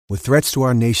With threats to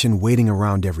our nation waiting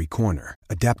around every corner,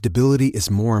 adaptability is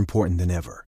more important than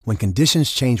ever. When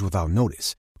conditions change without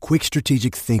notice, quick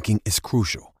strategic thinking is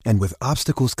crucial. And with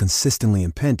obstacles consistently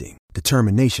impending,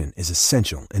 determination is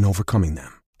essential in overcoming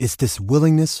them. It's this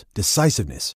willingness,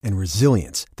 decisiveness, and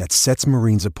resilience that sets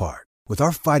Marines apart. With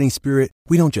our fighting spirit,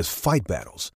 we don't just fight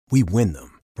battles, we win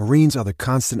them. Marines are the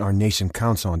constant our nation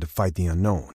counts on to fight the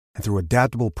unknown. And through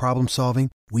adaptable problem solving,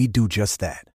 we do just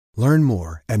that. Learn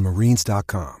more at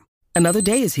marines.com. Another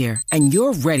day is here, and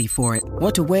you're ready for it.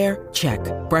 What to wear? Check.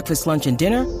 Breakfast, lunch, and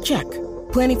dinner? Check.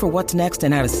 Planning for what's next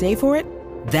and how to save for it?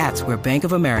 That's where Bank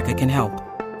of America can help.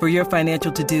 For your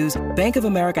financial to-dos, Bank of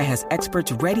America has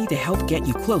experts ready to help get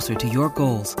you closer to your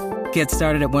goals. Get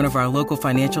started at one of our local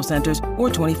financial centers or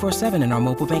 24/7 in our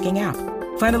mobile banking app.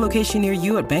 Find a location near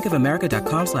you at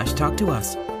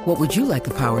bankofamerica.com/talktous. What would you like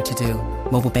the power to do?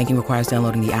 Mobile banking requires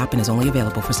downloading the app and is only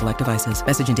available for select devices.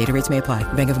 Message and data rates may apply.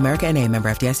 Bank of America N.A., member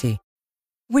FDIC.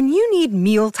 When you need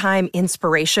mealtime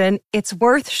inspiration, it's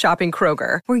worth shopping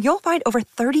Kroger, where you'll find over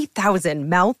 30,000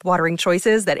 mouth-watering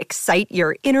choices that excite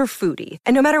your inner foodie.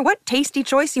 And no matter what tasty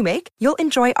choice you make, you'll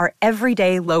enjoy our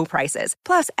everyday low prices,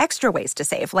 plus extra ways to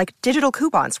save, like digital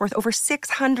coupons worth over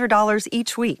 $600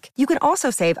 each week. You can also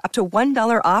save up to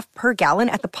 $1 off per gallon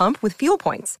at the pump with fuel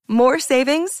points. More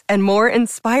savings and more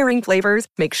inspiring flavors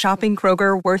make shopping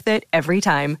Kroger worth it every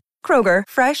time. Kroger,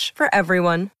 fresh for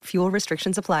everyone. Fuel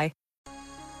restrictions apply.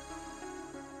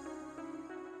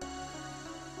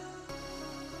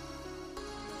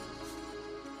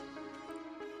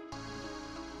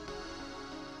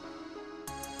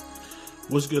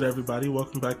 What's good, everybody?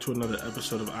 Welcome back to another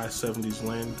episode of I-70's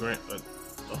Land Grant. Oh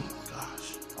my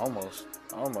gosh.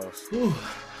 Almost. Whew.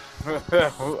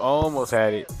 Almost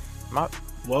had it.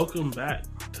 Welcome back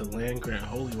to Land Grant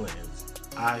Holy Lands,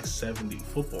 I-70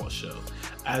 football show.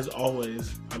 As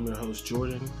always, I'm your host,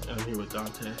 Jordan, and I'm here with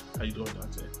Dante. How you doing,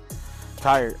 Dante?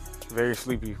 Tired. Very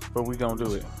sleepy, but we gonna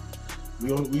do it. We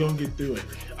gonna get through it.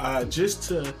 I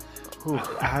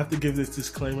have to give this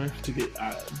disclaimer to get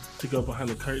to go behind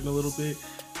the curtain a little bit.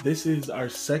 This is our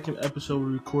second episode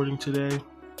we're recording today.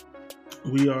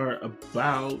 We are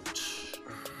about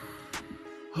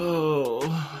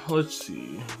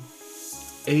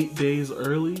 8 days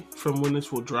early from when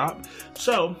this will drop.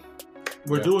 So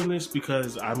we're doing this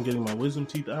because I'm getting my wisdom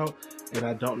teeth out, and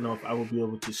I don't know if I will be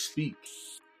able to speak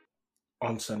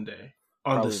on Sunday.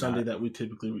 The Sunday that we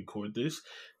typically record this,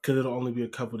 because it'll only be a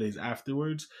couple days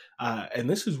afterwards. And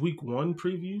this is week 1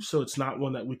 preview, so it's not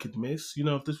one that we could miss. You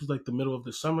know, if this was like the middle of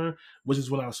the summer, which is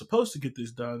when I was supposed to get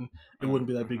this done, it wouldn't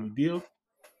be that big of a deal.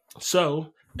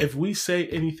 So if we say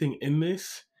anything in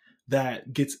this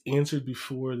that gets answered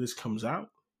before this comes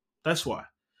out, that's why.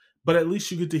 But at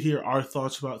least you get to hear our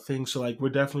thoughts about things. So, like, we're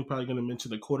definitely probably going to mention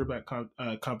the quarterback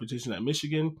competition at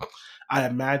Michigan. I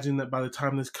imagine that by the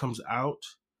time this comes out,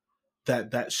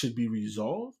 that should be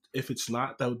resolved. If it's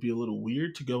not, that would be a little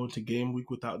weird to go into game week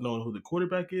without knowing who the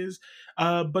quarterback is.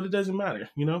 But it doesn't matter.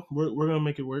 You know, we're going to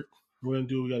make it work. We're going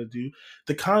to do what we got to do.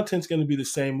 The content's going to be the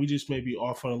same. We just may be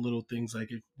off on little things,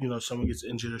 like if, you know, someone gets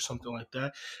injured or something like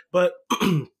that. But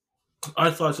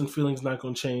our thoughts and feelings not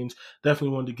going to change.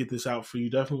 Definitely wanted to get this out for you.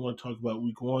 Definitely want to talk about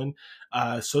week 1.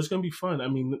 So it's going to be fun. I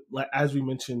mean, like, as we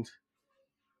mentioned,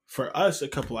 for us a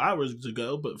couple hours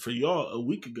ago, but for y'all a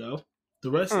week ago, the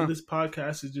rest of this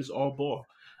podcast is just all ball.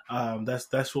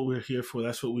 That's what we're here for.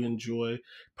 That's what we enjoy.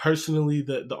 Personally,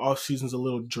 the off season's a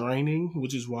little draining,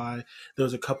 which is why there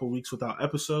was a couple weeks without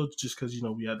episodes, just because, you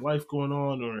know, we had life going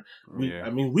on, or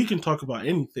we can talk about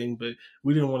anything, but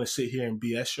we didn't want to sit here and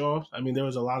BS y'all. I mean, there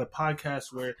was a lot of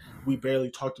podcasts where we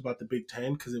barely talked about the Big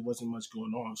Ten because it wasn't much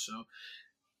going on. So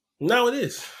now it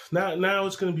is. Now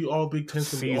it's going to be all Big Ten.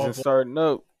 Season starting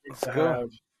up. Let's go.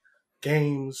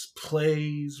 Games,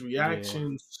 plays,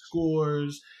 reactions,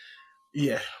 scores.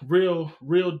 Yeah, real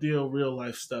deal, real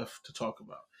life stuff to talk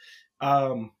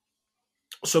about.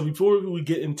 So before we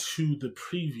get into the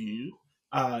preview,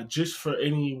 just for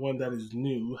anyone that is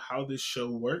new, how this show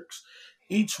works.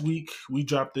 Each week we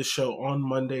drop this show on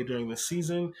Monday during the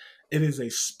season. It is a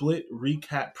split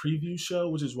recap preview show,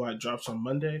 which is why it drops on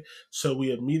Monday. So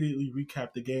we immediately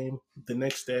recap the game the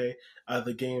next day,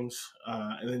 the games,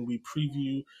 and then we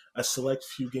preview a select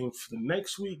few games for the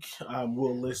next week.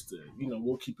 We'll list,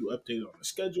 we'll keep you updated on the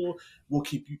schedule. We'll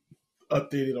keep you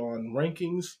updated on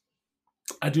rankings.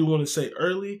 I do want to say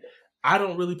early, I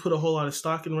don't really put a whole lot of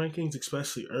stock in rankings,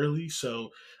 especially early.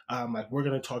 So, we're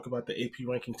going to talk about the AP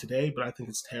ranking today, but I think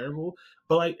it's terrible.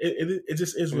 But it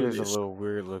just is what it is. It is a little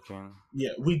weird looking.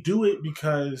 Yeah, we do it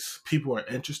because people are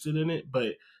interested in it,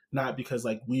 but not because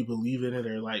we believe in it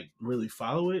or really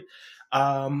follow it.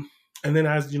 And then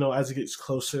as it gets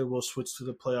closer, we'll switch to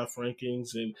the playoff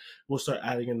rankings and we'll start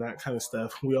adding in that kind of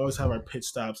stuff. We always have our pit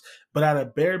stops, but at a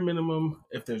bare minimum,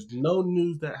 if there's no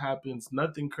news that happens,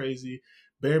 nothing crazy,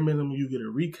 bare minimum, you get a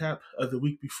recap of the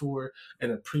week before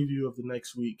and a preview of the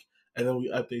next week. And then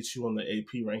we update you on the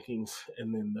AP rankings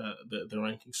and then the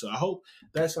rankings. So I hope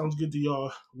that sounds good to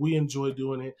y'all. We enjoy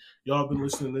doing it. Y'all have been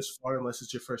listening this far unless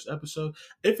it's your first episode.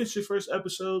 If it's your first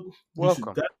episode, Welcome.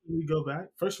 You should definitely go back.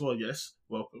 First of all, yes,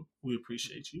 welcome. We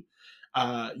appreciate you.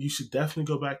 You should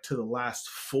definitely go back to the last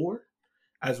 4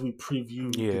 as we preview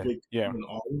the big game and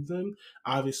all of them.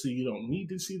 Obviously, you don't need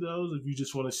to see those if you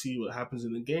just want to see what happens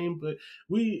in the game. But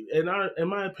we, in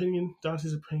my opinion,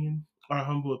 Dante's opinion, our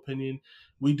humble opinion,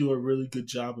 we do a really good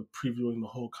job of previewing the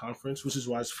whole conference, which is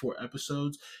why it's 4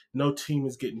 episodes. No team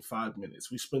is getting 5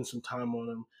 minutes. We spend some time on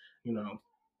them,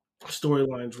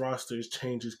 storylines, rosters,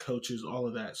 changes, coaches, all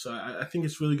of that. So I think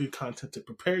it's really good content to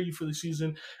prepare you for the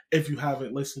season if you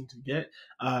haven't listened yet.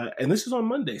 And this is on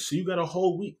Monday, so you got a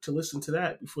whole week to listen to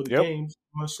that before the games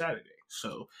on Saturday.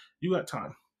 So you got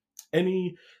time.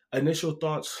 Any initial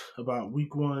thoughts about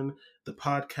week 1, the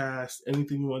podcast,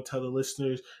 anything you want to tell the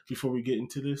listeners before we get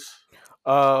into this?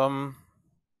 No,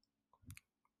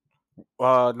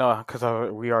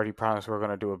 because we already promised we're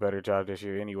going to do a better job this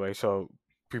year anyway. So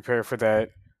prepare for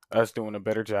that, us doing a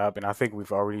better job, and I think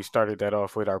we've already started that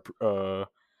off with our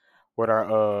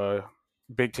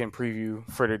Big Ten preview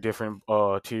for the different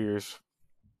tiers.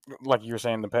 Like you were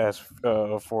saying, the past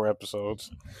 4 episodes,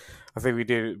 I think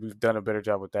we've done a better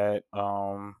job with that.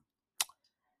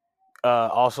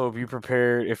 Also, be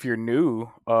prepared if you're new.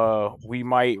 We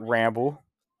might ramble.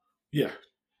 Yeah.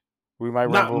 We might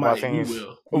ramble about things.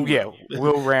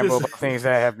 We'll ramble about things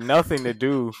that have nothing to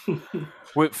do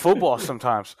with football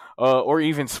sometimes, or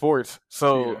even sports.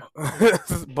 So,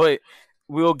 but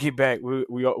we'll get back.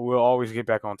 We'll always get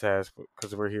back on task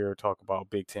because we're here to talk about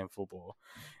Big Ten football.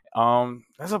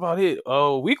 That's about it.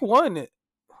 Week 1,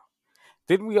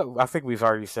 didn't we? I think we've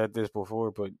already said this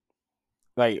before, but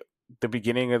like the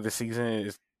beginning of the season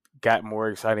got more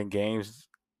exciting games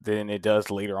than it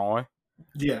does later on.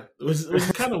 Yeah, it was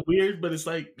kind of weird, but it's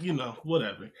like,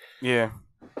 whatever. Yeah.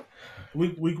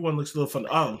 Week 1 looks a little fun.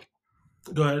 Oh,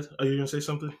 go ahead. Are you gonna say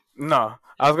something? No,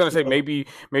 I was gonna say maybe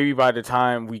by the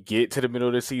time we get to the middle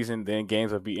of the season, then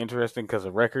games will be interesting because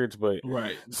of records. But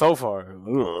so far,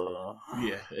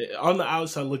 on the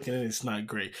outside looking in, it's not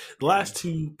great. The last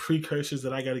 2 precursors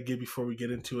that I got to give before we get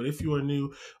into it. If you are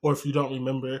new or if you don't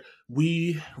remember,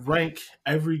 we rank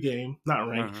every game. Not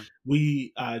rank. Mm-hmm.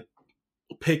 We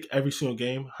pick every single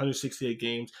game. 168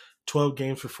 games. 12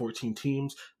 games for 14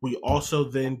 teams. We also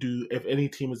then do, if any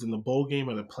team is in the bowl game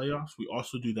or the playoffs, we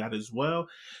also do that as well.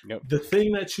 Yep. The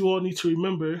thing that you all need to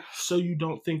remember, so you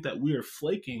don't think that we are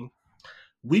flaking,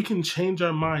 we can change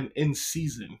our mind in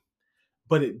season,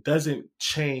 but it doesn't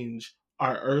change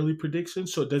our early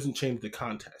predictions, so it doesn't change the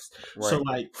contest. Right. So,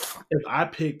 like, if I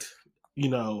picked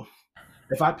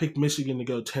Michigan to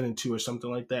go 10-2 or something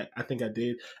like that, I think I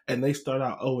did, and they start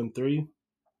out 0-3,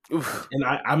 Oof. And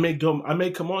I may come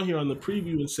on here on the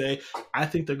preview and say I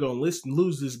think they're going to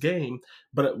lose this game,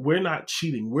 but we're not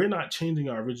cheating. We're not changing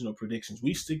our original predictions.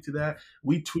 We stick to that.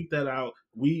 We tweak that out.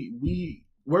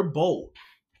 We're bold.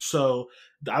 So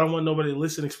I don't want nobody to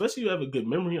listen, especially if you have a good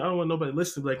memory. I don't want nobody to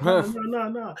listen and be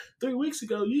like, no. 3 weeks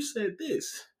ago you said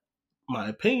this. My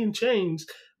opinion changed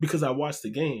because I watched the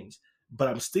games, but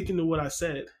I'm sticking to what I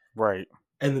said. Right.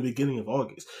 In the beginning of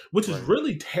August, which is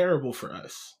really terrible for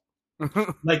us.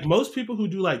 Like most people who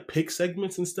do like pick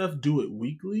segments and stuff do it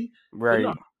weekly. Right.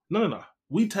 No.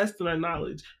 We tested our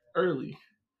knowledge early,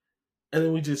 and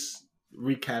then we just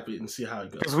recap it and see how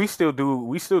it goes. Because we still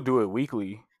do it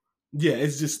weekly. Yeah,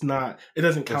 it's just not. It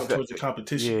doesn't count towards the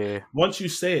competition. Yeah. Once you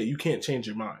say it, you can't change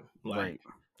your mind. Like,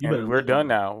 right. We're done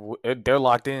now. They're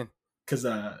locked in. Because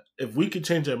if we could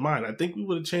change our mind, I think we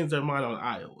would have changed our mind on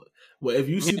Iowa. Well, if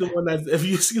you see the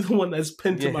one that's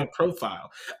pinned to my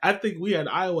profile, I think we had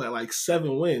Iowa at like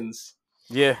 7 wins.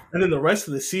 Yeah. And then the rest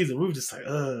of the season, we were just like,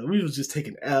 we was just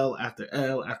taking L after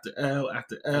L after L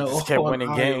after L. Just kept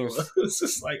winning games. It's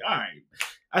just like, all right.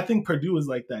 I think Purdue was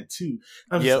like that too.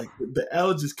 I'm just like, the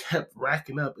L just kept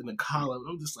racking up in the column.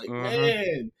 I'm just like,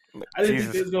 man, I didn't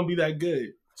think it was gonna be that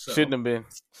good. So, shouldn't have been.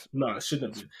 No, it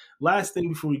shouldn't have been. Last thing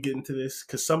before we get into this,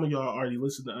 because some of y'all already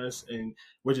listen to us and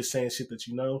we're just saying shit that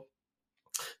you know.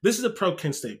 This is a pro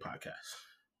Kent State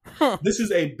podcast. This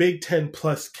is a Big Ten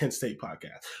plus Kent State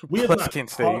podcast. We have not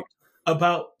talked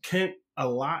about Kent a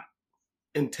lot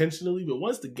intentionally, but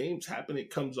once the games happen, it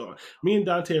comes on. Me and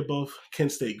Dante are both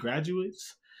Kent State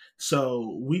graduates,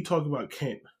 so we talk about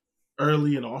Kent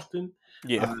early and often.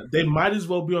 Yeah, they might as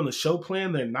well be on the show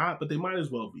plan. They're not, but they might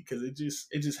as well be because it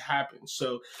just happens.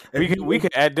 So we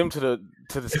could add them to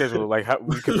the schedule. Like how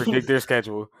we could predict their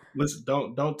schedule. Listen,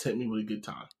 don't tempt me with a good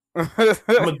time. I'm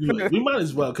gonna do it. We might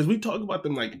as well because we talk about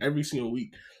them like every single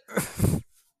week.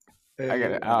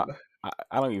 And, I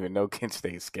don't even know Kent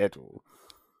State's schedule.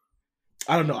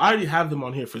 I don't know. I already have them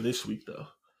on here for this week though.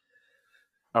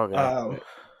 Okay.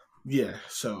 Yeah,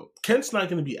 so Kent's not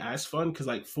going to be as fun because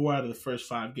like 4 out of the first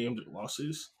 5 games are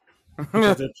losses.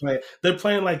 Because they're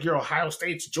playing like your Ohio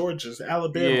State's, Georgia's,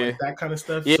 Alabama, like that kind of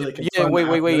stuff. Yeah, so they can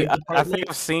wait. I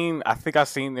think I've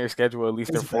seen their schedule at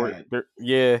least.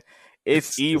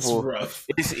 It's evil. It's rough.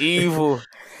 It's evil.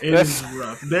 It's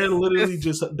rough. They're literally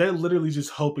just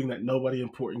hoping that nobody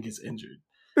important gets injured.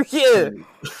 Yeah,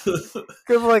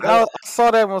 because like I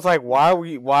saw that and was like, why?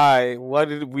 What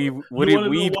did we do? You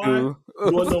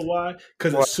want to know why?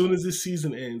 Because as soon as this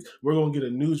season ends, we're gonna get a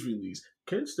news release.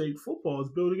 Kent State football is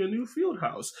building a new field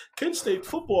house. Kent State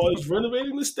football is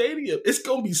renovating the stadium. It's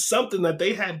gonna be something that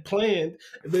they had planned.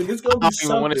 And then it's gonna be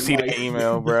something. I don't even want to see the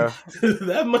email, bro.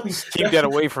 That money, keep that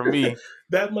away from me.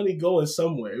 That money going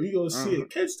somewhere. We gonna see it.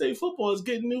 Kent State football is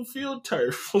getting new field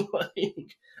turf.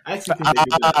 That's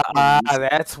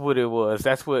what it was.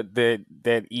 That's what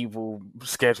that evil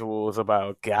schedule was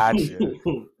about. Gotcha.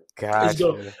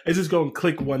 It's just going to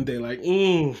click one day like,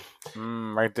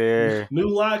 right there. New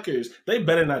lockers. They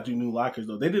better not do new lockers,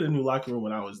 though. They did a new locker room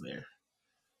when I was there.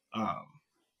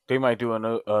 They might do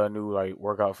a new like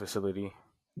workout facility.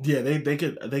 Yeah, they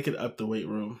could up the weight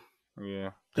room.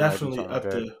 Yeah. Definitely up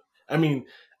the... I mean...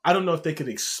 I don't know if they could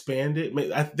expand it.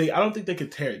 I don't think they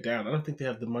could tear it down. I don't think they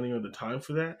have the money or the time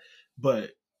for that.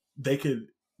 But they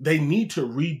could. They need to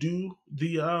redo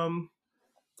the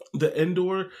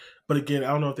indoor. But again, I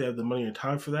don't know if they have the money or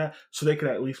time for that. So they could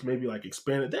at least maybe like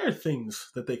expand it. There are things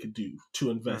that they could do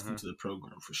to invest into the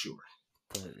program for sure.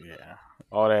 But yeah,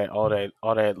 all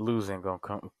that losing gonna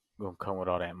come with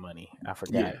all that money. I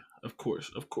forgot. Yeah, of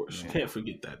course. Yeah. Can't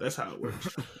forget that. That's how it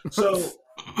works. So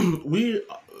we,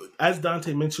 as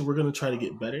Dante mentioned, we're going to try to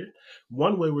get better.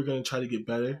 One way we're going to try to get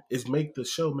better is make the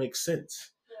show make sense.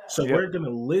 So we're going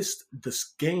to list the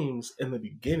games in the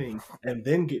beginning and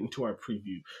then get into our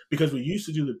preview. Because we used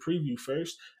to do the preview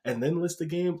first and then list the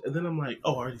games. And then I'm like,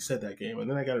 oh, I already said that game. And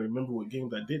then I got to remember what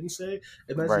games I didn't say.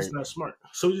 And that's just not smart.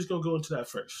 So we're just going to go into that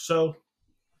first. So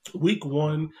week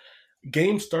 1,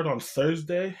 games start on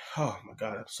Thursday. Oh, my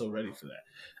God. I'm so ready for that.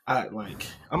 I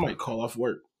might call off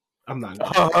work. I'm not.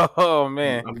 Oh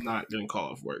man, I'm not gonna call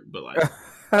off work, but like,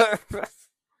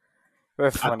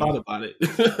 that's funny.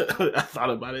 I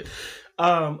thought about it.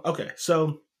 Okay,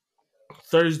 so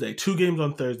Thursday, 2 games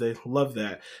on Thursday. Love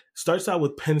that. Starts out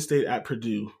with Penn State at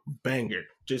Purdue. Banger,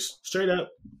 just straight up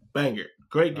banger.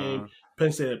 Great game.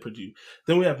 Penn State at Purdue.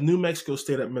 Then we have New Mexico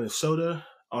State at Minnesota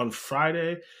on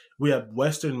Friday. We have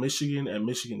Western Michigan at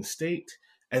Michigan State,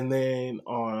 and then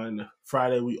on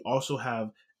Friday we also have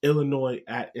Illinois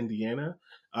at Indiana.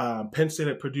 Penn State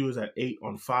at Purdue is at 8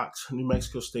 on Fox. New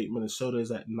Mexico State, Minnesota is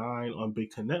at 9 on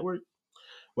Big Ten Network.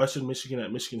 Western Michigan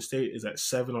at Michigan State is at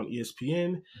 7 on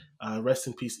ESPN. Rest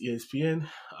in peace, ESPN.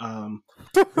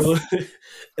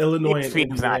 Illinois and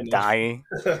Indiana. Not dying.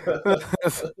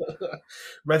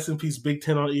 Rest in peace, Big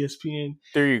Ten on ESPN.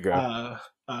 There you go.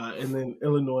 And then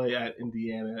Illinois at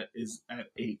Indiana is at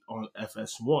 8 on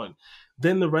FS1.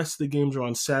 Then the rest of the games are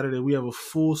on Saturday. We have a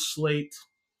full slate.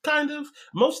 Kind of.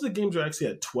 Most of the games are actually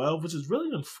at 12, which is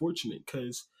really unfortunate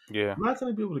because I'm not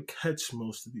going to be able to catch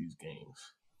most of these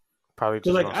games. Probably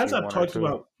just like as I've talked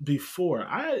about before,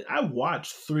 I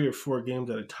watch 3 or 4 games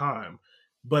at a time,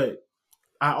 but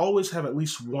I always have at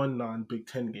least one non-Big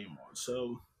Ten game on.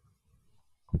 So,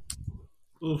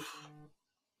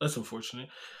 that's unfortunate.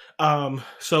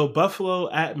 So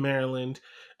Buffalo at Maryland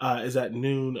is at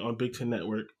noon on Big Ten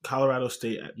Network. Colorado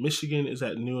State at Michigan is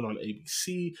at noon on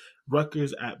ABC.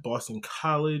 Rutgers at Boston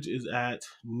College is at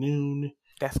noon.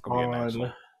 That's going to be a nice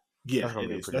one. Yeah,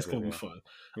 it is. That's going to be fun.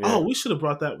 Yeah. Oh, we should have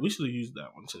brought that. We should have used that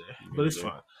one today, but it's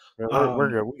fine. We're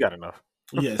good. We got enough.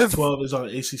 Yes, 12 is on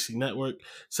ACC Network.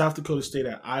 South Dakota State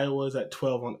at Iowa is at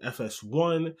 12 on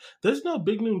FS1. There's no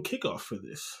big noon kickoff for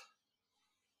this.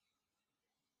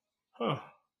 Huh.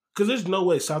 Because there's no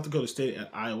way South Dakota State at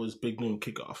Iowa's big noon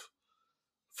kickoff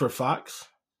for Fox.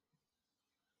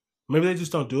 Maybe they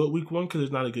just don't do it week 1 because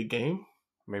it's not a good game.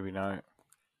 Maybe not.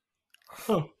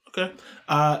 Oh, okay.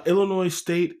 Illinois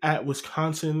State at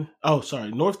Wisconsin. Oh,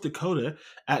 sorry. North Dakota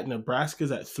at Nebraska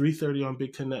is at 3:30 on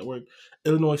Big Ten Network.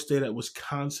 Illinois State at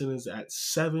Wisconsin is at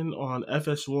 7 on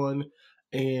FS1.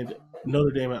 And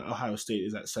Notre Dame at Ohio State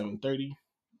is at 7:30.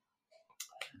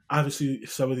 Obviously,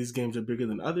 some of these games are bigger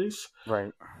than others.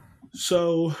 Right.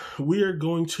 So we are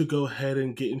going to go ahead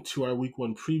and get into our week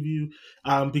 1 preview.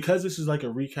 Because this is like a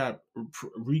recap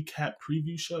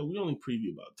preview show, we only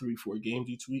preview about 3-4 games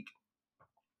each week,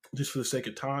 just for the sake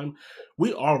of time.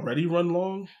 We already run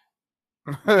long.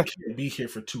 We can't be here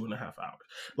for 2.5 hours.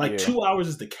 Like 2 hours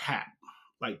is the cap.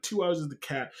 Like 2 hours is the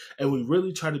cap, and we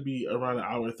really try to be around an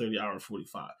hour 30, hour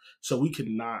 45. So we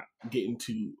cannot get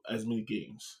into as many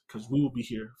games because we will be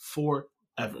here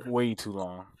forever. Way too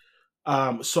long.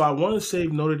 So I want to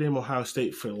save Notre Dame, Ohio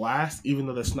State for last, even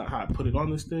though that's not how I put it on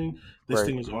this thing. This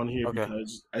thing is on here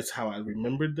because that's how I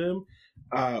remembered them.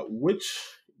 Which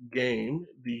game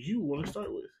do you want to start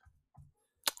with?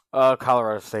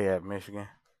 Colorado State at Michigan.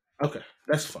 Okay,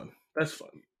 that's fun.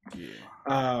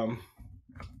 Yeah.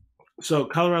 So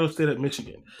Colorado State at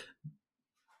Michigan.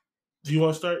 Do you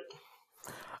want to start?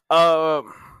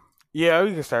 Yeah,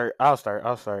 we can start. I'll start.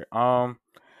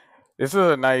 This is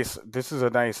a nice.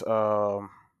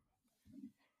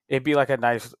 It'd be like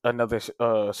another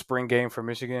spring game for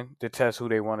Michigan to test who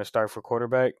they want to start for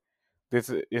quarterback. This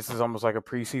is almost like a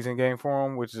preseason game for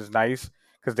them, which is nice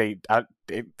because they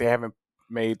haven't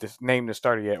made this name the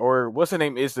starter yet, or what's the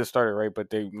name is the starter, right?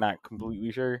 But they're not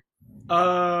completely sure.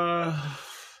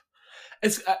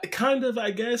 It's kind of,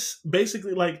 I guess,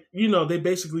 basically like, they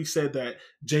basically said that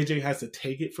JJ has to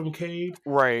take it from Cade.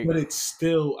 Right. But it's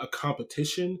still a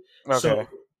competition. Okay. So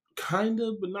kind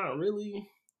of, but not really.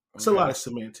 It's a lot of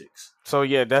semantics. So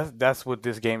yeah, that's what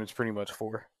this game is pretty much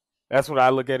for. That's what I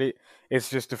look at it.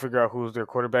 It's just to figure out who's their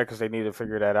quarterback because they need to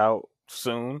figure that out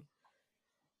soon.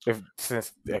 If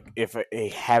they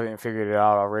haven't figured it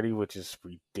out already, which is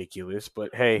ridiculous,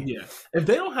 but hey, yeah, if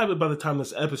they don't have it by the time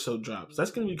this episode drops, that's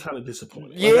going to be kind of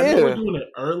disappointing. Yeah, I know we're doing it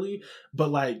early,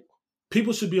 but like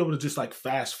people should be able to just like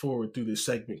fast forward through this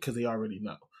segment because they already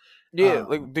know. Yeah,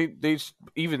 like they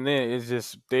even then it's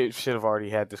just they should have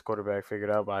already had this quarterback figured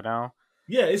out by now.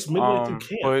 Yeah, it's midway through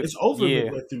camp. It's over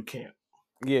midway through camp.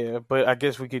 Yeah, but I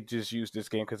guess we could just use this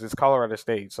game because it's Colorado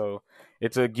State, so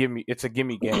it's a gimme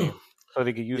game. So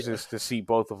they could use this to see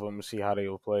both of them and see how they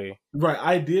will play. Right.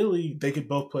 Ideally, they could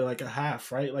both play like a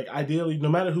half, right? Like ideally, no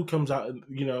matter who comes out,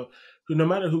 no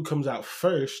matter who comes out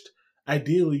first,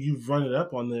 ideally you run it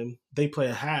up on them. They play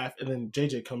a half, and then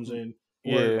JJ comes in,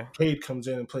 or Cade comes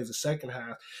in and plays the second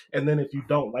half. And then if you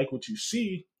don't like what you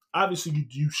see, obviously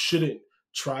you shouldn't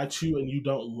try to, and you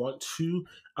don't want to,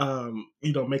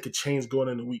 make a change going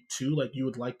into week 2. Like you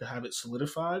would like to have it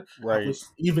solidified. Right.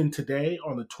 Even today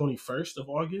on the 21st of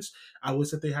August, I wish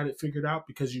that they had it figured out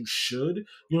because you should.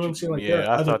 You know what I'm saying? Like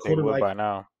I thought they would by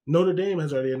now. Notre Dame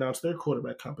has already announced their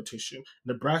quarterback competition.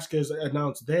 Nebraska has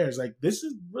announced theirs. Like this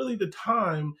is really the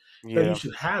time that you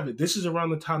should have it. This is around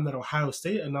the time that Ohio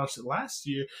State announced it last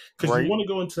year because you want to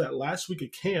go into that last week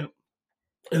of camp.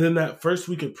 And then that first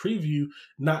week of preview,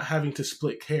 not having to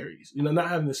split carries, not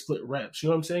having to split reps. You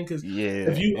know what I'm saying? Because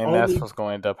that's what's going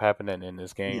to end up happening in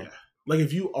this game. Yeah, like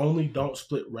if you only don't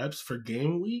split reps for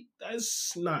game week,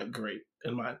 that's not great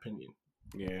in my opinion.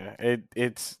 Yeah,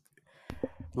 it's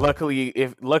luckily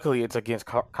it's against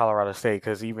Colorado State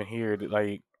because even here,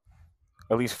 like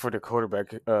at least for the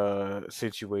quarterback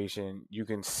situation, you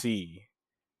can see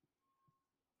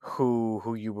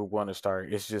who you would want to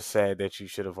start. It's just sad that you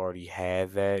should have already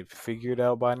had that figured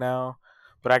out by now.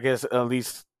 But I guess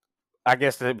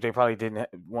they probably didn't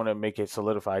want to make it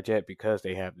solidified yet because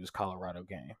they have this Colorado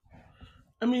game.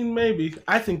 I mean, maybe.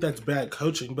 I think that's bad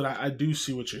coaching, but I do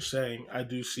see what you're saying. I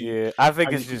do see. Yeah, I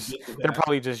think it's just they're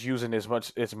probably just using as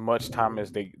much time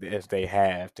as they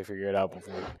have to figure it out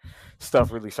before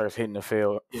stuff really starts hitting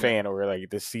the fan or like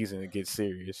this season it gets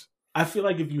serious. I feel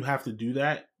like if you have to do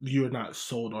that, you're not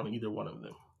sold on either one of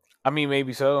them. I mean,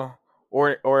 maybe so,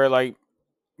 or like,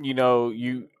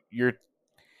 you're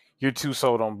too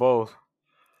sold on both.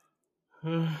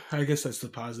 I guess that's the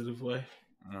positive way.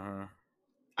 Uh-huh.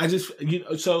 I just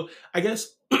so I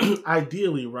guess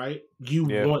ideally, right? You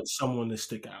want someone to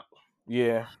stick out.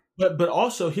 Yeah. But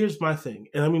also here's my thing,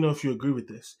 and let me know if you agree with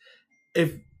this.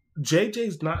 If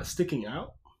JJ's not sticking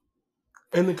out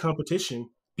in the competition.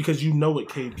 Because you know what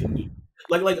Cade can do.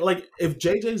 Like if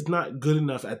JJ's not good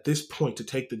enough at this point to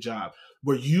take the job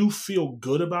where you feel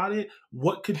good about it,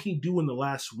 what could he do in the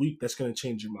last week that's going to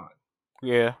change your mind?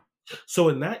 Yeah. So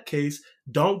in that case,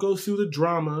 don't go through the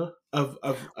drama of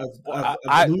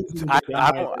losing the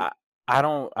guy. I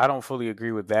don't fully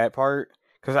agree with that part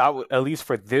because I would, at least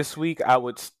for this week, I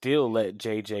would still let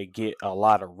JJ get a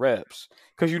lot of reps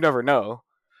because you never know.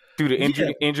 Due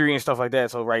to injury and stuff like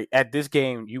that. So right at this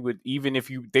game, you would even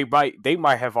if they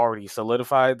might have already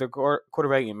solidified the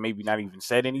quarterback and maybe not even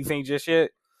said anything just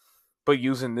yet. But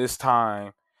using this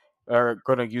time, are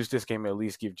going to use this game to at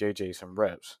least give JJ some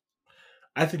reps.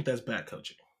 I think that's bad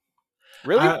coaching.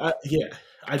 Really? Yeah.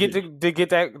 To get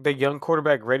the young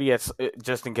quarterback ready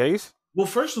just in case? Well,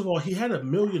 first of all, he had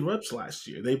 1 million reps last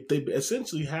year. They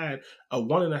essentially had a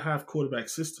 1.5 quarterback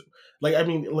system. Like, I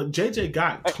mean, JJ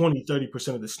got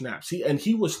 20-30% of the snaps.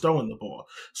 He was throwing the ball.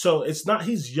 So it's not,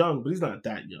 he's young, but he's not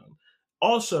that young.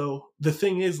 Also, the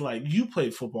thing is, like, you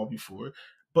played football before,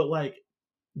 but like,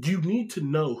 you need to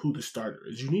know who the starter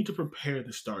is. You need to prepare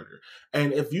the starter.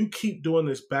 And if you keep doing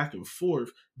this back and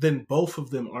forth, then both of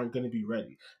them aren't going to be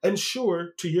ready. And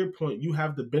sure, to your point, you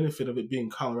have the benefit of it being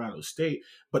Colorado State,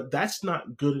 but that's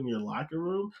not good in your locker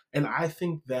room. And I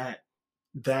think that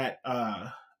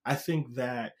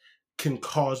can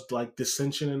cause like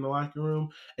dissension in the locker room.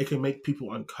 It can make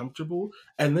people uncomfortable.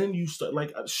 And then you start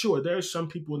like, sure, there are some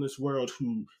people in this world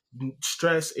who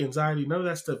stress, anxiety, none of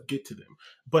that stuff get to them.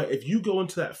 But if you go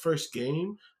into that first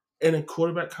game in a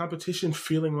quarterback competition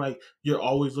feeling like you're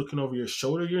always looking over your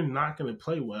shoulder, you're not going to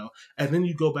play well. And then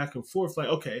you go back and forth like,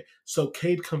 okay, so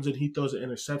Cade comes in, he throws an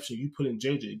interception. You put in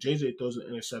JJ. JJ throws an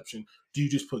interception. Do you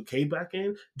just put Cade back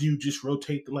in? Do you just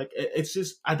rotate them? Like, it's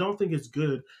just, I don't think it's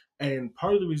good. And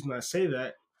part of the reason I say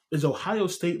that is Ohio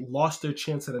State lost their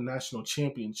chance at a national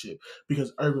championship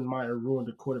because Urban Meyer ruined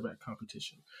the quarterback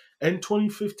competition. In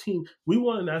 2015, we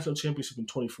won a national championship in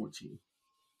 2014.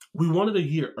 We won it a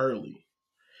year early.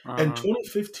 In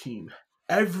 2015,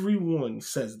 everyone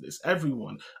says this.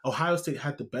 Everyone. Ohio State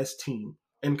had the best team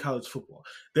in college football.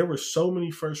 There were so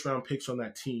many first-round picks on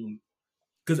that team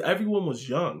because everyone was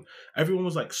young. Everyone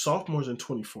was like sophomores in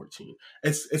 2014.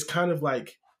 It's kind of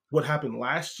like what happened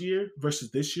last year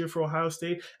versus this year for Ohio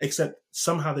State, except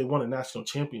somehow they won a national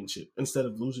championship instead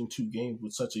of losing 2 games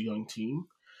with such a young team.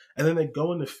 And then they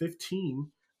go into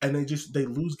 15 and they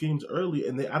lose games early.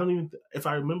 And if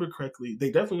I remember correctly,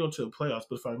 they definitely go to the playoffs,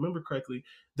 but if I remember correctly,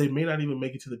 they may not even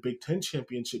make it to the Big Ten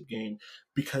championship game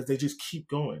because they just keep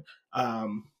going.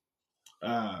 JJ,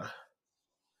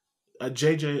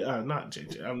 not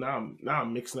JJ.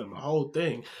 I'm mixing up my whole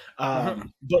thing.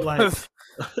 But like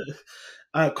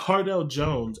Cardell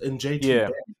Jones and JT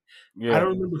Barrett. Yeah. I don't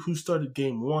remember who started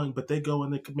game 1, but they go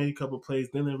and they make a couple of plays,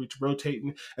 then they're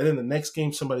rotating, and then the next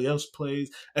game somebody else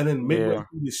plays, and then midway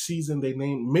through the season they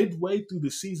name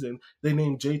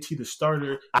JT the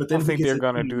starter. But then I think they're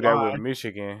gonna do that with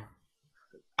Michigan.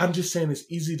 I'm just saying it's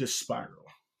easy to spiral.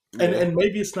 And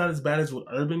maybe it's not as bad as what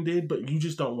Urban did, but you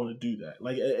just don't want to do that.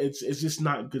 Like it's just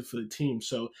not good for the team.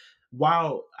 So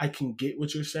while I can get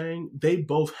what you're saying, they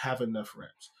both have enough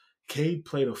reps. Cade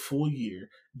played a full year.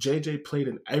 JJ played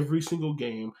in every single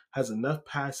game, has enough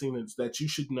passing that you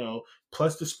should know,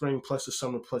 plus the spring, plus the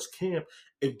summer, plus camp.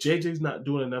 If JJ's not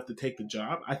doing enough to take the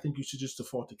job, I think you should just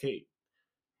default to Cade.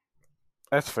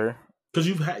 That's fair. Because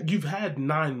you've had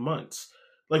 9 months.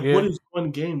 Like, what is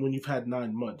one game when you've had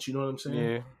 9 months? You know what I'm saying?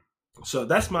 Yeah. So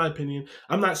that's my opinion.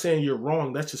 I'm not saying you're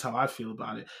wrong. That's just how I feel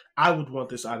about it. I would want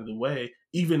this out of the way,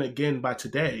 even again by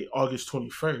today, August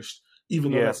 21st,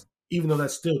 even though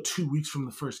that's still 2 weeks from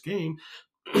the first game.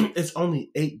 It's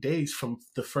only 8 days from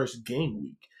the first game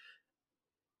week.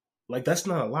 Like, that's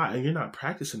not a lot, and you're not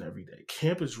practicing every day.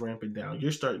 Camp is ramping down.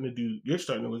 You're starting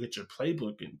to look at your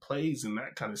playbook and plays and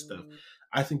that kind of stuff.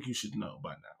 I think you should know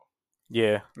by now.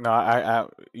 Yeah, no,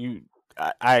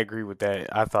 I agree with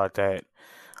that. I thought that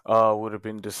would have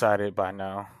been decided by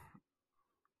now.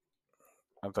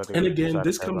 And again,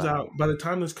 this comes out by the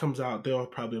time this comes out, they'll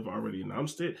probably have already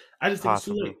announced it. I just think it's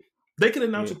too late. They could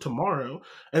announce it tomorrow,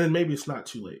 and then maybe it's not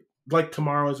too late. Like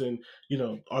tomorrow's in,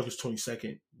 August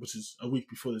 22nd, which is a week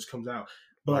before this comes out.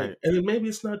 But and then maybe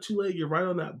it's not too late. You're right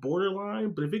on that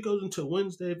borderline. But if it goes until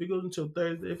Wednesday, if it goes until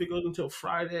Thursday, if it goes until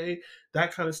Friday,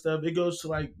 that kind of stuff, it goes to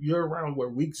like year round where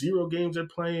week 0 games are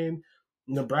playing.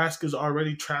 Nebraska's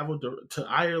already traveled to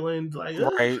Ireland. Like,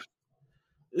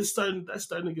 that's starting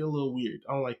to get a little weird.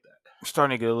 I don't like that. It's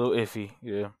starting to get a little iffy.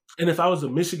 Yeah. And if I was a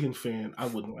Michigan fan, I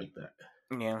wouldn't like that.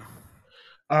 Yeah.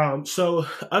 So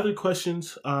other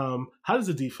questions, how does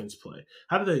the defense play?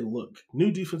 How do they look?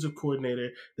 New defensive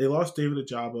coordinator. They lost David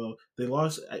Ojabo. They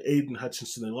lost Aiden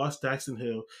Hutchinson. They lost Daxton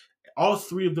Hill. All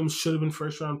 3 of them should have been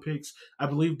first-round picks. I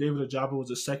believe David Ojabo was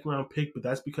a second-round pick, but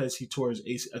that's because he tore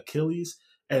his Achilles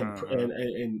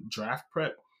and draft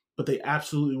prep. But they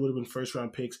absolutely would have been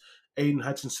first-round picks. Aiden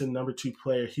Hutchinson, number 2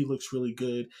 player, he looks really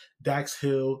good. Dax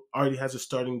Hill already has a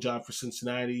starting job for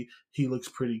Cincinnati. He looks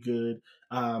pretty good.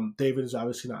 David is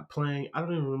obviously not playing. I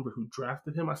don't even remember who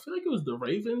drafted him. I feel like it was the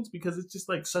Ravens because it's just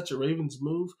like such a Ravens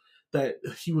move that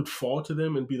he would fall to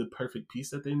them and be the perfect piece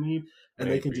that they need, and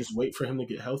they can just wait for him to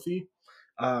get healthy.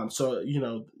 And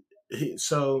then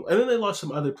they lost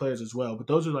some other players as well, but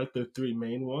those are like their 3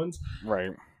 main ones.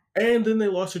 Right. And then they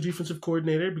lost their defensive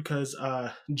coordinator because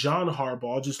John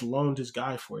Harbaugh just loaned his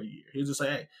guy for a year. He was just like,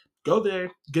 hey, go there,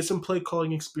 get some play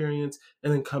calling experience,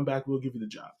 and then come back. We'll give you the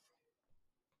job.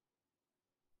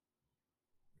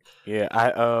 Yeah,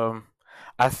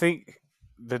 I think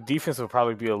the defense will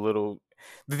probably be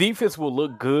the defense will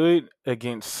look good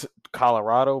against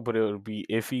Colorado, but it'll be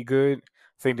iffy good.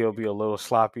 I think they'll be a little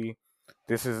sloppy.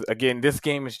 This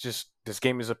game is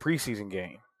a preseason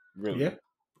game. Really. Yeah.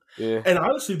 Yeah. And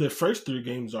honestly, their first 3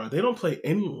 games they don't play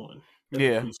anyone.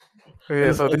 Yeah.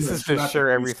 Yeah, so this is to shore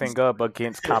everything up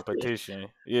against competition.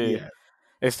 Yeah.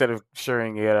 Instead of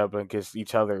shoring it up against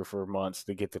each other for months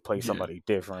to get to play somebody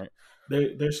different.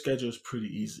 Their schedule is pretty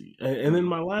easy. And then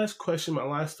my last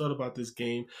thought about this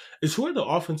game is, who are the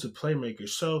offensive playmakers?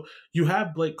 So you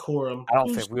have Blake Corum. I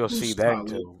don't think we'll see that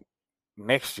until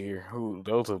next year. Who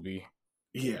those will be?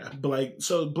 Yeah, but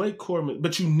Blake Corum,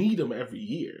 but you need him every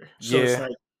year. So it's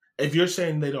like, if you're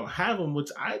saying they don't have him, which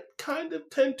I kind of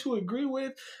tend to agree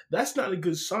with, that's not a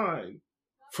good sign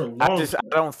for long. I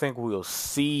don't think we'll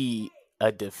see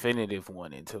a definitive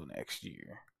one until next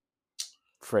year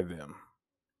for them.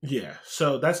 Yeah,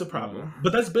 so that's a problem,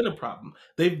 but that's been a problem.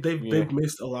 They've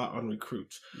missed a lot on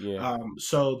recruits. Yeah.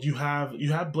 So you have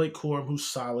Blake Corum, who's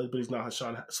solid, but he's not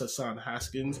Hassan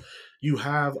Haskins. You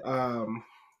have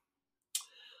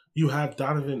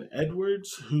Donovan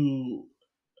Edwards, who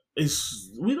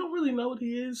we don't really know what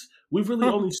he is. We've really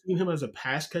only seen him as a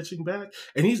pass catching back,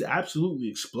 and he's absolutely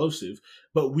explosive,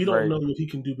 but we don't know what he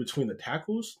can do between the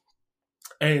tackles.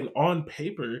 And on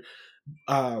paper,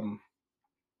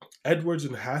 Edwards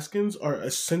and Haskins are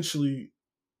essentially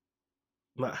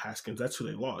not Haskins. That's who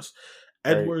they lost.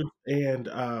 Right. Edwards and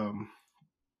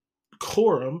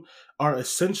Corum are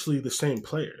essentially the same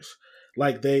players.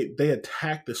 Like they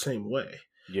attack the same way.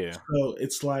 Yeah. So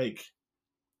it's like,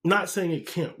 not saying it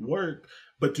can't work,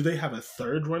 but do they have a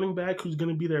third running back who's going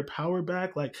to be their power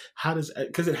back? Like, how does,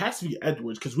 because it has to be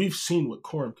Edwards, because we've seen what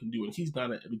Corum can do, and he's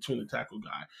not a between the tackle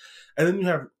guy. And then you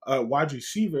have a wide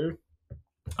receiver.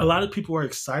 A lot of people are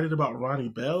excited about Ronnie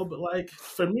Bell, but like,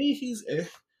 for me, he's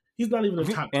not even a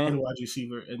top 10 wide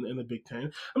receiver in the Big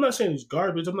Ten. I'm not saying he's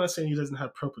garbage. I'm not saying he doesn't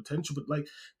have pro potential, but like,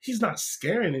 he's not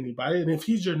scaring anybody. And if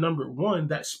he's your number one,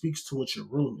 that speaks to what your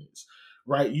room is,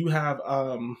 right? You have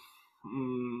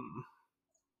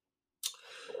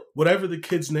whatever the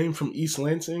kid's name from East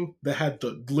Lansing that had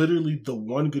literally the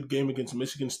one good game against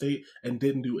Michigan State and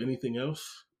didn't do anything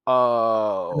else.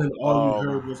 Oh, and then all you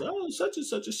heard was, such and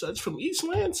such and such from East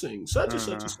Lansing, such and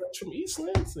such and such from East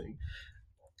Lansing.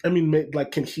 I mean, like,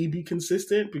 can he be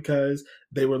consistent? Because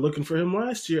they were looking for him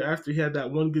last year after he had that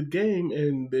one good game,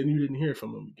 and then you didn't hear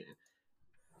from him again.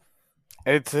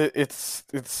 It's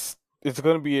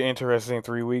going to be an interesting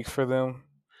 3 weeks for them,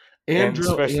 and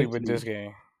especially with this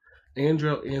game.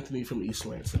 Andrew Anthony from East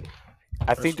Lansing.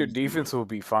 I think their defense will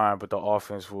be fine, but the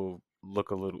offense will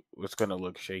look it's going to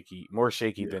look shaky, more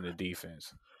shaky than the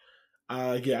defense.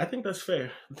 Yeah, I think that's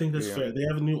fair. Fair. They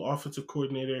have a new offensive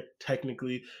coordinator.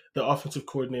 Technically, the offensive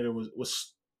coordinator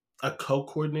was a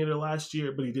co-coordinator last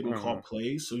year, but he didn't call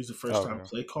plays, so he's a first-time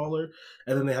play caller.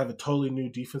 And then they have a totally new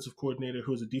defensive coordinator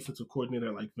who was a defensive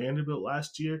coordinator like Vanderbilt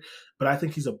last year, but I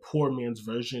think he's a poor man's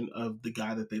version of the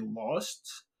guy that they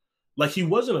lost. Like, he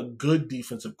wasn't a good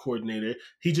defensive coordinator.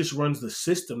 He just runs the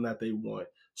system that they want.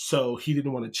 So he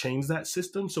didn't want to change that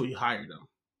system, so he hired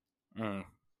him.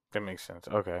 That makes sense.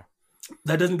 Okay.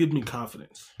 That doesn't give me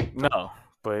confidence. No,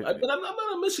 but I'm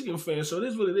not a Michigan fan, so it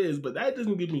is what it is. But that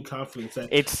doesn't give me confidence. That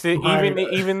it's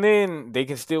even then they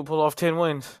can still pull off 10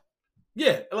 wins.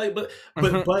 Yeah, like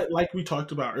but like we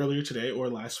talked about earlier today or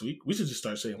last week, we should just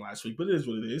start saying last week. But it is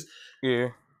what it is. Yeah.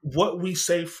 What we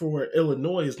say for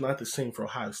Illinois is not the same for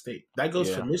Ohio State. That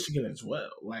goes for Michigan as well.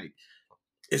 Like,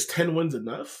 is 10 wins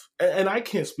enough? And I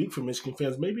can't speak for Michigan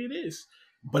fans. Maybe it is.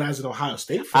 But as an Ohio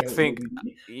State fan, I think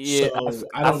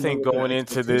going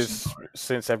into this,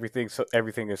 since everything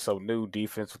is so new,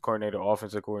 defensive coordinator,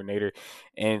 offensive coordinator,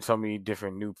 and so many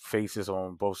different new faces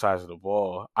on both sides of the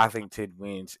ball, I think 10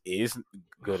 wins is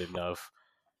good enough.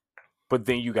 But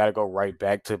then you got to go right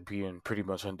back to being pretty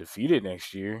much undefeated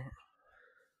next year.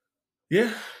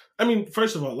 Yeah. I mean,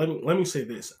 first of all, let me say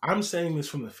this. I'm saying this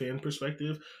from the fan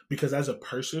perspective because as a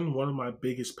person, one of my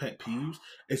biggest pet peeves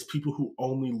is people who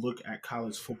only look at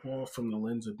college football from the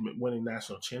lens of winning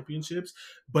national championships.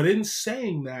 But in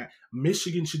saying that,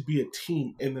 Michigan should be a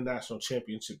team in the national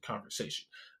championship conversation.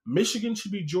 Michigan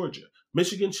should be Georgia.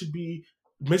 Michigan should be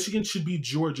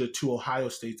Georgia to Ohio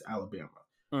State's Alabama,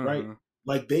 right?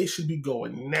 Like, they should be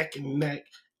going neck and neck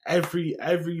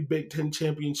every Big Ten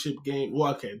championship game.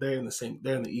 Well, okay, they're in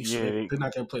the East. Yeah, they're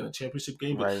not going to play in the championship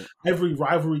game. But right. Every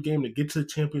rivalry game to get to the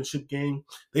championship game,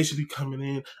 they should be coming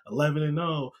in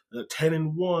 11-0,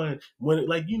 10-1, when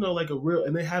like a real.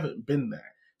 And they haven't been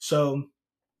there. So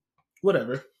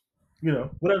whatever,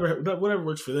 whatever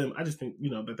works for them. I just think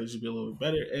that they should be a little bit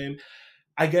better. And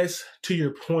I guess to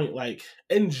your point, like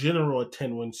in general, a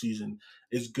 10-win season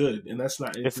is good, and that's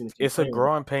not anything. It's a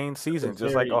growing pain season,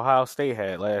 just like Ohio State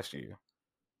had last year.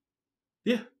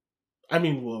 Yeah, I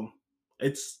mean, well,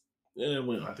 it's we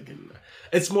don't have to get into that.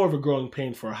 It's more of a growing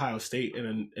pain for Ohio State,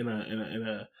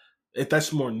 if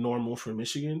that's more normal for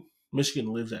Michigan.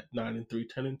 Michigan lives at 9-3,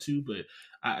 10-2, but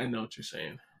I know what you're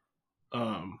saying.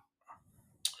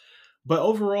 But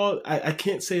overall, I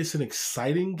can't say it's an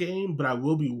exciting game, but I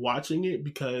will be watching it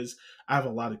because I have a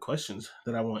lot of questions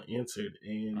that I want answered.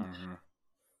 And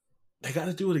they got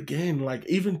to do it again. Like,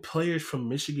 even players from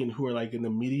Michigan who are, like, in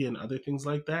the media and other things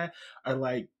like that are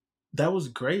like, that was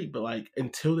great, but, like,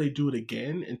 until they do it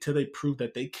again, until they prove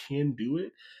that they can do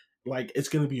it, like, it's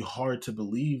going to be hard to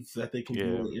believe that they can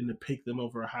do it and to pick them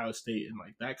over Ohio State and,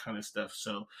 like, that kind of stuff.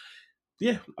 So,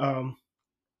 yeah,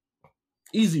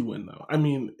 easy win though. I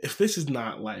mean, if this is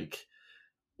not like,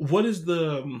 what is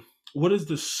the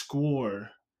score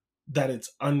that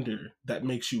it's under that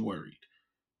makes you worried?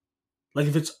 Like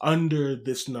if it's under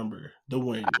this number, the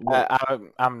win.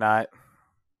 I'm not.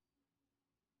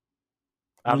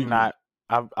 I'm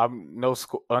no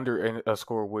score under a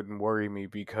score wouldn't worry me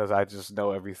because I just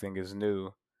know everything is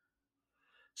new.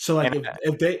 So like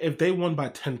if they won by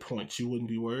 10 points, you wouldn't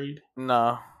be worried?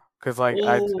 No. Because like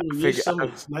you're so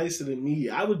much nicer than me.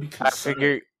 I would be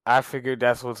concerned. I figured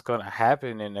that's what's gonna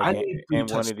happen in one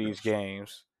of these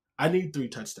games. I need 3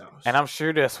 touchdowns, and I'm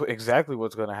sure that's exactly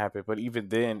what's gonna happen. But even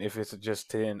then, if it's just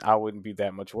 10, I wouldn't be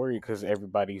that much worried because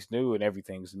everybody's new and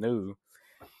everything's new.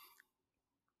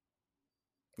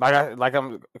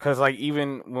 Because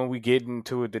even when we get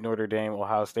into the Notre Dame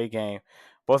Ohio State game,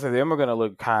 both of them are gonna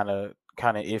look kind of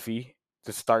iffy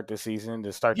to start the season,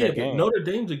 to start that game. Notre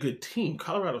Dame's a good team.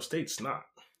 Colorado State's not.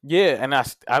 Yeah, and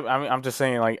I'm just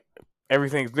saying, like,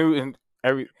 everything's new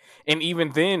and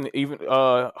even then,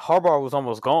 Harbaugh was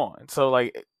almost gone. So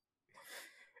like,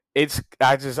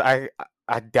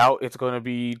 I doubt it's going to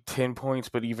be 10 points,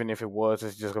 but even if it was,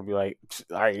 it's just going to be like,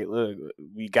 all right, look,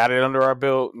 we got it under our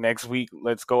belt. Next week,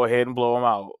 let's go ahead and blow them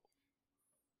out.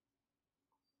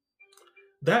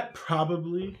 That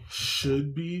probably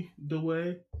should be the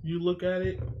way you look at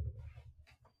it.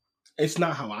 It's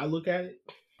not how I look at it.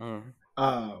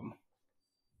 I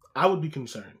would be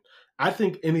concerned. I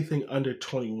think anything under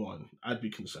 21, I'd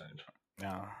be concerned.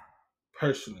 No.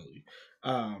 Personally.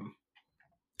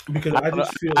 Because I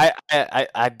just feel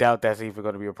I doubt that's even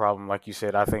going to be a problem. Like you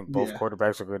said, I think both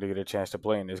quarterbacks are going to get a chance to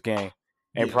play in this game.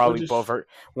 And probably both hurt.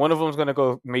 One of them's going to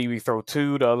go maybe throw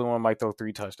 2, the other one might throw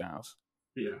 3 touchdowns.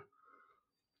 Yeah.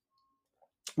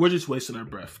 We're just wasting our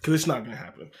breath because it's not going to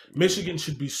happen. Michigan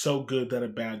should be so good that a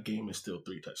bad game is still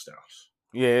 3 touchdowns.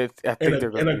 Yeah, I think they're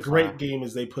going to be a great game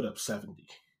is they put up 70.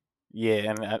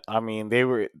 Yeah, and I mean,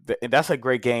 that's a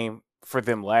great game for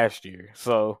them last year.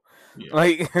 So,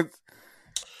 like,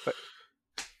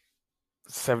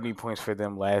 70 points for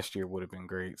them last year would have been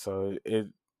great. So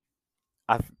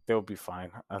they'll be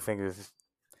fine. I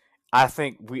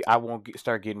won't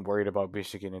start getting worried about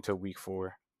Michigan until week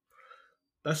 4.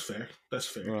 That's fair.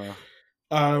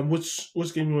 Yeah.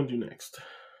 What's game you want to do next?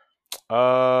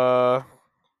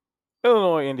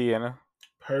 Illinois, Indiana.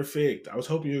 Perfect. I was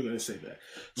hoping you were going to say that.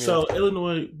 Yeah. So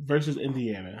Illinois versus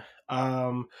Indiana.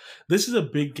 This is a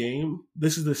big game.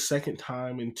 This is the second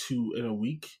time in a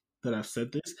week that I've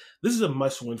said this. This is a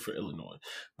must win for Illinois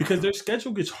because their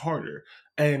schedule gets harder,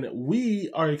 and we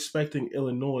are expecting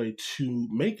Illinois to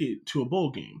make it to a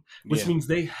bowl game, which means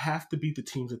they have to beat the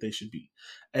teams that they should beat.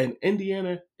 And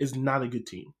Indiana is not a good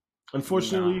team.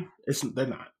 Unfortunately, they're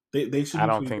not. They should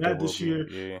be pretty bad this year.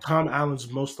 Yeah. Tom Allen's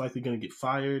most likely going to get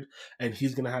fired, and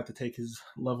he's going to have to take his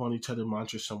love on each other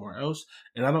mantra somewhere else.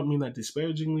 And I don't mean that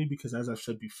disparagingly because, as I've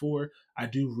said before, I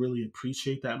do really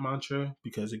appreciate that mantra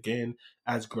because, again,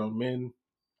 as grown men,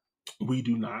 we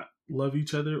do not love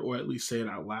each other, or at least say it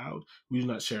out loud. We do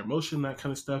not share emotion, that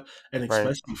kind of stuff. And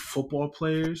especially football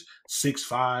players,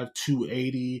 6'5",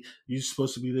 280, you're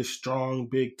supposed to be this strong,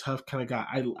 big, tough kind of guy.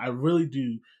 I really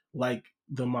do like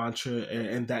the mantra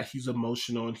and that he's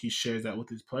emotional and he shares that with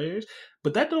his players.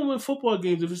 But that don't win football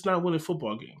games if it's not winning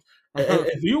football games.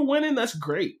 If you're winning, that's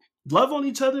great. Love on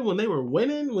each other when they were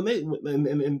winning,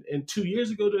 and 2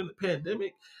 years ago during the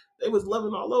pandemic, they was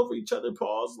loving all over each other.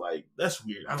 Pause. Like, that's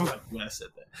weird. I don't like when I said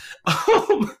that.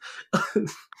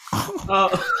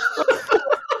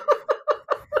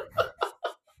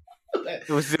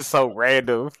 It was just so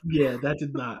random. Yeah, that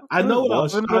did not. I know what I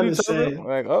was trying to say.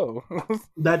 Like, oh,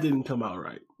 that didn't come out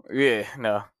right. Yeah,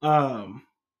 no.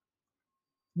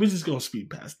 We're just gonna speed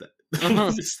past that. I'm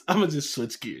gonna just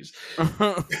switch gears.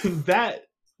 That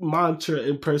mantra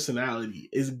and personality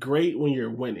is great when you're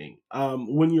winning.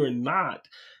 When you're not,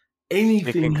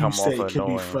 anything you say can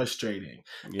be frustrating.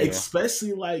 Yeah.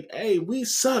 Especially like, hey, we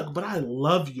suck, but I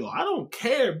love y'all. I don't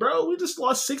care, bro. We just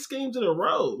lost 6 games in a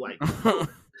row. Like,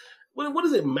 what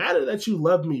does it matter that you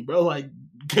love me, bro? Like,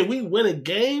 can we win a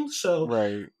game? So,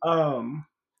 right.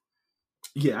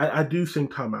 Yeah, I do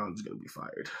think Tom Allen's going to be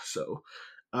fired. So,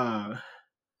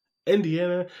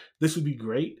 Indiana, this would be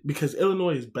great because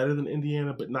Illinois is better than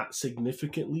Indiana, but not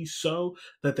significantly so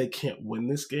that they can't win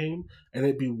this game, and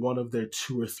it'd be one of their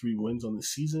 2 or 3 wins on the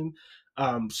season.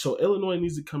 So Illinois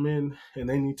needs to come in and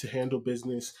they need to handle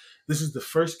business. This is the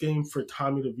first game for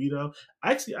Tommy DeVito.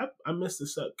 Actually, I messed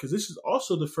this up because this is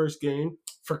also the first game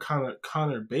for Connor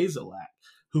Bazelak,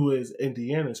 who is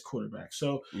Indiana's quarterback.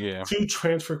 So 2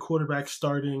 transfer quarterbacks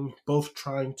starting, both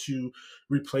trying to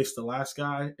replace the last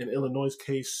guy. In Illinois'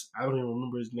 case, I don't even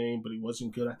remember his name, but he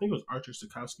wasn't good. I think it was Archer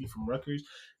Stokowski from Rutgers.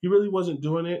 He really wasn't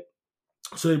doing it.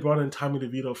 So they brought in Tommy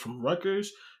DeVito from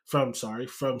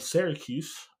from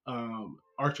Syracuse.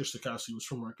 Archer Stokowski was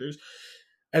from Rutgers.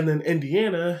 And then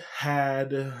Indiana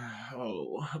had,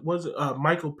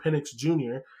 Michael Penix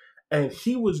Jr., and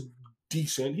he was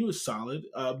decent. He was solid,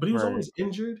 but he was always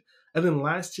injured. And then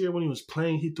last year when he was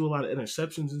playing, he threw a lot of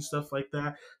interceptions and stuff like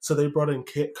that. So they brought in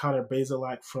Connor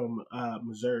Bazelak from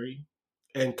Missouri.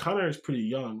 And Connor is pretty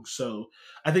young. So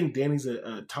I think Danny's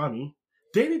Tommy.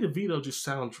 Danny DeVito just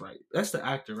sounds right. That's the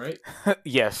actor, right?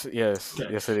 Yes. Okay.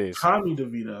 Yes, it is. Tommy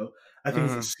DeVito, I think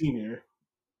he's a senior.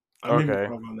 I may be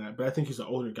wrong on that, but I think he's an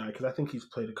older guy because I think he's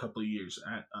played a couple of years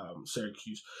at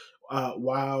Syracuse.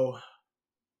 While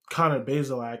Connor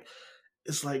Bazelak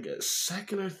is like a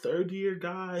 2nd or 3rd year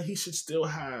guy, he should still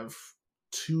have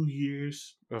 2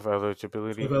 years of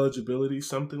eligibility,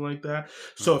 something like that.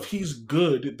 So if he's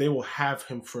good, they will have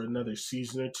him for another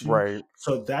season or 2. Right.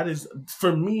 So that is,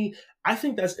 for me, I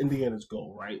think that's Indiana's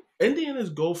goal, right? Indiana's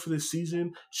goal for this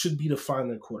season should be to find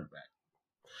their quarterback.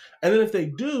 And then if they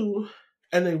do,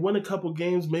 and they win a couple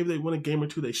games, maybe they win a game or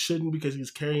 2 they shouldn't because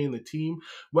he's carrying the team.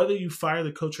 Whether you fire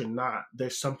the coach or not,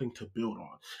 there's something to build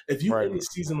on. If you end the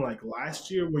season like last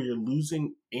year where you're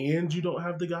losing and you don't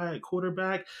have the guy at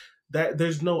quarterback, that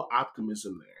there's no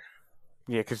optimism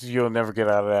there. Yeah, because you'll never get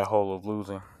out of that hole of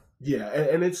losing. Yeah,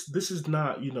 and this is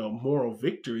not, moral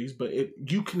victories, but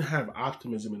you can have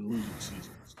optimism in losing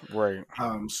seasons. Right.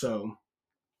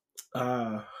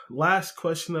 Last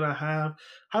question that I have: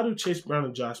 how do Chase Brown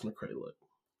and Josh McCray look?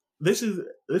 This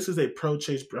is a pro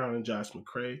Chase Brown and Josh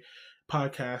McCray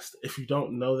podcast. If you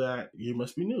don't know that, you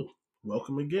must be new.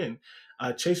 Welcome again.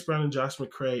 Chase Brown and Josh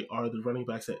McCray are the running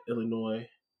backs at Illinois.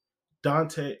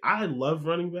 Dante, I love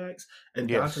running backs, and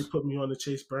Dante put me on to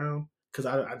Chase Brown because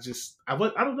I don't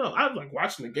know. I was like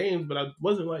watching the games, but I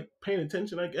wasn't like paying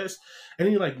attention, I guess. And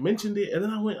he like mentioned it, and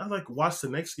then I like watched the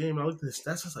next game, and I looked at the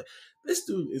stats. I was like, this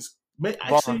dude is.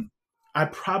 Actually, I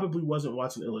probably wasn't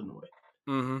watching Illinois.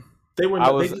 Mm-hmm. They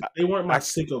weren't my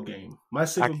sicko game. My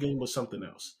sicko game was something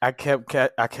else. I kept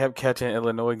catching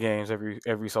Illinois games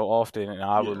every so often, and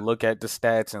I would look at the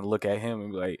stats and look at him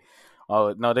and be like,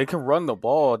 "Oh no, they can run the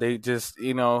ball. They just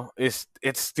it's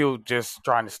still just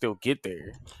trying to still get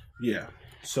there." Yeah.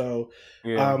 So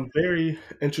I'm very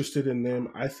interested in them.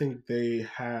 I think they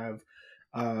have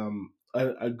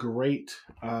a great.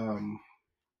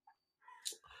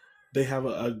 They have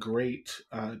a great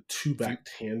 2-back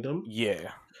tandem.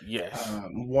 Yeah. Yes.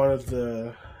 One of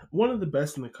the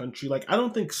best in the country. Like, I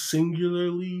don't think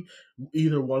singularly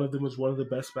either one of them is one of the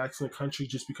best backs in the country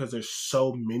just because there's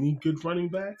so many good running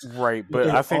backs. Right, but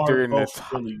I think they're in the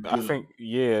top. Really I think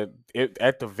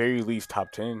at the very least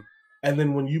top 10. And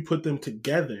then when you put them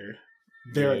together,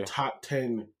 they're a top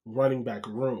 10 running back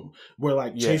room where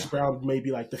like Chase Brown may be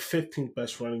like the 15th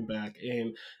best running back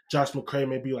and Josh McCray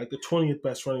may be like the 20th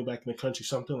best running back in the country,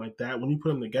 something like that. When you put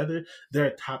them together, they're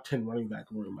a top 10 running back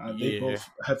room. They both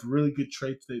have really good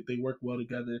traits. They work well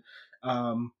together.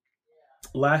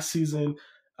 Last season,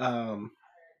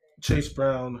 Chase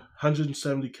Brown,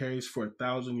 170 carries for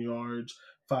 1,000 yards,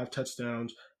 5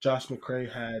 touchdowns. Josh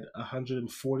McCray had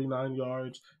 149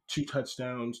 yards, 2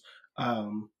 touchdowns.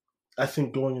 I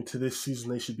think going into this season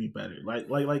they should be better. Like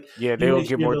they will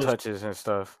get more touches and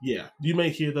stuff. Yeah, you may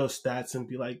hear those stats and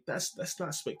be like, "That's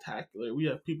not spectacular." We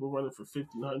have people running for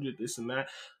 1,500, this and that.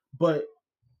 But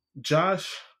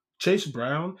Chase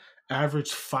Brown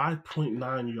averaged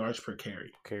 5.9 yards per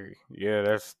carry. Yeah,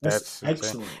 that's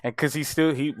excellent. And because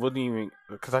he wouldn't even,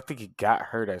 because I think he got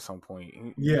hurt at some point.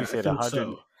 He said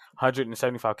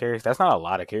 175 carries. That's not a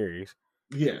lot of carries.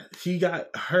 Yeah, he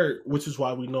got hurt, which is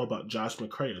why we know about Josh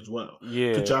McCray as well. Yeah,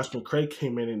 because Josh McCray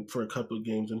came in for a couple of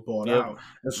games and balled out,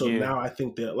 and so now I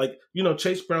think that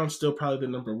Chase Brown's still probably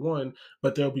the number one,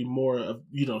 but there'll be more of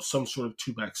some sort of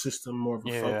 2-back system, more of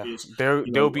a focus.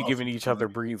 They'll be giving each other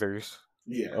breathers.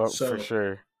 Yeah, for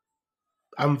sure.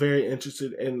 I'm very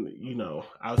interested, and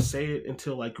I'll say it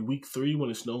until week 3 when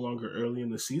it's no longer early in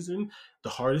the season. The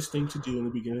hardest thing to do in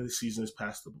the beginning of the season is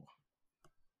pass the ball.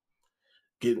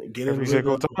 Get in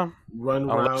rhythm, run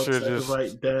routes at the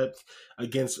right depth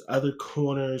against other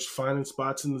corners, finding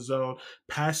spots in the zone.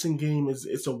 Passing game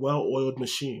it's a well-oiled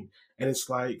machine, and it's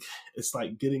like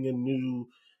getting a new.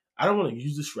 I don't want to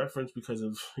use this reference because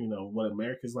of what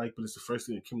America's like, but it's the first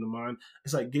thing that came to mind.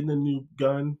 It's like getting a new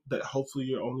gun that hopefully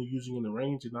you're only using in the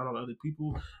range and not on other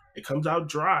people. It comes out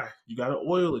dry. You got to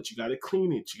oil it. You got to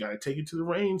clean it. You got to take it to the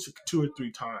range 2 or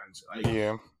 3 times.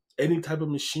 Any type of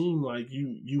machine,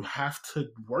 you have to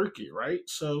work it, right?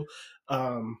 So,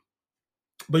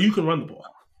 but you can run the ball.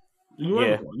 You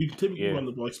can typically run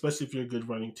the ball, especially if you're a good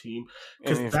running team.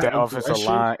 And if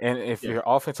your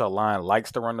offensive line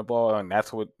likes to run the ball, and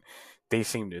that's what they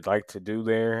seem to like to do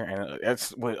there, and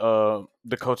that's what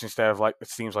the coaching staff it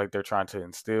seems like they're trying to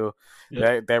instill.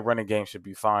 That running game should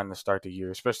be fine to start the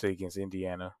year, especially against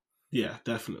Indiana. Yeah,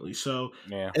 definitely. So,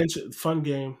 fun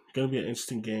game. Going to be an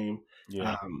interesting game.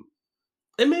 Yeah.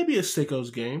 It may be a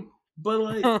sickos game,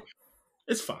 but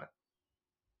it's fine.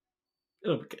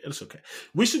 It's okay.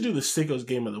 We should do the sickos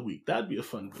game of the week. That'd be a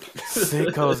fun week.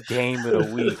 Sickos game of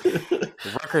the week.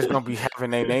 Rutgers gonna be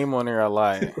having their name on there a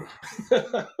lot. Is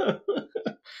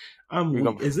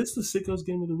this the sickos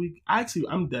game of the week?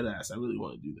 I'm dead ass. I really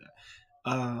want to do that.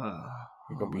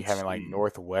 We're gonna be having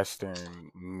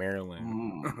Northwestern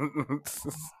Maryland.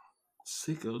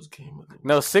 Sickos game of the week.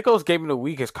 No, sickos game of the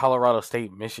week is Colorado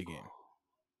State, Michigan.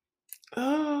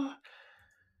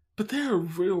 But there are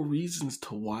real reasons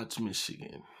to watch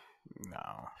Michigan.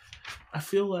 No. I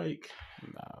feel like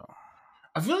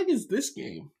it's this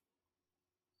game.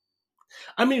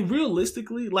 I mean,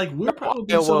 realistically, we're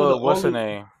probably what's the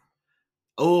name?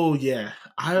 Oh yeah,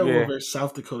 Iowa versus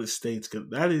South Dakota State.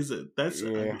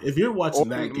 If you're watching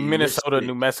that game, Minnesota,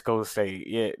 New Mexico State.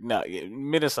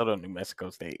 Minnesota, New Mexico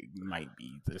State might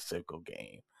be the sicko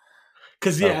game.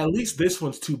 Because at least this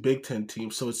one's 2 Big Ten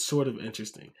teams, so it's sort of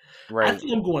interesting. Right. I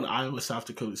think I'm going Iowa, South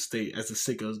Dakota State as the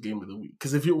sickos game of the week.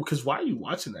 Because why are you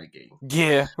watching that game?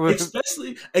 Yeah,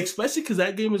 especially because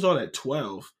that game is on at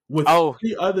 12 with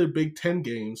 3 other Big Ten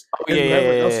games, and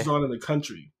whatever else is on in the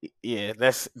country. Yeah,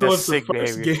 that's sick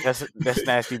behavior. That's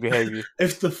nasty behavior.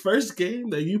 If the first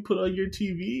game that you put on your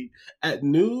TV at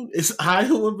noon is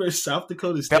Iowa versus South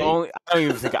Dakota State, I don't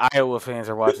even think Iowa fans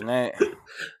are watching that.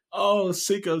 Oh,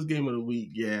 sickos game of the week.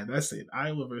 Yeah, that's it.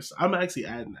 Iowa versus. I'm actually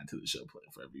adding that to the show plan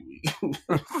for every week.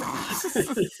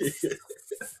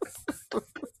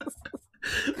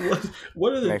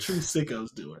 What are the true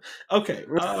sickos doing? Okay.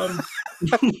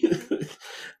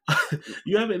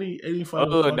 You have any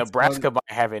final thoughts? Nebraska might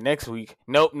have it next week.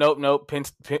 Nope.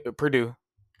 Purdue.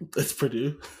 It's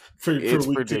Purdue. For it's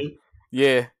week Purdue. 2?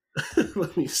 Yeah.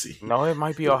 Let me see. No, it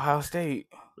might be Ohio State.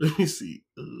 Let me see.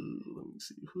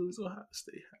 Who's Ohio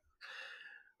State?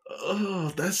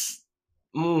 Oh, that's.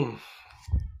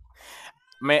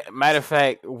 Matter of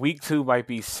fact, week 2 might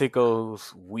be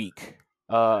sickos week.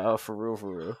 For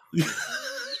real.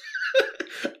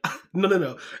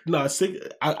 No.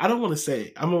 I don't want to say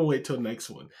it. I'm gonna wait till next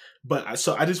one. But I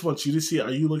just want you to see. What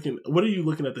are you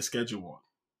looking at the schedule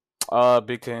on?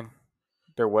 Big Ten,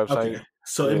 their website. Okay.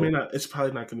 So it may not. It's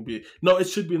probably not going to be. No, it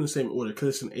should be in the same order because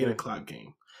it's an 8:00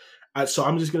 game. So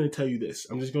I'm just going to tell you this.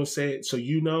 I'm just going to say it so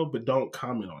you know, but don't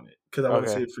comment on it because I want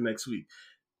to say it for next week.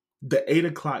 The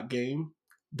 8:00 game.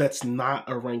 That's not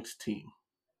a ranked team.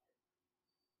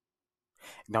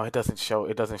 No, it doesn't show.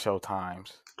 It doesn't show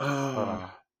times.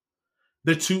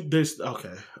 There's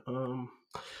okay.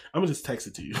 I'm gonna just text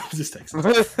it to you. Just text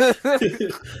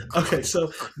it. Okay,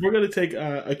 so we're gonna take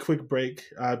a quick break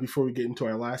before we get into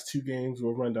our last 2 games.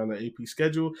 We'll run down the AP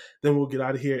schedule, then we'll get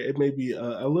out of here. It may be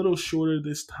a little shorter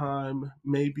this time,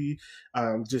 maybe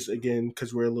just again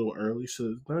because we're a little early, so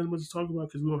there's not as much to talk about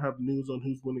because we don't have news on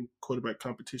who's winning quarterback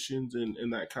competitions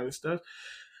and that kind of stuff.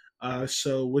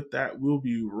 So with that, we'll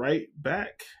be right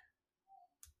back.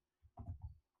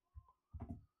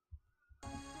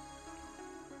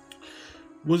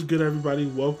 What's good, everybody?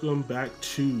 Welcome back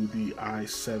to the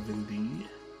I-70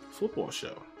 football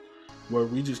show, where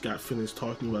we just got finished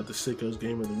talking about the sickos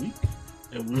game of the week.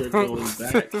 and we are going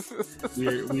back.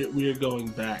 we are going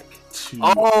back to.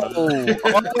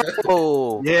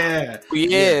 Yeah.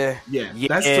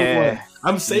 That's the one.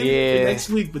 I'm saving it for next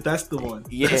week, but that's the one.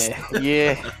 Because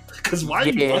why are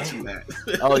you watching that?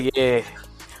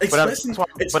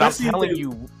 But I'm telling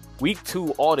you, week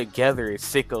 2 altogether is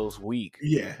Sicko's week.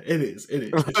 Yeah, it is.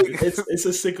 It's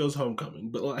a Sicko's homecoming,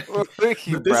 but like, this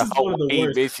is one of the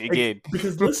worst. Michigan.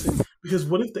 Because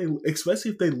what if they,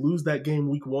 especially if they lose that game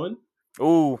week 1?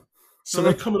 Ooh. So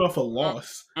they're coming off a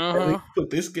loss, and they put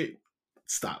this game.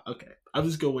 Stop. Okay, I'm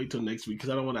just gonna wait till next week because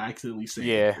I don't want to accidentally say.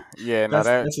 That's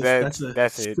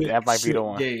it. That might be the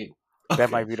one. Game. Okay. That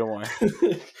might be the one.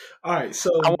 All right, so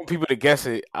I want people to guess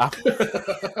it. I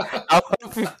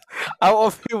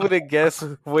want people to guess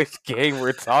which game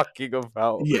we're talking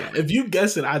about. Yeah, if you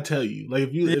guess it, I tell you. Like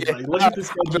if you like, look at this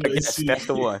schedule and see. That's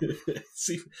the one.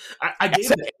 See, I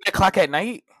gave it 8:00 at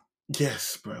night.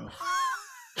 Yes, bro.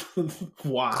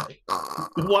 Why?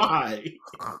 Why?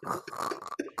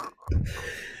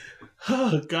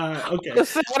 Oh God! Okay.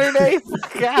 Saturday,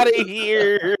 fuck out of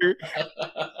here!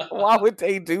 Why would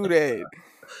they do that?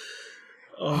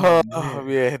 Oh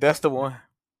yeah, that's the one.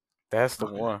 That's the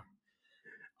one.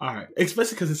 All right,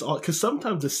 especially because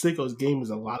sometimes the Sicko's game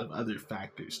is a lot of other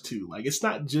factors too. Like it's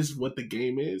not just what the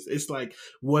game is; it's like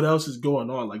what else is going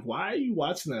on. Like why are you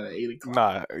watching that at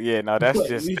 8:00? That's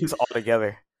just it's all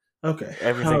together. Okay.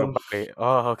 Everything about it.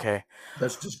 Oh, okay.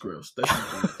 That's just gross.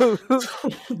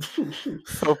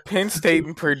 So Penn State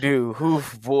and Purdue.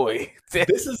 Boy.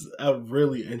 This is a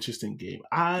really interesting game.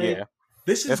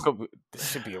 This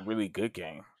should be a really good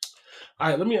game. All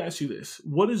right, let me ask you this.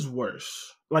 What is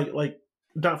worse? Like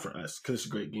not for us, because it's a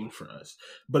great game for us.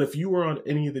 But if you were on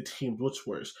any of the teams, what's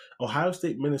worse? Ohio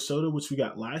State, Minnesota, which we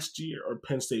got last year, or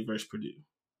Penn State versus Purdue?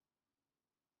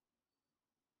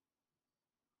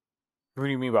 What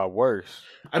do you mean by worse?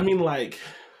 I mean,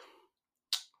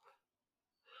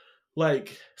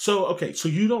 so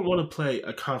you don't want to play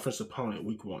a conference opponent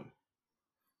week 1,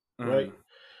 right?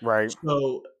 Right.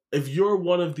 So if you're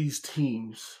one of these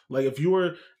teams, like if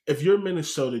you're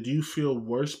Minnesota, do you feel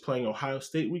worse playing Ohio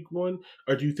State week 1,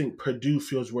 or do you think Purdue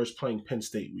feels worse playing Penn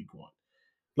State week 1?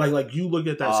 Like you look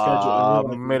at that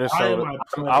schedule and Minnesota.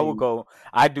 I would go.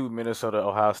 I do Minnesota,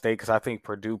 Ohio State because I think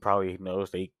Purdue probably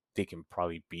knows they can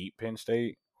probably beat Penn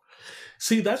State.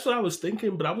 See, that's what I was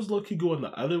thinking, but I was low-key going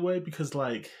the other way because,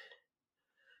 like,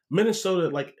 Minnesota,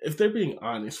 like, if they're being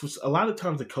honest, which a lot of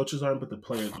times the coaches aren't, but the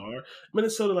players are,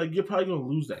 Minnesota, like, you're probably going to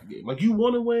lose that game. Like, you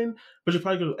want to win, but you're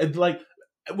probably going to, like,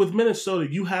 with Minnesota,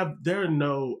 there are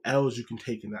no L's you can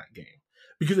take in that game.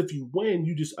 Because if you win,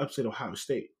 you just upset Ohio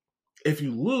State. If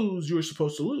you lose, you were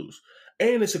supposed to lose.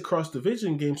 And it's a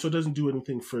cross-division game, so it doesn't do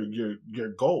anything for your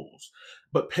goals.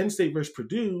 But Penn State versus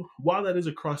Purdue, while that is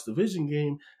a cross-division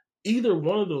game, either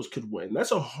one of those could win.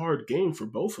 That's a hard game for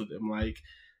both of them.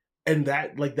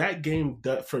 That game,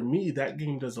 for me, that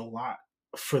game does a lot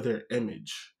for their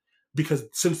image. Because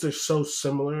since they're so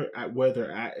similar at where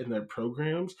they're at in their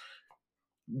programs,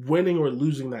 winning or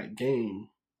losing that game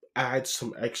adds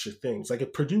some extra things. Like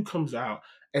if Purdue comes out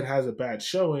and has a bad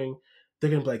showing, they're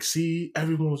going to be like, see,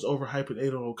 everyone was overhyping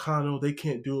Aidan O'Connell. They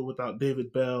can't do it without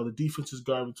David Bell. The defense is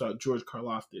garbage without George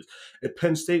Karlaftis. If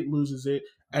Penn State loses it,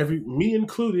 me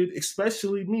included,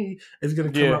 especially me, is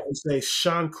going to come out and say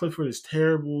Sean Clifford is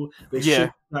terrible. They should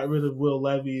have got rid of Will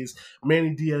Levis.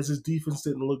 Manny Diaz's defense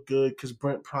didn't look good because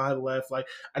Brent Pry left. Like,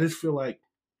 I just feel like,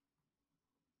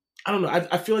 I don't know.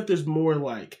 I feel like there's more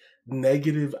like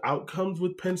negative outcomes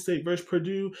with Penn State versus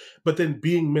Purdue, but then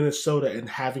being Minnesota and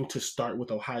having to start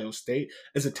with Ohio State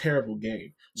is a terrible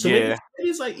game. So maybe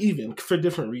it's like even for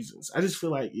different reasons. I just feel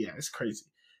like, it's crazy.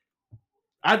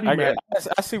 I'd be mad.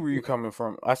 I see where you're coming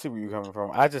from. I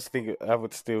just think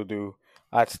I'd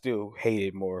still hate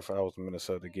it more if I was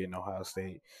Minnesota getting Ohio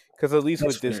State. Because at least in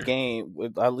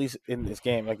this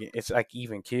game, like it's like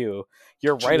even kill.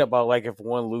 You're right about like if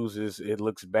one loses, it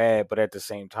looks bad, but at the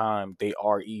same time, they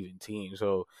are even teams,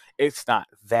 so it's not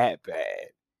that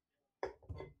bad.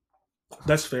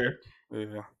 That's fair.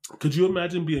 Yeah. Could you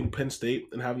imagine being Penn State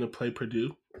and having to play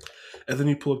Purdue, and then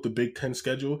you pull up the Big Ten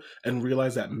schedule and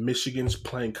realize that Michigan's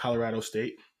playing Colorado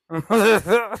State? Like,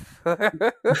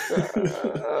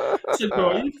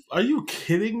 bro, are you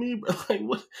kidding me, bro? Like,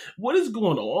 what is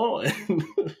going on?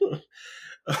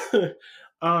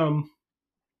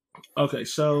 Okay,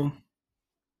 so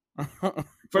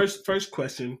first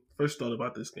thought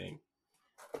about this game.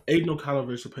 Aidan O'Connell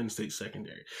versus Penn State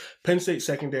secondary. Penn State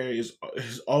secondary is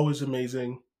always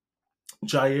amazing.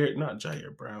 Not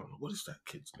Jair Brown. What is that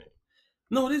kid's name?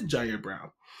 No, it is Jair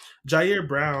Brown. Jair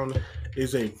Brown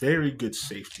is a very good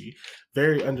safety,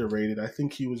 very underrated. I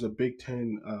think he was a Big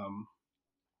Ten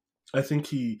I think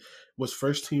he was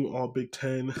first team All Big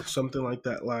Ten, something like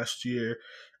that last year.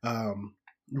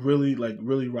 Really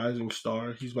rising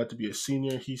star. He's about to be a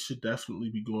senior. He should definitely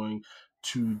be going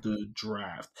to the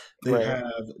draft. They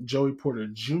have Joey Porter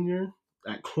Jr.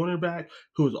 at cornerback,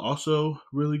 who is also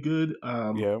really good.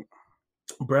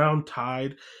 Brown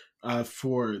tied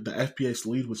for the FBS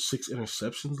lead with 6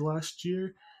 interceptions last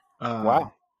year.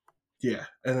 Wow. Yeah,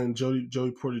 and then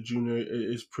Joey Porter Jr.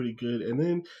 is pretty good. And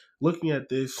then looking at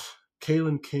this,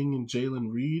 Kalen King and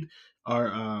Jalen Reed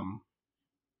are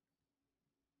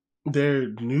they're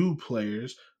new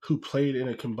players who played in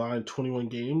a combined 21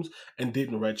 games and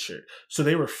didn't redshirt. So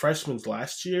they were freshmen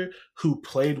last year who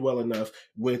played well enough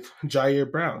with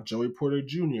Jair Brown, Joey Porter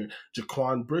Jr.,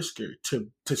 Jaquan Brisker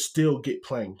to still get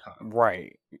playing time.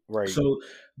 Right. So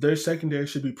their secondary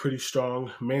should be pretty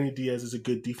strong. Manny Diaz is a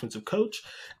good defensive coach.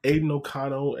 Aiden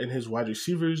O'Connell and his wide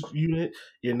receivers unit,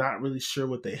 you're not really sure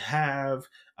what they have.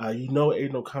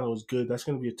 Aiden O'Connell is good. That's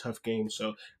going to be a tough game.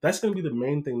 So that's going to be the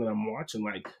main thing that I'm watching.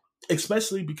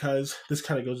 Especially because this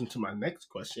kind of goes into my next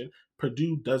question.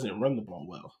 Purdue doesn't run the ball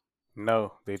well.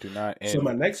 No, they do not. So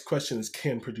my next question is,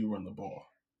 can Purdue run the ball?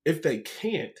 If they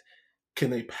can't, can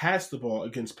they pass the ball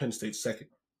against Penn State's second?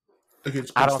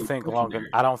 I don't think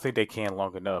they can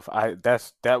long enough.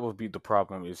 That would be the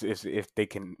problem is if they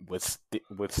can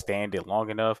withstand it long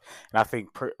enough. And I think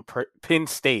Penn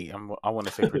State. I want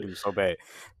to say Purdue so bad.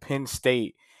 Penn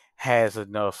State has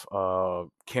enough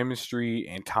chemistry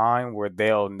and time where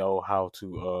they'll know how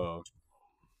to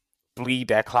bleed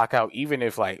that clock out. Even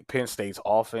if Penn State's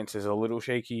offense is a little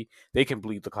shaky, they can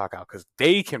bleed the clock out because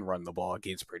they can run the ball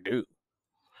against Purdue.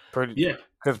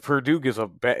 Because Purdue is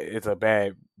a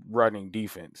bad running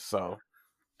defense. So,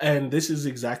 and this is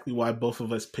exactly why both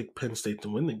of us picked Penn State to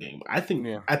win the game. I think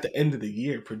at the end of the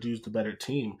year, Purdue's the better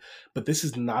team, but this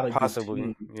is not a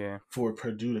good team for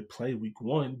Purdue to play week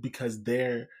 1 because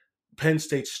their Penn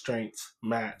State's strengths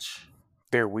match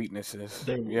their weaknesses.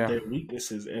 Their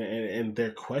weaknesses and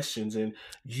their questions, and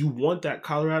you want that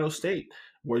Colorado State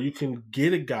where you can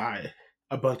get a guy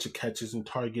a bunch of catches and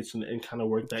targets and kind of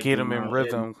work that get them in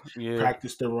rhythm,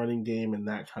 practice the running game and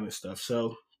that kind of stuff.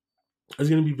 So it's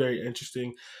going to be very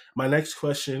interesting. My next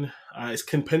question is,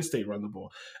 can Penn State run the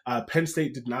ball? Penn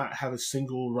State did not have a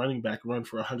single running back run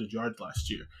for 100 yards last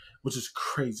year, which is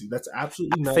crazy. That's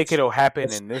absolutely nuts. I think it'll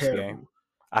happen in this game.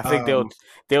 I think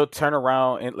they'll turn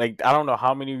around and I don't know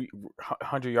how many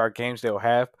 100-yard games they'll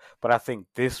have, but I think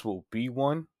this will be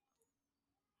one.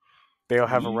 They'll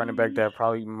have a running back that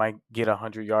probably might get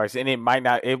 100 yards, and it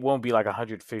won't be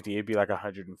 150. It'd be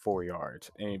 104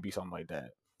 yards, and it'd be something like that.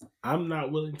 I'm not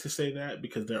willing to say that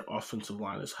because their offensive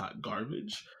line is hot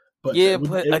garbage. But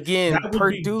again, that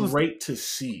would be great to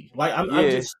see.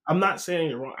 I'm not saying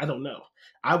you're wrong. I don't know.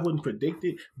 I wouldn't predict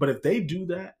it, but if they do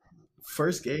that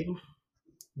first game,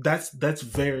 that's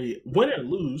very, win or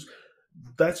lose,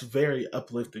 that's very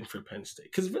uplifting for Penn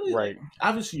State. Because really,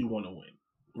 obviously you want to win.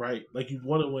 Right, you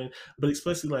want to win, but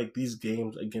especially these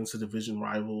games against a division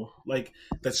rival,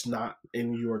 that's not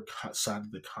in your side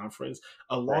of the conference.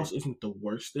 A loss isn't the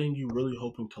worst thing. You're really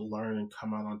hoping to learn and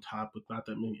come out on top with not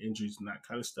that many injuries and that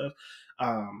kind of stuff.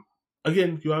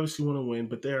 Again, you obviously want to win,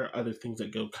 but there are other things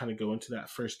that go into that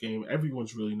first game.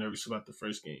 Everyone's really nervous about the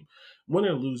first game. Win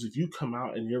or lose, if you come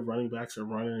out and your running backs are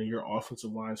running and your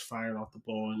offensive line's firing off the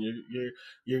ball and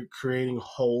you're creating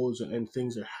holes and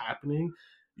things are happening,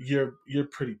 you're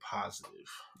pretty positive.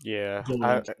 Yeah, going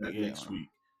into that next week,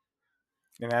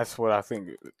 and that's what I think.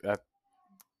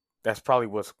 That's probably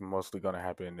what's mostly going to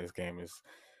happen in this game is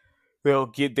they'll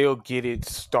get it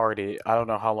started. I don't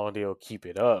know how long they'll keep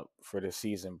it up for the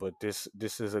season, but this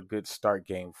is a good start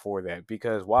game for that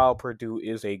because while Purdue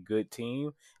is a good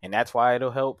team, and that's why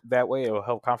it'll help that way. It'll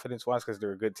help confidence wise because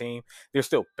they're a good team. They're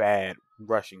still bad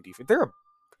rushing defense.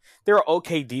 They're an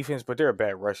okay defense, but they're a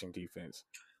bad rushing defense.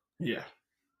 Yeah.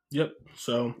 Yep.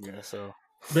 So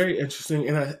very interesting.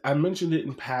 And I mentioned it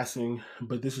in passing,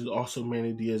 but this is also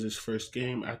Manny Diaz's first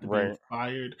game after being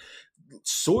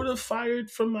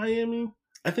fired from Miami.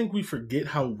 I think we forget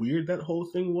how weird that whole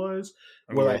thing was.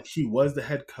 Where he was the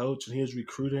head coach and he was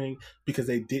recruiting because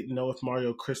they didn't know if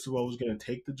Mario Cristobal was going to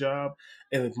take the job.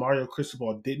 And if Mario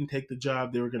Cristobal didn't take the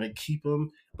job, they were going to keep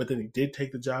him. But then he did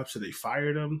take the job, so they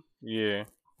fired him. Yeah.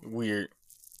 Weird.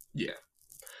 Yeah.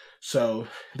 So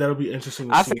that'll be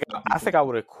interesting. I think I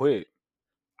would have quit.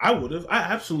 I would have. I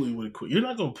absolutely would have quit. You're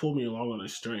not going to pull me along on a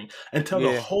string and tell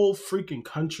the whole freaking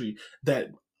country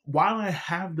that while I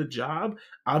have the job,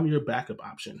 I'm your backup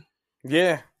option.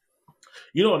 Yeah.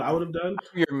 You know what I would have done?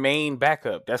 Your main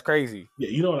backup. That's crazy. Yeah.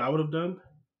 You know what I would have done?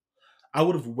 I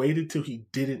would have waited till he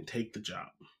didn't take the job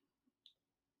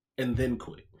and then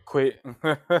quit. quit.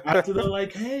 After they're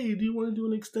like, hey, do you want to do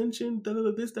an extension?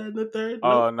 This, that, and the third.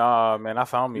 Oh, nope. Nah, man. I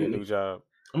found me a new job.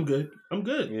 I'm good.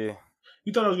 Yeah.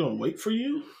 You thought I was going to wait for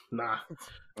you? Nah.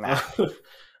 All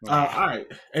right.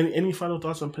 Any final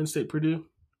thoughts on Penn State Purdue?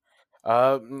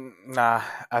 Nah.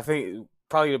 I think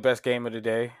probably the best game of the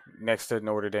day next to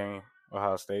Notre Dame,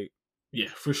 Ohio State. Yeah,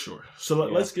 for sure. So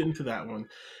let's get into that one.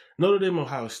 Notre Dame,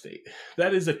 Ohio State.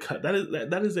 That is a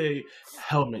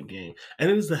helmet game, and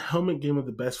it is the helmet game of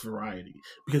the best variety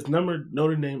because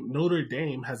Notre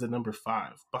Dame has a number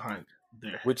 5 behind it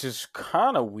there, which is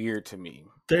kind of weird to me.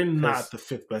 They're not the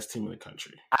 5th best team in the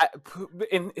country. I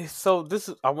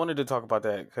wanted to talk about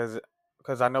that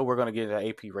because I know we're going to get into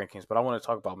AP rankings, but I want to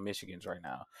talk about Michigan's right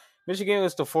now. Michigan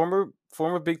is the former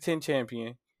Big Ten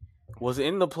champion, was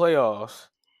in the playoffs,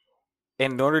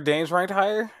 and Notre Dame's ranked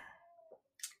higher.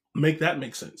 Make that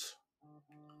make sense.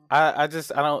 I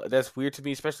don't. That's weird to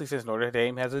me, especially since Notre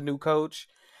Dame has a new coach.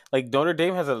 Like Notre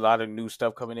Dame has a lot of new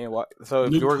stuff coming in. So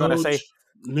if you were going to say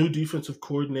new defensive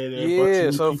coordinator,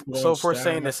 yeah. So if we're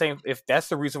saying the same, if that's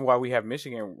the reason why we have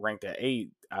Michigan ranked at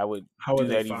 8, I would do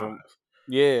that even.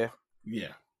 Yeah.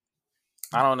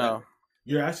 I don't know.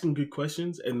 You're asking good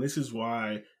questions, and this is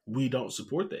why we don't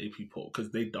support the AP poll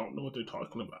because they don't know what they're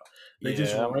talking about. They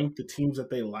just rank the teams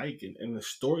that they like and the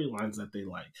storylines that they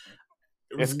like.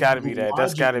 It's got to be that.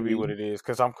 That's got to be what it is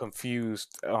because I'm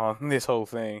confused on this whole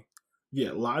thing.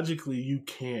 Yeah, logically, you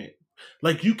can't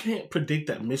predict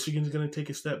that Michigan's going to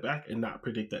take a step back and not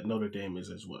predict that Notre Dame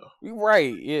is as well.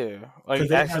 Right? Yeah.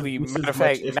 Like actually, matter of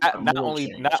fact, not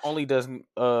only does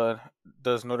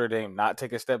Notre Dame not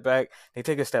take a step back, they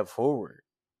take a step forward.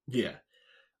 Yeah.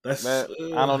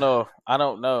 I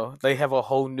don't know. They have a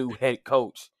whole new head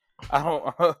coach. I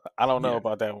don't know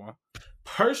about that one.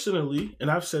 Personally, and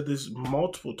I've said this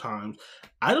multiple times,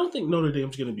 I don't think Notre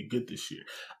Dame's going to be good this year.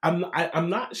 I'm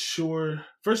not sure.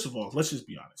 First of all, let's just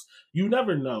be honest. You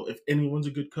never know if anyone's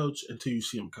a good coach until you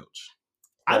see him coach.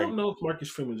 Right. I don't know if Marcus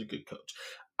Freeman's a good coach.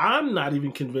 I'm not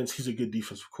even convinced he's a good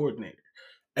defensive coordinator.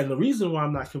 And the reason why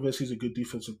I'm not convinced he's a good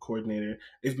defensive coordinator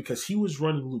is because he was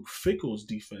running Luke Fickell's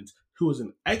defense, who was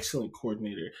an excellent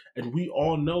coordinator. And we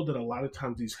all know that a lot of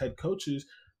times these head coaches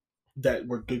that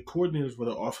were good coordinators,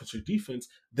 whether offense or defense,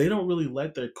 they don't really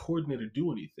let their coordinator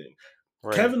do anything.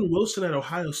 Right. Kevin Wilson at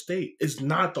Ohio State is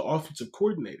not the offensive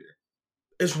coordinator.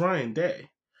 It's Ryan Day.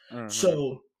 Mm-hmm.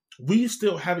 So we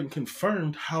still haven't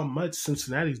confirmed how much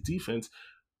Cincinnati's defense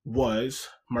was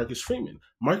Marcus Freeman.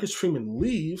 Marcus Freeman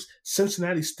leaves.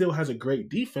 Cincinnati still has a great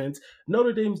defense.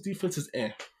 Notre Dame's defense is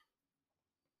We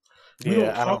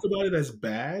don't talk about it as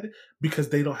bad because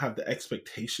they don't have the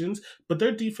expectations, but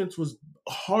their defense was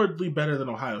hardly better than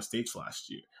Ohio State's last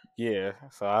year. Yeah,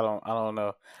 so I don't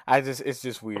know. It's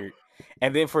just weird.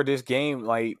 And then for this game,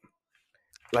 like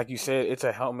you said, it's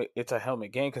a helmet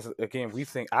game because again,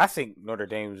 I think Notre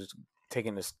Dame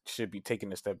should be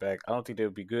taking a step back. I don't think they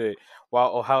would be good.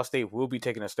 While Ohio State will be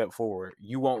taking a step forward,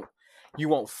 you won't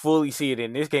fully see it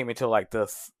in this game until like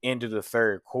the end of the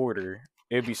third quarter.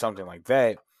 It'd be something like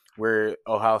that, where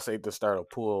Ohio State to start to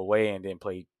pull away and then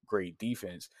play great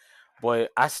defense.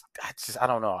 But I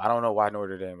don't know. I don't know why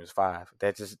Notre Dame is 5.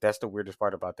 That's the weirdest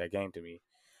part about that game to me.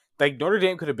 Like Notre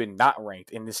Dame could have been not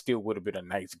ranked and this still would have been a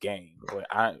nice game. But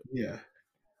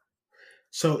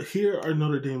So here are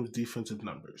Notre Dame's defensive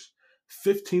numbers.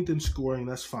 15th in scoring,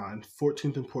 that's fine.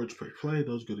 14th in points per play,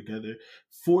 those go together.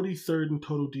 43rd in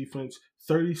total defense,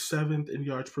 37th in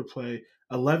yards per play,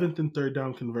 11th in third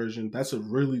down conversion. That's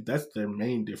their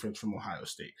main difference from Ohio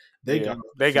State. They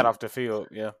got off the field,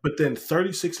 yeah. But then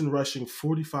 36 in rushing,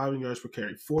 45 in yards per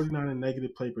carry, 49 in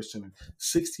negative play percentage,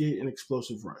 68 in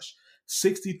explosive rush,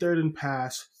 63rd in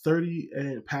pass, 30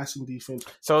 in passing defense.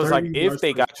 So it's like if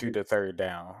they got you to third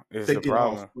down, is the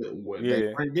problem.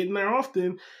 They aren't getting there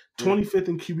often. 25th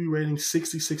in QB rating,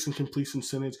 66 in completion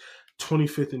percentage,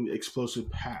 25th in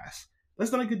explosive pass.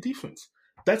 That's not a good defense.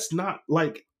 That's not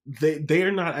like they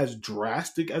are not as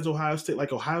drastic as Ohio State.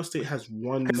 Like Ohio State has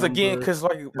one. Because all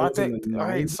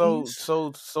right,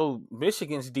 so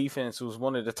Michigan's defense was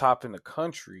one of the top in the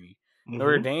country. Mm-hmm.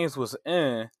 Notre Dame's was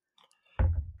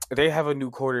They have a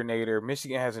new coordinator.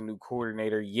 Michigan has a new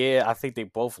coordinator. Yeah, I think they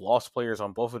both lost players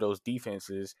on both of those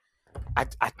defenses. I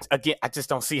just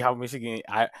don't see how Michigan.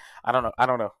 I don't know.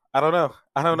 Yeah.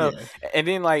 And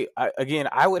then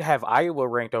I would have Iowa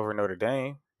ranked over Notre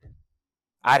Dame.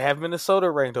 I'd have Minnesota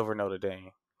ranked over Notre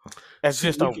Dame. That's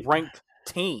just a ranked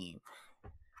team.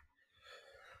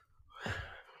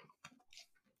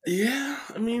 Yeah,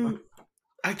 I mean,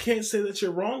 I can't say that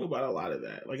you're wrong about a lot of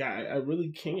that. Like, I really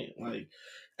can't. Like,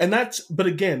 And but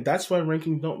again, that's why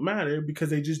rankings don't matter, because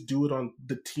they just do it on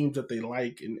the teams that they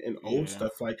like and old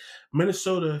stuff. Like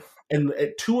Minnesota, and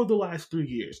at 2 of the last 3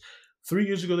 years. 3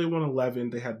 years ago, they won 11.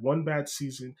 They had one bad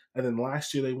season. And then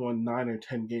last year, they won 9 or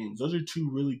 10 games. Those are 2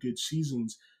 really good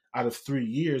seasons out of 3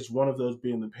 years, one of those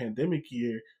being the pandemic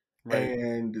year. Right.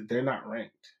 And they're not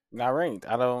ranked. Not ranked.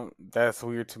 That's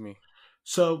weird to me.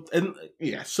 So, and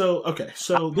yeah, so, okay.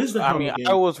 So, this is the game.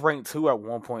 I was ranked 2 at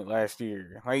one point last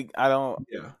year. Like, I don't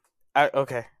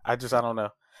know.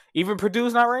 Even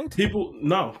Purdue's not ranked? People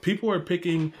are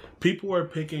picking.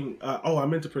 I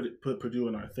meant to put Purdue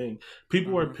in our thing.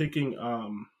 People are picking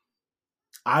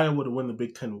Iowa to win the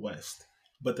Big Ten West,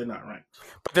 but they're not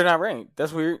ranked.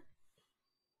 That's weird.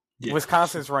 Yeah.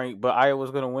 Wisconsin's ranked, but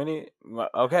Iowa's going to win it?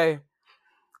 Okay.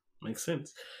 Makes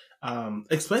sense.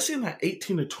 Especially in that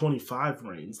 18 to 25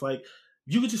 range. Like,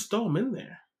 you could just throw them in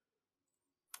there.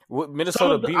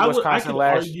 Minnesota beat Wisconsin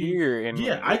last year. And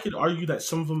I could argue that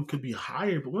some of them could be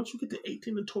higher, but once you get to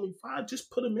 18 to 25, just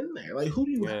put them in there. Like, who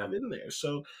do you have in there?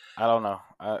 So I don't know.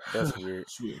 That's weird.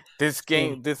 Weird.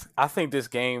 I think this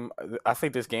game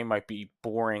might be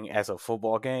boring as a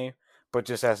football game, but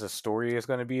just as a story, it's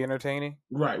going to be entertaining.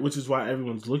 Right, which is why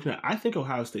everyone's looking at. I think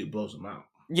Ohio State blows them out.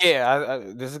 Yeah,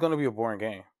 this is going to be a boring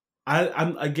game. I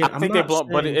think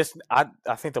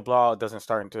the blowout doesn't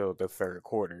start until the third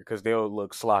quarter because they'll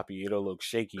look sloppy. It'll look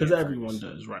shaky. Because everyone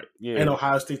does, right? Yeah. And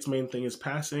Ohio State's main thing is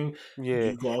passing.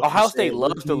 Yeah. Ohio State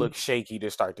loves to look shaky to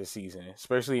start the season,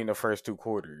 especially in the first 2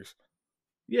 quarters.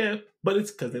 Yeah, but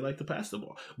it's because they like to pass the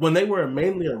ball. When they were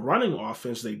mainly a running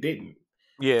offense, they didn't.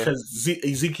 Yeah, because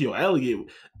Ezekiel Elliott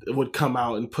would come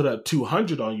out and put up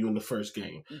 200 on you in the first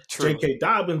game. True. J.K.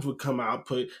 Dobbins would come out,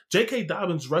 J.K.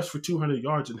 Dobbins rushed for 200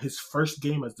 yards in his first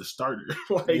game as the starter.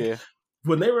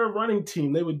 When they were a running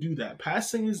team, they would do that.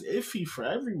 Passing is iffy for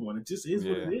everyone. It just is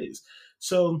what it is.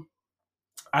 So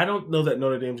I don't know that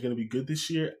Notre Dame's going to be good this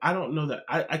year. I don't know that.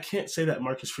 I can't say that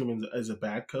Marcus Freeman is a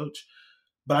bad coach.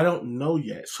 But I don't know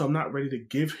yet, so I'm not ready to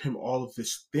give him all of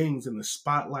these things in the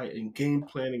spotlight and game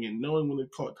planning and knowing when to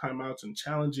call timeouts and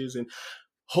challenges and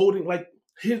holding. Like,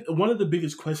 one of the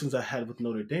biggest questions I had with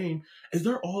Notre Dame is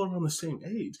they're all around the same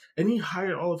age, and he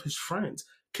hired all of his friends.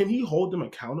 Can he hold them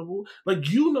accountable? Like,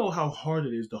 you know how hard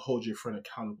it is to hold your friend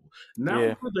accountable. Now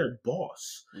you're their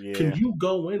boss. Yeah. Can you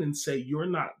go in and say, you're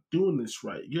not doing this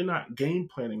right? You're not game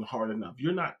planning hard enough.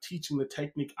 You're not teaching the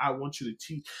technique I want you to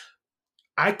teach.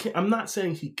 I'm not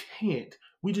saying he can't.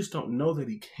 We just don't know that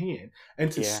he can.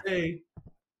 And to say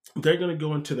they're going to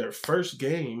go into their first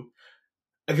game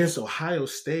against Ohio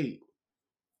State,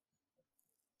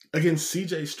 against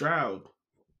C.J. Stroud,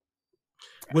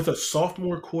 with a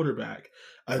sophomore quarterback,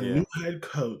 a new head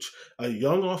coach, a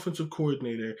young offensive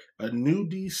coordinator, a new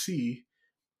DC,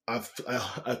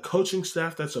 a coaching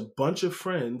staff that's a bunch of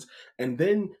friends, and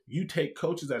then you take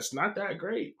coaches that's not that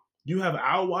great. You have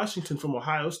Al Washington from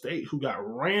Ohio State who got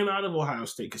ran out of Ohio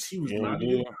State because he was not a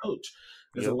good coach.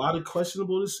 There's a lot of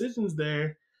questionable decisions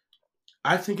there.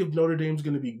 I think if Notre Dame's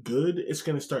going to be good, it's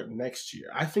going to start next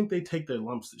year. I think they take their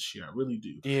lumps this year. I really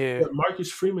do. Yeah. But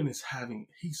Marcus Freeman is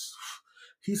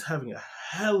he's having a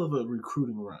hell of a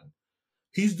recruiting run.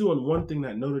 He's doing one thing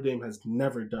that Notre Dame has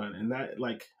never done, and that,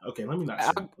 let me not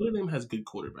say Notre Dame has good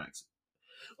quarterbacks.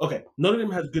 Okay, Notre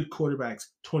Dame has good quarterbacks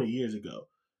 20 years ago.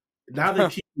 Now they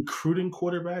keep recruiting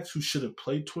quarterbacks who should have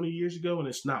played 20 years ago, and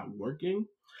it's not working.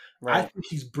 Right. I think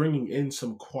he's bringing in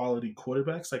some quality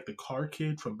quarterbacks, like the Carr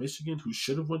kid from Michigan, who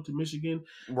should have went to Michigan.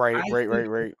 Right.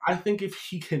 I think if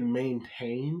he can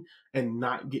maintain and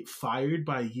not get fired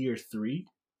by year 3,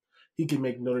 he can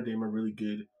make Notre Dame a really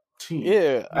good team.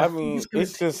 Yeah, I mean,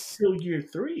 it's just till year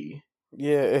 3.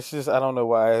 Yeah, it's just I don't know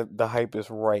why the hype is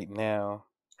right now.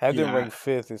 Have them ranked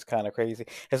 5th is kind of crazy.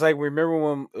 It's like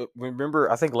remember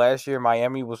I think last year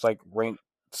Miami was like ranked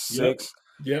 6th.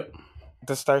 Yep.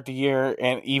 To start the year,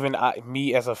 and even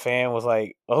me as a fan was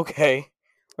like, okay,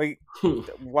 like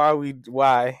why are we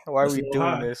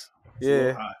doing this?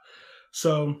 Yeah.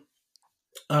 So,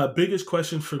 biggest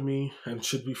question for me, and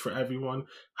should be for everyone: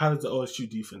 how does the OSU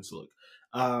defense look?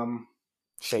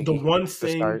 Shaky, the one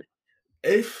thing,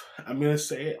 if I'm gonna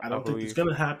say it, I don't think it's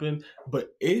gonna happen, but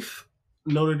if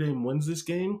Notre Dame wins this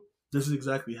game, this is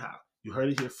exactly how. You heard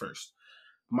it here first.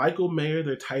 Michael Mayer,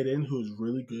 their tight end, who is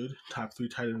really good, top 3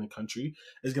 tight end in the country,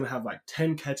 is going to have like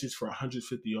 10 catches for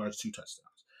 150 yards, 2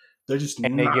 touchdowns. They're just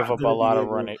and they give up a lot of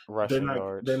rushing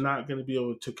yards. They're not going to be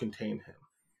able to contain him.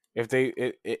 If they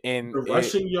the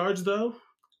rushing yards though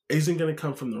isn't going to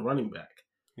come from the running back.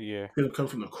 Yeah. It's going to come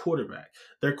from the quarterback.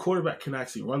 Their quarterback can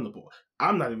actually run the ball.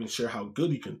 I'm not even sure how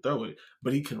good he can throw it,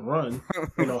 but he can run.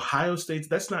 In Ohio State,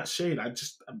 that's not shade. I'm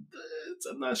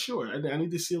not sure. I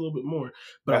need to see a little bit more,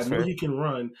 but that's I know fair. He can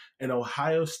run. And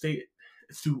Ohio State,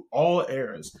 through all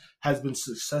eras, has been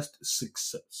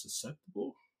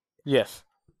susceptible. Yes.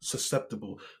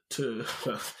 Susceptible to.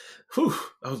 Whew,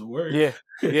 that was a word. Yeah.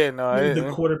 Yeah. No.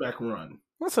 The quarterback run.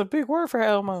 That's a big word for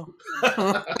Elmo.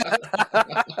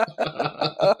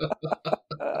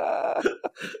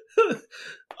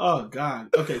 Oh God.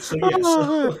 Okay, so yeah.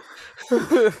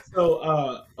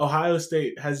 So Ohio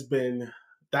State has been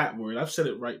that word. I've said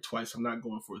it right twice. I'm not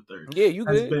going for a third. Yeah, you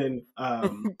has good. been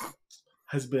and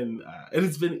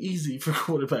it's been easy for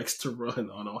quarterbacks to run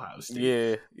on Ohio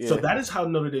State. Yeah. So that is how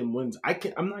Notre Dame wins.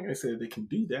 I'm not gonna say that they can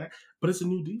do that, but it's a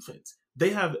new defense. They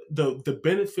have the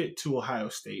benefit to Ohio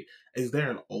State is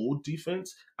they're an old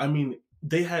defense. I mean,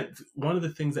 they had one of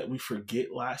the things that we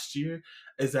forget last year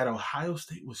is that Ohio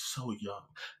State was so young,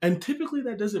 and typically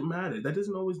that doesn't matter. That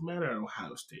doesn't always matter at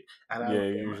Ohio State, at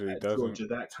Alabama, at Georgia,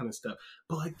 that kind of stuff.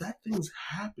 But like that, things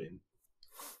happen.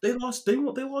 They lost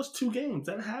 2 games.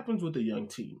 That happens with a young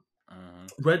team.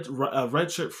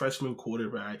 Redshirt freshman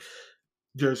quarterback.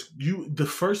 The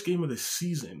first game of the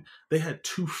season, they had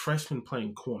 2 freshmen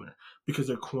playing corner because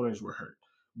their corners were hurt.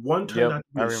 One turned out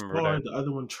to be a star, the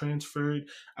other one transferred.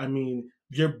 I mean,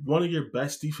 one of your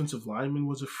best defensive linemen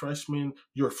was a freshman.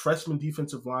 Your freshman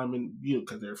defensive lineman,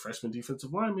 because they're a freshman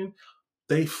defensive lineman,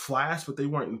 they flashed, but they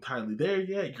weren't entirely there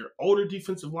yet. Your older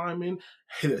defensive lineman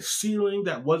hit a ceiling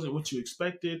that wasn't what you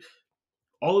expected.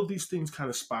 All of these things kind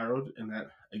of spiraled, and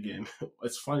that, again,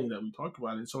 it's funny that we talk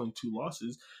about it. It's only 2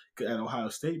 losses at Ohio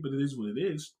State, but it is what it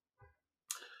is.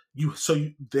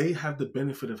 They have the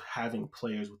benefit of having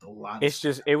players with a lot. It's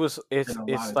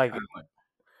like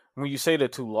when you say the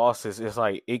 2 losses, it's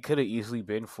like it could have easily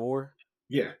been 4.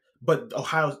 Yeah, but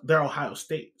they're Ohio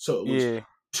State, so it was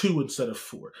 2 instead of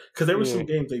 4 because there were some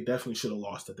games they definitely should have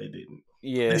lost that they didn't.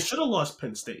 Yeah, they should have lost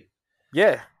Penn State.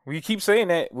 Yeah, we keep saying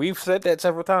that. We've said that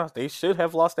several times. They should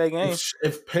have lost that game.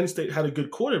 If Penn State had a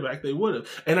good quarterback, they would have.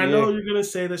 And I know you're going to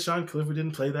say that Sean Clifford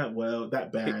didn't play that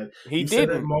bad. He did said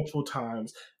that multiple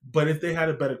times. But if they had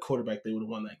a better quarterback, they would have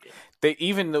won that game.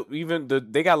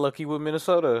 They got lucky with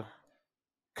Minnesota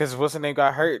because what's the name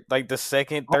got hurt like the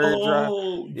second, third drive.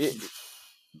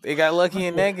 They got lucky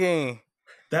in that game.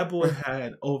 That boy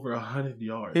had over 100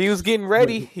 yards. He was getting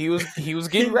ready. He was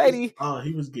getting ready.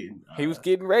 He was getting. He was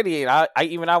getting ready, and I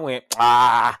went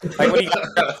like when he got,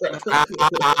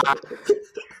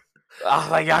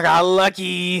 I got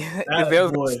lucky because they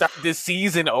was gonna start this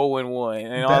season 0-1,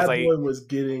 and I was like, boy was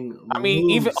getting. I mean,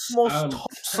 loose. Even almost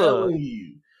Tulsa.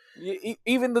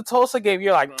 Even the Tulsa game,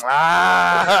 you're like,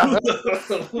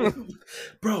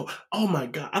 bro. Oh my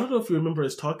God! I don't know if you remember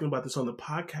us talking about this on the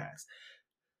podcast.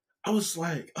 I was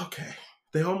like, okay,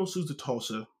 they almost lose to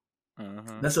Tulsa.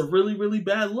 Mm-hmm. That's a really, really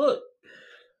bad look.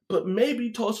 But maybe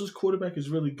Tulsa's quarterback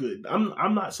is really good.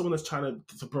 I'm not someone that's trying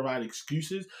to provide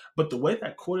excuses, but the way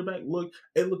that quarterback looked,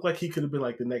 it looked like he could have been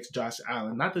like the next Josh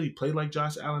Allen. Not that he played like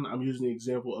Josh Allen. I'm using the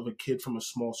example of a kid from a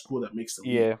small school that makes the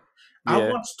league. Yeah.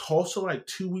 I watched Tulsa like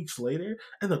 2 weeks later,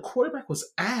 and the quarterback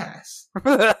was ass.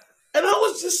 And I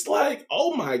was just like,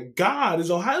 oh my God, is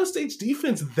Ohio State's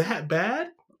defense that bad?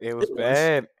 It was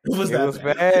bad. It was bad.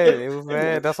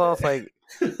 That's all I was like.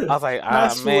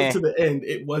 Fast forward to the end,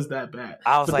 it was that bad.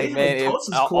 I was like, man, all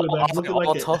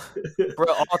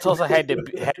Tulsa had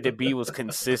to be was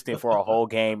consistent for a whole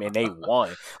game, and they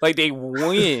won. Like they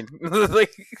win.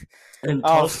 And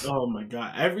Tulsa, oh my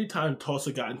God! Every time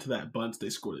Tulsa got into that bunch, they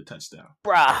scored a touchdown.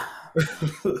 Bruh.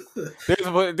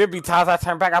 There'd be times I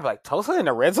turn back, I'd be like, Tulsa in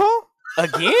the red zone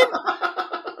again?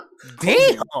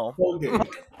 Damn. Whole game.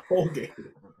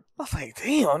 I was like,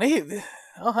 damn,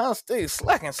 Ohio State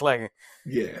slacking.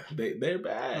 Yeah, they're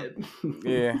bad.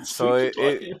 Yeah, so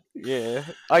yeah,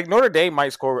 like Notre Dame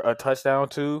might score a touchdown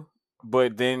too,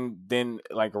 but then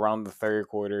like around the third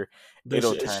quarter,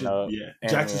 it'll turn up. Yeah,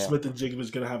 Jackson Smith and Jigba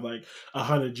is gonna have like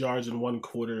 100 yards in one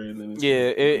quarter, and then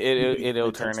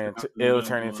it'll turn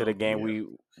into the game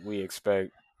we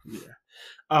expect. Yeah.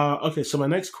 Okay, so my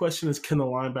next question is: can the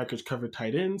linebackers cover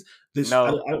tight ends? We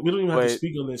don't even have to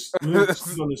speak on this. We don't have to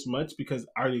speak on this much because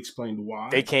I already explained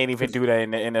why. They can't even do that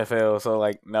in the NFL. So,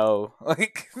 like, no.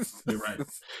 You're right.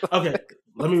 Okay,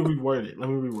 let me reword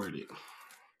it.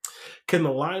 Can the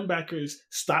linebackers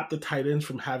stop the tight ends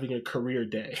from having a career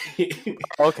day?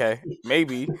 Okay,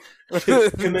 maybe.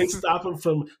 Can they stop them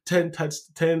from 10 catches,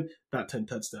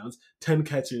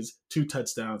 2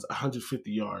 touchdowns,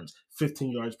 150 yards,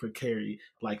 15 yards per carry,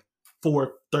 like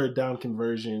 4 third down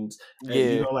conversions?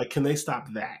 And, can they stop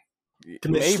that?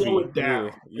 Can they slow it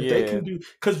down? If they can do,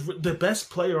 because the best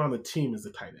player on the team is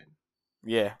the tight end.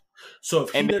 Yeah. So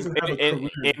if he doesn't have a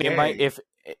career day,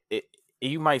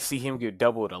 you might see him get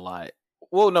doubled a lot.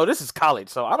 Well, no, this is college,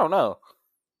 so I don't know.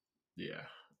 Yeah,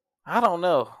 I don't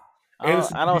know. I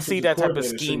don't see that type of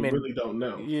scheming. So really don't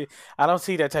know. Yeah, I don't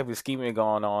see that type of scheming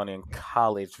going on in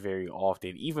college very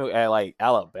often. Even at like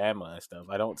Alabama and stuff,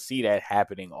 I don't see that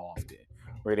happening often.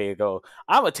 Where they go,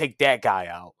 I'm gonna take that guy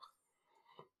out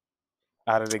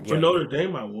of the game. For Notre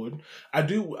Dame, I would. I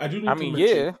do. I do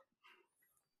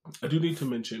need to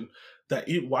mention that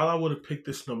while I would have picked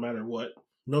this no matter what,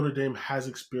 Notre Dame has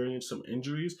experienced some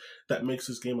injuries that makes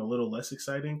this game a little less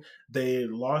exciting. They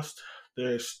lost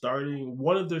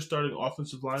one of their starting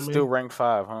offensive linemen. Still ranked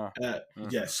 5, huh?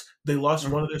 Yes. They lost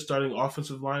one of their starting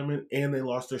offensive linemen, and they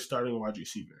lost their starting wide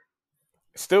receiver.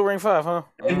 Still ranked 5, huh?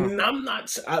 And I'm not.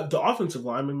 The offensive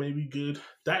lineman may be good.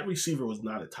 That receiver was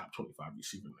not a top 25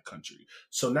 receiver in the country.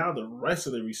 So now the rest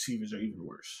of the receivers are even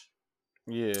worse.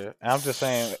 Yeah, I'm just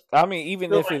saying. I mean,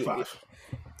 even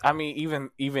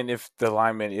if the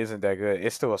lineman isn't that good,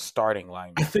 it's still a starting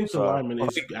lineman. I think the lineman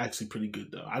is actually pretty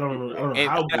good, though. I don't know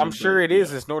how good. I'm sure it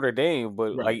is. It's Notre Dame,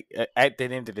 but like at the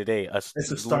end of the day, it's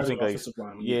a starting offensive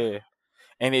lineman. Yeah,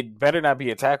 and it better not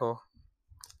be a tackle.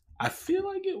 I feel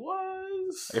like it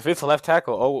was. If it's left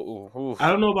tackle, I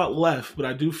don't know about left, but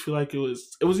I do feel like it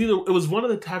was. It was one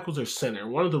of the tackles or center,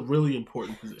 one of the really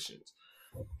important positions.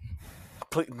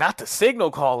 Not the signal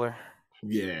caller.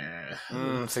 Yeah.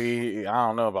 See, I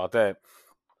don't know about that.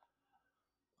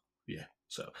 Yeah.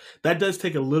 So that does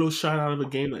take a little shine out of a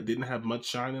game that didn't have much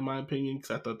shine, in my opinion,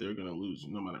 because I thought they were going to lose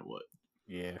no matter what.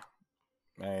 Yeah.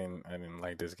 I didn't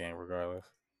like this game regardless.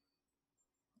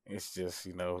 It's just,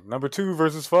 number 2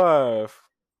 versus 5.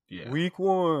 Yeah. Week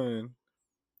 1.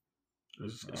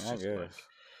 It's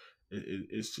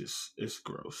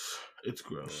gross. It's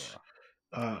gross.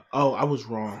 Yeah. I was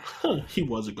wrong. He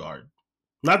was a guard.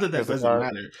 Not that doesn't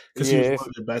matter, because he was one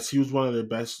of their best. He was one of their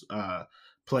best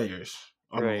players.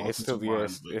 Right. It's still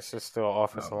it's just still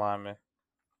offensive lineman.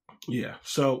 Yeah.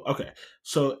 So okay.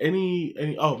 So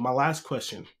my last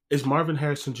question is: Marvin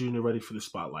Harrison Jr. ready for the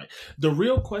spotlight? The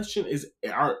real question is: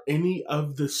 are any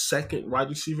of the second wide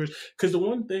receivers? Because the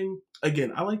one thing,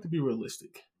 again, I like to be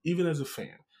realistic, even as a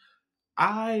fan.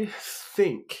 I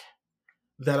think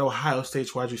that Ohio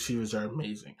State's wide receivers are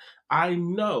amazing. I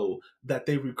know that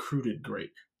they recruited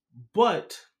great,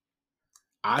 but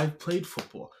I've played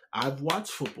football. I've watched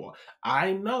football.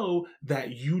 I know that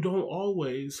you don't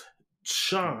always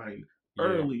shine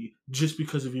early just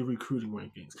because of your recruiting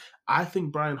rankings. I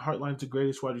think Brian Hartline's the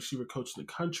greatest wide receiver coach in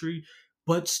the country,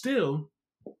 but still,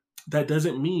 that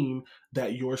doesn't mean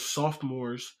that your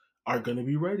sophomores are going to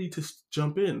be ready to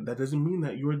jump in. That doesn't mean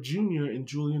that your junior in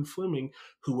Julian Fleming,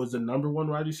 who was the number 1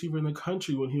 wide receiver in the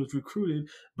country when he was recruited,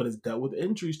 but has dealt with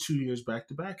injuries 2 years back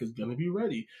to back, is going to be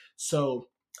ready. So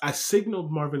I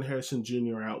signaled Marvin Harrison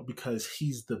Jr. out because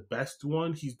he's the best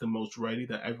one. He's the most ready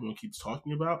that everyone keeps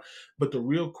talking about. But the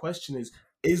real question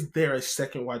is there a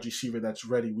second wide receiver that's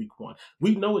ready week 1?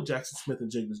 We know what Jackson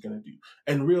Smith-Njigba is going to do.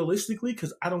 And realistically,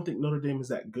 because I don't think Notre Dame is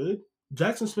that good,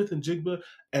 Jackson Smith-Njigba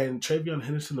and TreVeyon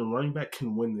Henderson, the running back,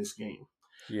 can win this game.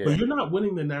 Yeah. But you're not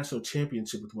winning the national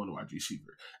championship with one wide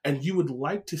receiver. And you would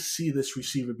like to see this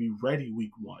receiver be ready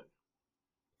week 1.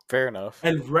 Fair enough.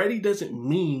 And ready doesn't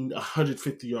mean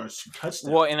 150 yards to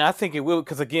touchdown. Well, and I think it will,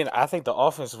 because again, I think the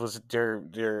offense was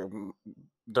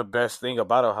the best thing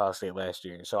about Ohio State last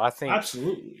year. So I think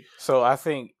absolutely. So I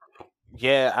think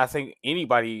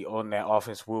anybody on that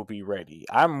offense will be ready.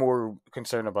 I'm more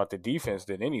concerned about the defense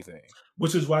than anything.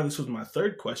 Which is why this was my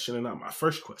third question and not my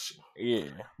first question. Yeah.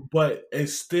 But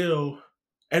it's still,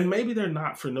 and maybe they're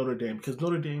not for Notre Dame, because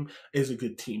Notre Dame is a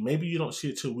good team. Maybe you don't see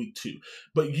it till week 2.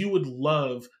 But you would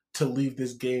love to leave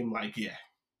this game like,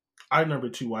 our number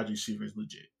 2 wide receiver is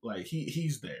legit. Like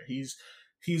he's there.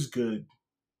 He's good.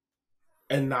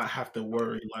 And not have to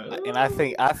worry, and I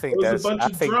think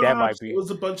that might be. It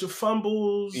was a bunch of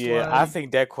fumbles. Yeah, I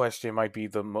think that question might be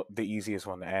the easiest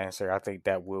one to answer. I think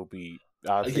that will be.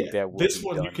 I think that will this be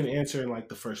one done. You can answer in like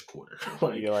the first quarter.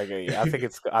 I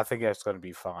think that's going to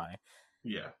be fine.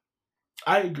 Yeah,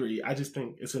 I agree. I just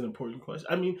think it's an important question.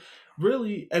 I mean,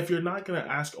 really, if you're not going to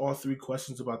ask all 3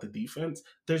 questions about the defense,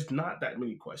 there's not that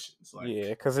many questions.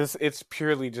 Because it's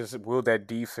purely just, will that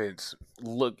defense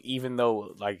look, even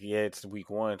though, it's week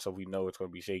 1, so we know it's going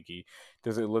to be shaky,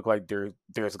 does it look like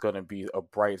there's going to be a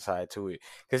bright side to it?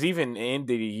 Because even in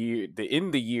the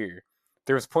year,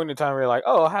 there was a point in time where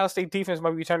Ohio State defense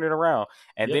might be turning around.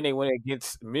 And then they went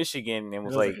against Michigan and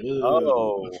was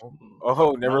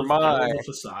never mind.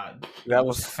 Facade. That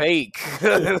was fake.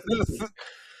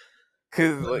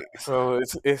 Cause so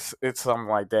it's something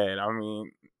like that. I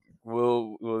mean,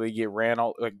 will they get ran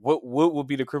over? Like, what will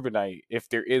be the kryptonite if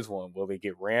there is one? Will they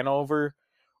get ran over,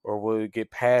 or will it get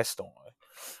passed on?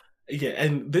 Yeah,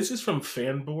 and this is from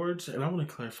fan boards, and I want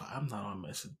to clarify, I'm not on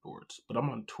message boards, but I'm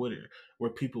on Twitter,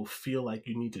 where people feel like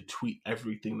you need to tweet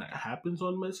everything that happens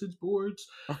on message boards.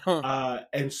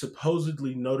 And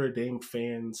supposedly Notre Dame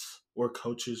fans or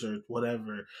coaches or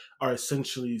whatever are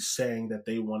essentially saying that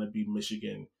they want to be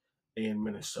Michigan and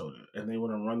Minnesota, and they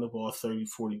want to run the ball 30,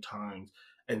 40 times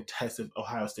and test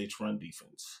Ohio State's run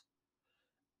defense.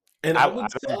 And I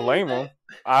don't blame him.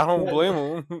 I don't blame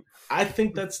him. I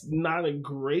think that's not a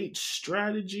great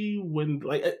strategy when,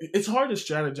 like, it's hard to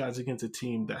strategize against a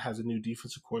team that has a new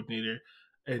defensive coordinator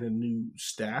and a new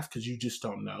staff because you just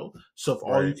don't know. So if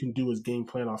all you can do is game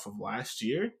plan off of last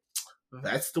year,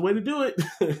 that's the way to do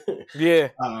it. Yeah.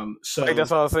 So like,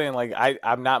 that's all I'm saying. Like,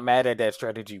 I'm not mad at that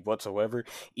strategy whatsoever.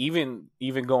 Even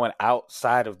going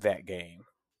outside of that game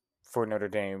for Notre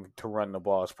Dame to run the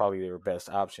ball is probably their best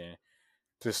option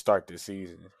to start the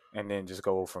season, and then just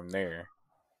go from there.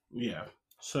 Yeah.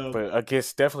 So, but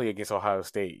definitely against Ohio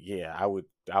State, yeah, I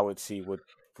would see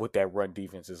what that run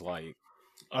defense is like.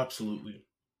 Absolutely.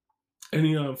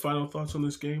 Any final thoughts on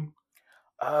this game?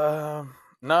 No,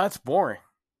 it's boring.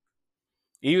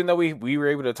 Even though we were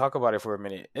able to talk about it for a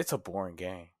minute, it's a boring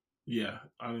game. Yeah,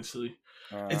 honestly,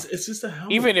 it's just a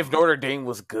helmet. Even if Notre Dame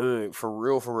was good for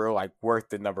real, like worth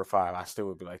the number 5, I still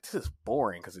would be like, this is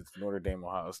boring because it's Notre Dame,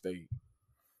 Ohio State.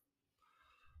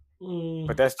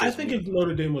 But that's just I think if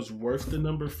Notre Dame was worth the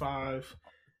number 5,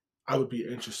 I would be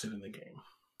interested in the game.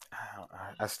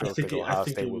 I still think Ohio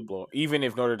State would blow. Even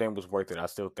if Notre Dame was worth it, I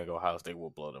still think Ohio State will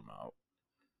blow them out.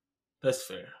 That's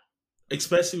fair.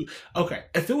 Especially, okay,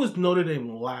 if it was Notre Dame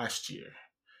last year,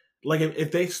 like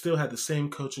if they still had the same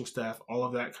coaching staff, all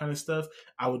of that kind of stuff,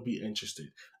 I would be interested.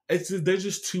 There's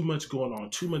just too much going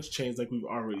on, too much change, like we've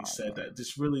already said. That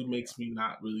just really makes me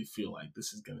not really feel like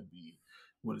this is going to be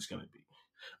what it's going to be.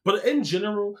 But in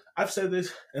general, I've said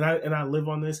this, and I live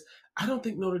on this. I don't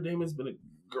think Notre Dame has been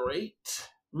great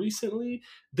recently.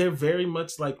 They're very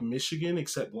much like Michigan,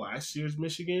 except last year's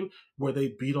Michigan, where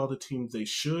they beat all the teams they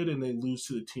should, and they lose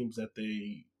to the teams that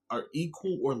they are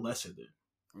equal or lesser than.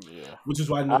 Yeah, which is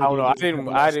why I don't know.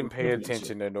 I didn't pay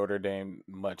attention to Notre Dame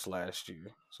much last year,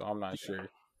 so I'm not sure.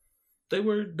 They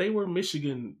were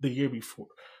Michigan the year before.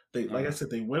 Like I said,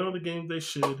 they win all the games they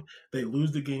should. They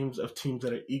lose the games of teams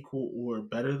that are equal or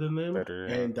better than them,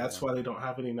 and that's why they don't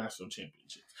have any national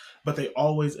championships. But they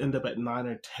always end up at 9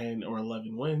 or 10 or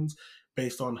 11 wins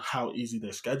based on how easy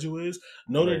their schedule is.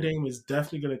 Notre Dame is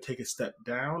definitely going to take a step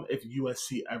down if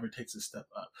USC ever takes a step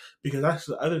up, because that's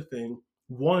the other thing.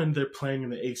 One, they're playing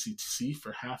in the ACC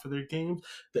for half of their games.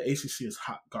 The ACC is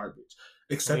hot garbage.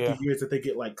 Except the years that they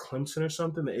get like Clemson or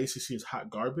something, the ACC is hot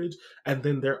garbage. And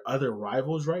then their other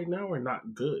rivals right now are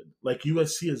not good. Like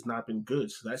USC has not been good,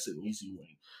 so that's an easy win.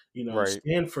 You know,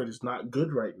 Stanford is not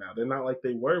good right now. They're not like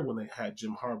they were when they had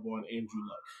Jim Harbaugh and Andrew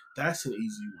Luck. That's an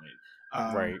easy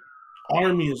win.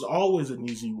 Army is always an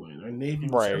easy win. Or Navy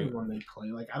was everyone they play.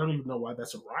 Like, I don't even know why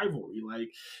that's a rivalry. Like,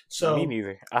 so me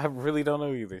neither. I really don't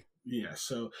know either. Yeah,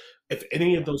 so if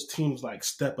any of those teams like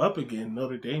step up again,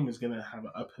 Notre Dame is going to have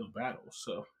an uphill battle.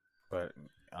 So, but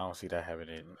I don't see that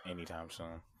happening anytime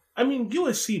soon. I mean,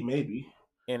 USC maybe.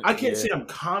 I can't say I'm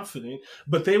confident,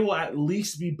 but they will at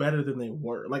least be better than they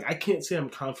were. Like, I can't say I'm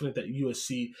confident that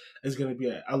USC is going to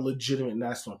be a legitimate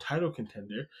national title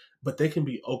contender, but they can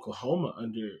beat Oklahoma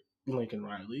under Lincoln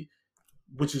Riley,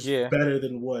 which is better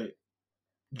than what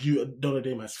Notre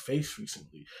Dame has faced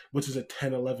recently, which is a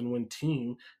 10-11 win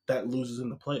team that loses in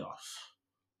the playoffs.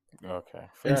 Okay,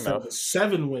 fair enough. Of a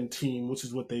 7-win team, which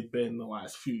is what they've been the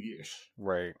last few years.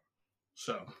 Right.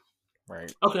 So.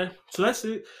 Right. Okay, so that's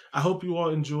it. I hope you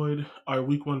all enjoyed our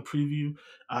week 1 preview.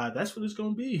 That's what it's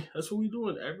going to be. That's what we're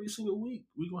doing every single week.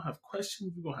 We're going to have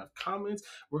questions. We're going to have comments.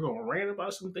 We're going to rant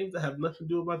about some things that have nothing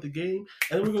to do about the game.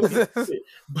 And we're going to get to it.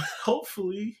 But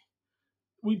hopefully,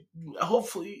 we're doing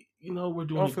hopefully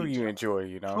you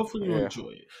enjoy, Hopefully you enjoy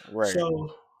it. Right.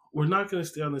 So we're not going to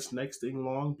stay on this next thing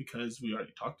long because we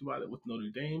already talked about it with Notre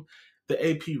Dame. The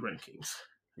AP rankings.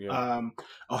 Yeah.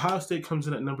 Ohio State comes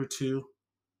in at number 2.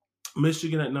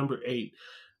 Michigan at number 8,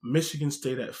 Michigan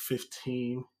State at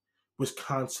 15,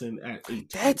 Wisconsin at 18.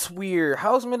 That's weird.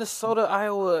 How's Minnesota,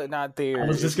 Iowa not there? I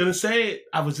was just gonna say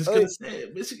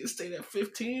it. Michigan State at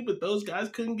 15, but those guys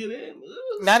couldn't get in.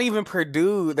 Not even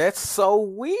Purdue. That's so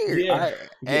weird.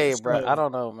 Bro, I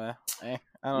don't know, man. I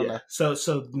don't know.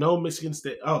 So no Michigan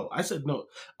State. Oh, I said no.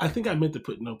 I think I meant to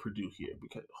put no Purdue here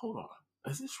because hold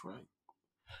on, is this right?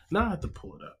 Now I have to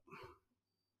pull it up.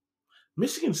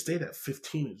 Michigan State at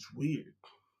 15 is weird.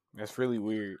 That's really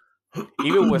weird.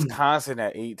 Even Wisconsin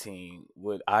at 18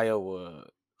 with Iowa.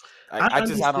 I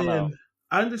don't know.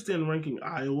 I understand ranking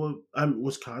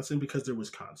Wisconsin because they're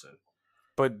Wisconsin.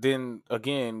 But then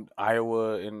again,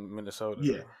 Iowa and Minnesota.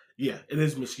 Yeah, it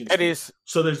is Michigan State. It is.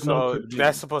 So there's no Purdue.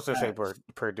 That's supposed to say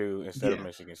Purdue instead of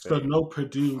Michigan State. So no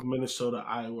Purdue, Minnesota,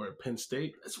 Iowa, or Penn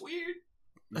State. That's weird.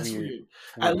 That's weird.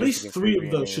 At least 3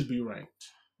 of those should be ranked.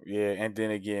 Yeah, and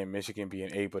then again, Michigan being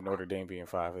 8, but Notre Dame being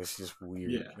 5. It's just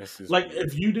weird. Yeah, just like weird.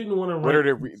 If you didn't want to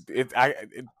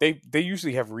rank, they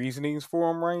usually have reasonings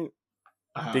for them, right?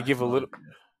 They give a little.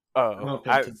 I don't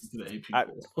pay attention to the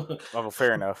AP poll.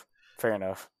 Fair enough. Fair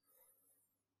enough.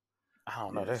 I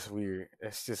don't know. That's weird.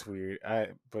 That's just weird.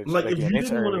 But like again, if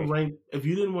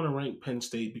you didn't want to rank Penn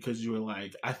State because you were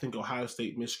like, I think Ohio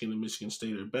State, Michigan, and Michigan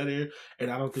State are better, and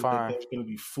I don't think that there's going to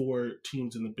be 4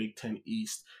 teams in the Big Ten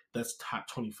East that's top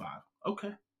 25.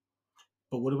 Okay,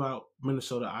 but what about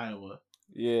Minnesota, Iowa?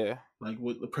 Yeah, like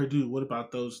with Purdue. What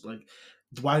about those? Like,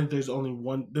 why there's only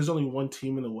one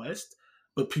team in the West?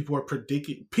 But people are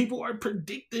predicting,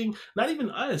 not even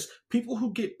us, people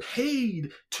who get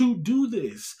paid to do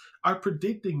this are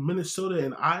predicting Minnesota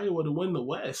and Iowa to win the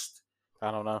West.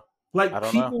 I don't know. Like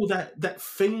people that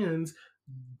fans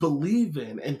believe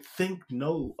in and think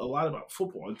know a lot about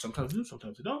football, and sometimes do,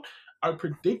 sometimes they don't, are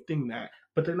predicting that,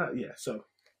 but they're not. Yeah, so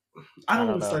I don't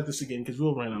want to start this again because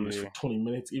we'll run on this for 20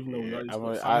 minutes, even though we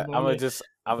already I'm gonna just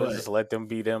let them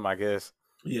be them, I guess.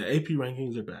 Yeah, AP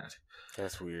rankings are bad.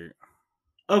 That's weird.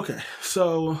 Okay,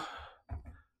 so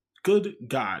good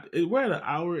God, we're at 1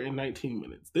 hour and 19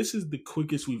 minutes. This is the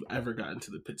quickest we've ever gotten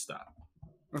to the pit stop.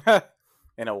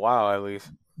 In a while, at least.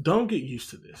 Don't get used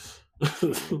to this.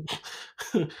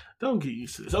 Don't get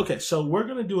used to this. Okay, so we're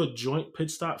going to do a joint pit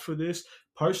stop for this,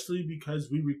 partially because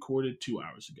we recorded 2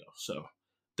 hours ago. So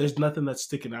there's nothing that's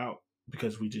sticking out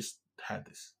because we just had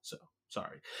this. So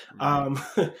sorry.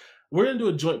 Mm-hmm. We're going to do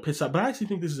a joint pit stop, but I actually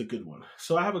think this is a good one.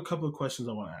 So I have a couple of questions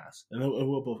I want to ask, and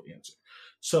we'll both answer.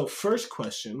 So first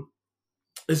question,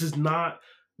 this is not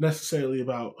necessarily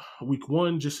about week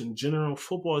 1, just in general.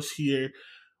 Football is here.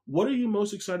 What are you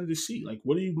most excited to see? Like,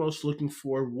 what are you most looking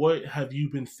for? What have you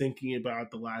been thinking about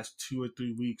the last 2 or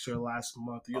 3 weeks or last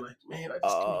month? You're like, man, I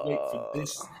just can't wait for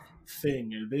this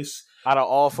thing or this. Out of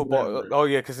all football, whatever. Oh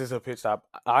yeah, because it's a pit stop.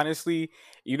 Honestly,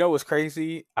 you know what's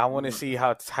crazy? I want to see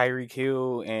how Tyreek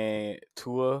Hill and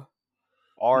Tua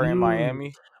are in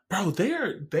Miami. Bro, they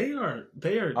are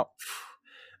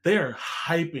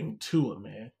hyping Tua,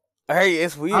 man. Hey,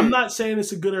 it's weird. I'm not saying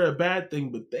it's a good or a bad thing,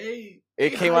 but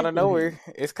it came out of nowhere.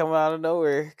 It's coming out of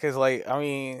nowhere because, like, I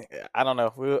mean, I don't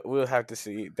know. We'll have to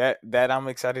see that. I'm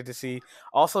excited to see.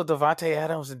 Also, Devontae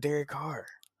Adams and Derek Carr.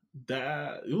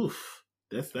 That's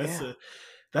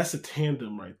a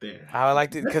tandem right there. I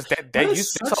like it because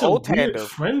that's an old tandem.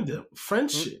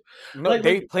 Friendship. No, like,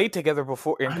 they played together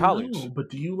before in college. Know, but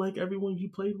do you like everyone you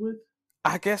played with?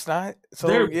 I guess not. So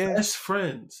they're best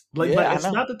friends. Like it's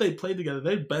not that they played together;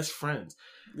 they're best friends.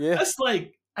 Yeah, that's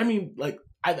like. I mean, like.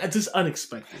 I just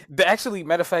unexpected. Actually,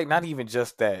 matter of fact, not even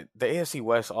just that. The AFC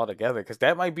West altogether, because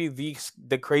that might be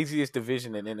the craziest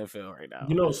division in NFL right now.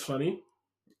 You know what's funny?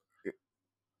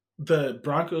 The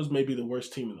Broncos may be the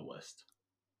worst team in the West.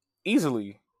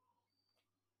 Easily.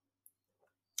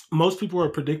 Most people are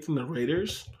predicting the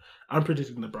Raiders. I'm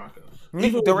predicting the Broncos.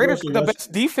 The Raiders are the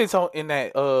best defense in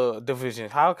that division.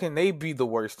 How can they be the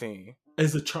worst team? Are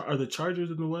the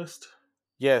Chargers in the West?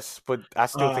 Yes, but I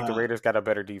still think the Raiders got a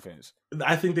better defense.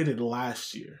 I think they did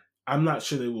last year. I'm not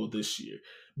sure they will this year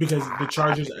because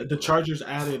the Chargers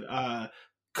added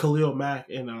Khalil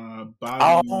Mack and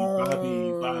Bobby.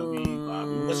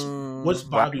 What's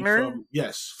Bobby Wagner? from?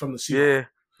 Yes, from the Seahawks. Yeah.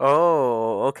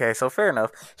 Oh, okay. So fair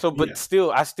enough. So, but still,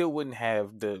 I still wouldn't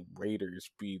have the Raiders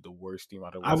be the worst team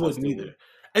out of the West. I wouldn't either.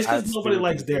 It's because nobody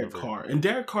likes Derek Carr, and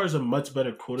Derek Carr is a much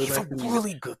better quarterback. He's a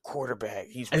really good quarterback.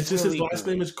 It's just his last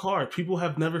name is Carr. People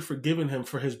have never forgiven him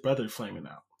for his brother flaming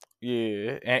out.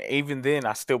 Yeah, and even then,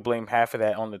 I still blame half of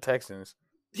that on the Texans.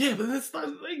 Yeah, but it's not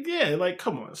like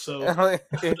come on. So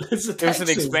it's an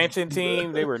expansion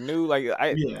team. They were new.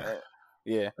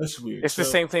 Yeah, that's weird. It's the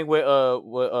same thing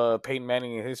with Peyton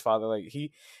Manning and his father. Like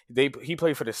he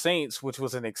played for the Saints, which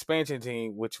was an expansion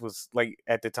team, which was like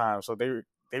at the time. So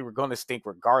they were going to stink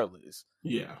regardless.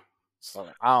 Yeah. So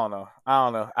I don't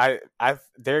know.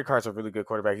 Derek Carr's a really good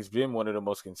quarterback. He's been one of the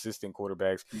most consistent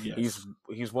quarterbacks. Yes.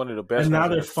 He's one of the best. And now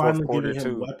they're finally giving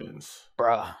him weapons,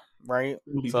 bruh. Right?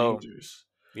 So dangerous.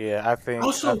 Yeah, I think.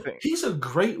 Also, he's a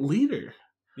great leader.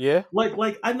 Yeah.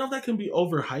 Like I know that can be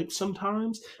overhyped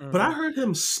sometimes, but I heard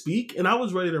him speak, and I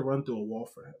was ready to run through a wall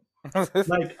for him.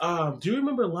 Like, do you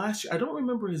remember last year? I don't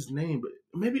remember his name, but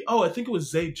maybe. Oh, I think it was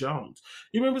Zay Jones.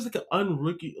 You remember, it's like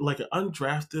an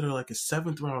undrafted or like a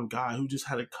 7th-round guy who just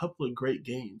had a couple of great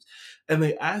games, and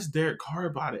they asked Derek Carr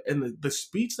about it, and the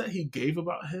speech that he gave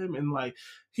about him, and like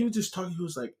he was just talking. He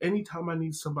was like, anytime I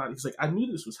need somebody, he's like, I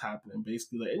knew this was happening.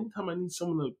 Basically, like anytime I need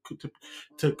someone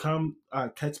to come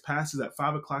catch passes at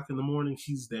 5 o'clock in the morning,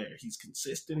 he's there. He's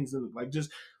consistent. He's in like just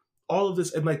all of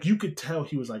this, and like you could tell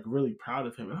he was like really proud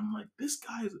of him. And I'm like, this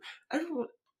guy is everyone.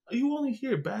 You only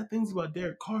hear bad things about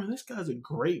Derek Carr, and this guy's a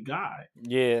great guy.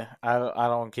 Yeah, I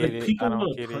don't get like, it. People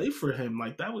want to play for him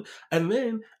like that was, and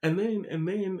then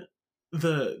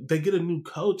they get a new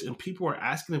coach, and people are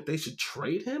asking if they should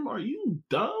trade him. Are you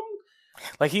dumb?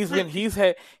 Like he's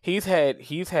had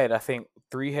I think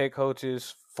 3 head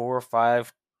coaches, 4 or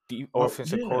 5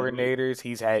 offensive coordinators.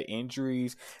 He's had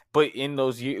injuries, but in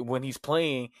those years when he's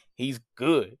playing, he's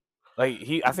good. Like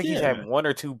I think he's had 1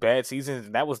 or 2 bad seasons,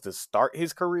 and that was to start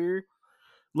his career.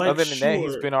 Like, other than that,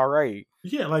 he's been all right.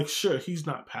 Yeah, like sure, he's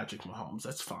not Patrick Mahomes.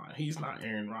 That's fine. He's not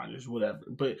Aaron Rodgers, whatever.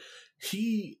 But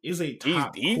he is a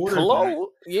top quarterback. Close.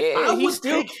 Yeah, I would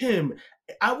take him.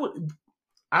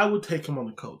 I would take him on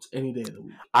the Colts any day of the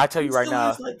week. I tell you right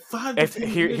now. Like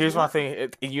here's my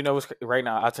thing. You know, right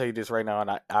now. I'll tell you this right now,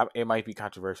 and it might be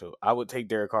controversial. I would take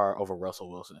Derek Carr over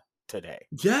Russell Wilson today.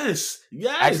 Yes.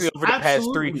 Actually, over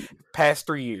the past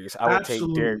 3 years, I would take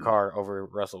Derek Carr over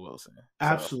Russell Wilson. So,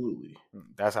 absolutely.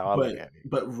 That's how I look at it.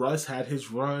 But Russ had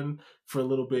his run for a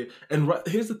little bit, and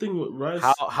here's the thing with Russ.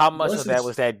 How much of that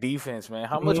was that defense, man?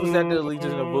 How much was that the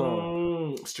Legion of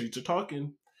Boom? Streets are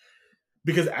talking.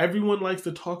 Because everyone likes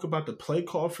to talk about the play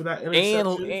call for that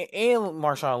interception. And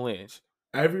Marshawn Lynch.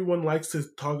 Everyone likes to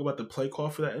talk about the play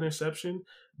call for that interception,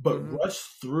 but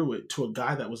Russ threw it to a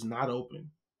guy that was not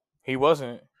open. He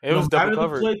wasn't. It was double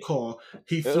covered. The play call,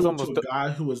 he threw it to a guy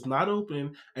who was not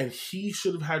open, and he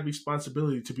should have had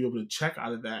responsibility to be able to check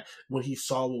out of that when he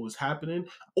saw what was happening.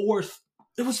 Or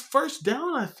it was first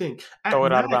down, I think. Throw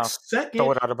it out of bounds.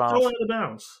 Throw it out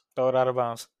of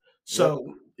bounds.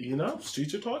 So,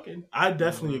 streets are talking. I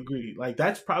definitely agree. Like,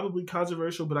 that's probably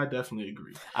controversial, but I definitely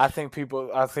agree. I think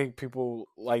people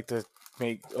like to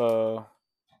make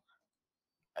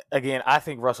again, I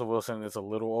think Russell Wilson is a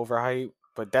little overhyped,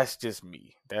 but that's just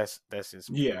me. That's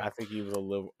just me. Yeah. I think he's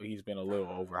been a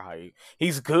little overhyped.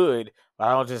 He's good, but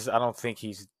I don't think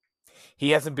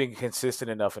he hasn't been consistent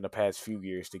enough in the past few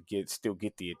years to still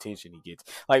get the attention he gets.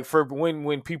 Like for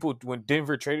when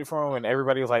Denver traded for him and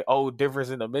everybody was like, "Oh,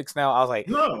 Denver's in the mix now." I was like,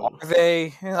 "No, are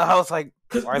they?" I was like,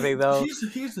 "Are they though?"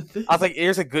 Here's the thing. I was like,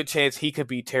 "There's a good chance he could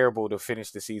be terrible to finish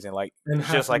the season, like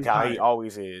just like how he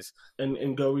always is,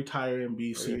 and go retire and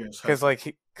be serious."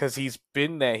 Because he's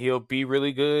been that he'll be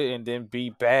really good and then be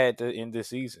bad to end the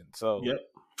season. So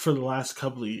for the last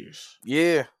couple of years.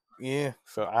 Yeah.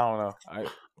 So I don't know.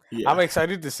 I'm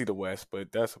excited to see the West,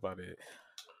 but that's about it.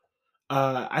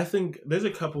 I think there's a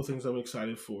couple things I'm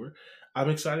excited for. I'm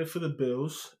excited for the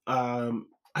Bills. I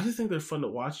just think they're fun to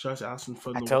watch. Josh Allen,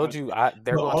 fun to watch. I told you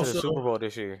they're going to the Super Bowl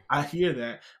this year. I hear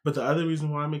that. But the other reason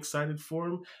why I'm excited for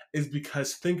them is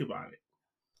because, think about it.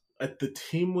 The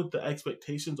team with the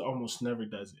expectations almost never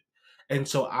does it. And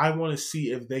so I want to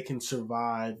see if they can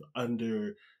survive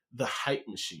under the hype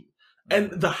machine. And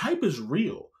the hype is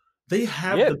real. They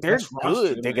have the best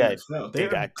roster. They got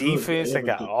defense, they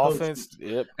got offense.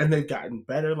 Yep. And they've gotten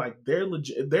better. Like they're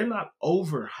legit. They're not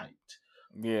overhyped.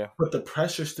 Yeah. But the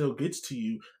pressure still gets to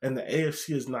you, and the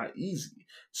AFC is not easy.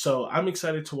 So I'm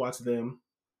excited to watch them.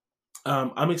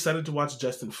 I'm excited to watch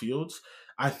Justin Fields.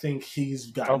 I think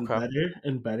he's gotten better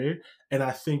and better, and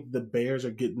I think the Bears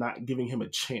are not giving him a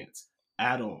chance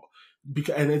at all.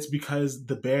 And it's because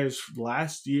the Bears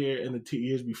last year and the 2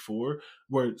 years before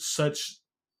were such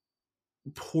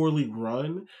poorly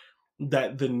run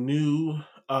that the new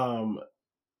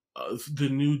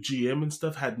GM and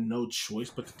stuff had no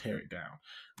choice but to tear it down.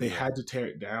 They had to tear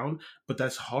it down, but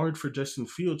that's hard for Justin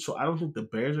Fields. So I don't think the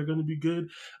Bears are going to be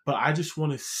good, but I just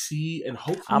want to see and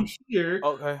hopefully hear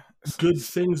good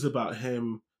things about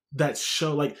him that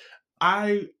show. Like,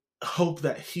 I hope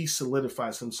that he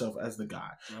solidifies himself as the guy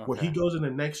where he goes in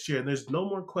the next year and there's no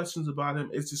more questions about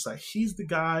him. It's just like, he's the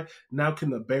guy. Now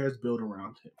can the Bears build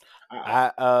around him?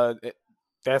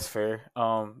 That's fair.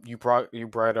 You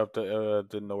brought up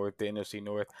the North, the NFC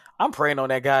North. I'm praying on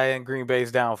that guy in Green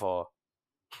Bay's downfall.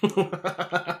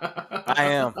 I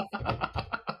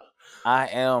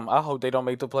am. I hope they don't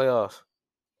make the playoffs.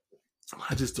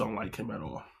 I just don't like him at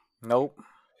all. Nope.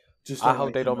 I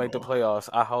hope they don't make the playoffs.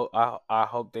 I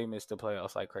hope they miss the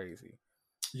playoffs like crazy.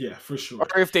 Yeah, for sure.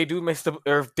 Or if they do make the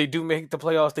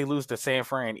playoffs, they lose to San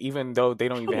Fran, even though they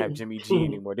don't even have Jimmy G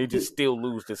anymore. They just still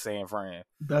lose to San Fran.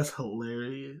 That's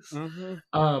hilarious. Mm-hmm.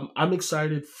 I'm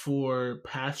excited for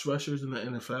pass rushers in the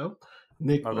NFL.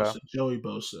 Nick Bosa, Joey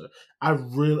Bosa.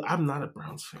 I'm not a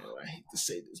Browns fan. I hate to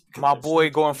say this. My boy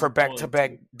going for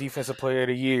back-to-back Defensive Player of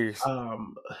the Years.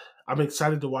 I'm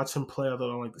excited to watch him play, although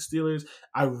I don't like the Steelers.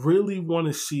 I really want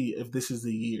to see if this is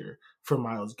the year for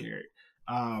Myles Garrett.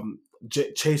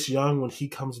 Chase Young, when he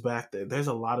comes back, there's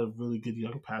a lot of really good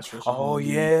young pass rushers.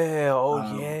 Yeah.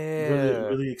 Really,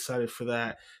 really excited for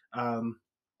that. And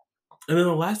then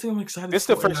the last thing I'm excited for. This is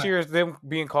the first year of them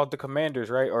being called the Commanders,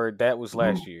 right? Or that was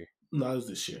last year? No, it was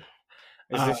this year.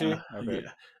 Is this year? Okay.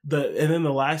 Yeah. And then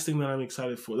the last thing that I'm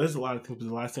excited for, there's a lot of things, but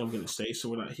the last thing I'm going to say, so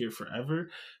we're not here forever.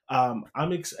 And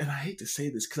I hate to say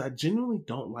this because I genuinely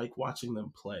don't like watching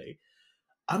them play.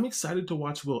 I'm excited to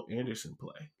watch Will Anderson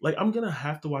play. Like, I'm going to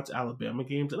have to watch Alabama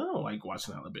games, and I don't like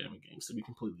watching Alabama games, to be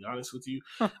completely honest with you.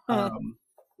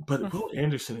 But Will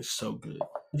Anderson is so good.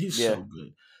 He's so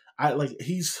good.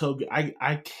 He's so good.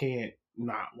 I can't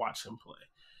not watch him play.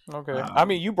 Okay. I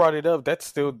mean, you brought it up. That's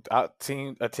still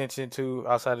team attention to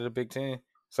outside of the Big Ten.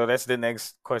 So that's the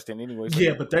next question anyway. So.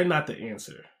 Yeah, but they're not the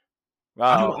answer.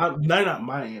 They're not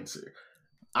my answer.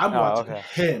 I'm watching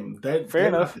him.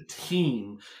 They're not the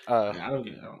team. I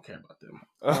don't care about them.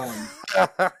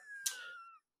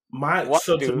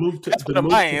 To move to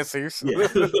my answers. Yeah.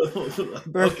 So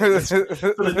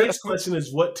the next question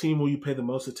is, what team will you pay the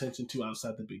most attention to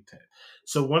outside the Big Ten?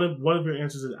 So one of your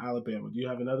answers is Alabama. Do you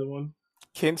have another one?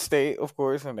 Kent State, of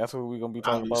course, and that's what we're gonna be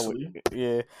talking about.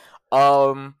 Yeah.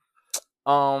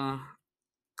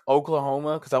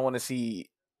 Oklahoma, because I want to see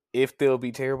if they'll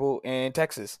be terrible, and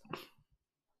Texas.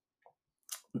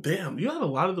 Damn, you have a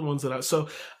lot of the ones that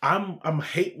I'm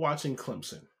hate watching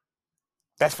Clemson.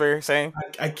 That's fair. Same.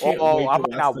 I can't. I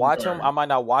might not watch them. I might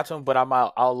not watch them, but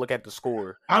I'll look at the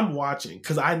score. I'm watching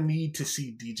because I need to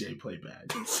see DJ play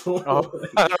bad.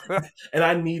 And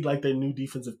I need their new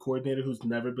defensive coordinator, who's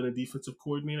never been a defensive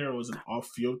coordinator or was an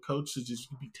off-field coach, to just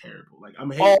be terrible.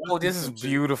 This is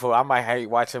beautiful. I might hate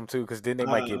watch them too because then they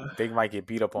might get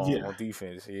beat up on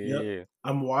defense. Yeah.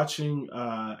 I'm watching,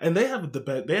 and they have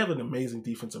an amazing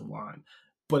defensive line.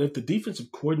 But if the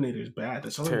defensive coordinator is bad,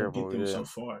 that's only going to get them so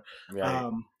far. Right.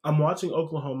 I'm watching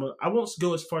Oklahoma. I won't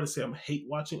go as far to say I'm hate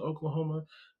watching Oklahoma,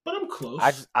 but I'm close.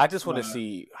 I just want to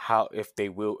see how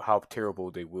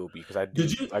terrible they will be, because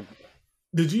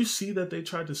Did you see that they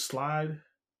tried to slide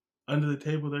under the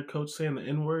table their coach saying the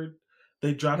N-word?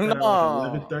 They dropped it at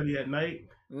 11:30 at night.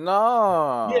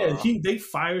 No. Yeah, they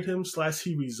fired him /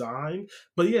 he resigned.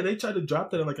 But yeah, they tried to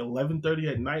drop that at 11:30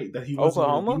 at night that he wasn't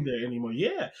going to be there anymore.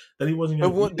 Yeah, that he wasn't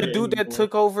going to be there. The dude anymore. that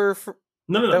took over for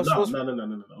No.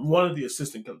 One of the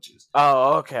assistant coaches.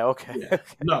 Oh, okay. Yeah.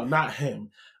 No, not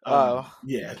him.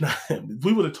 Yeah, not him.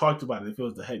 We would have talked about it if it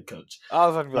was the head coach. I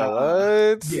was like,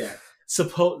 what? Yeah.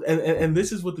 And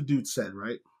this is what the dude said,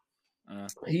 right?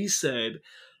 He said,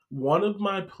 one of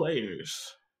my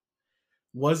players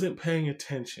wasn't paying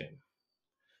attention.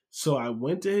 So I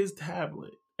went to his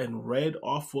tablet and read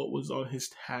off what was on his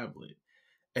tablet.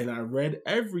 And I read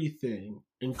everything,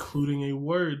 including a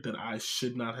word that I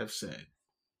should not have said.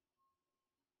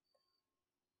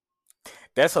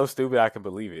 That's so stupid I can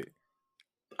believe it.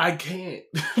 I can't.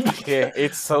 Yeah,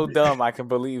 it's so dumb I can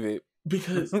believe it.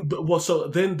 So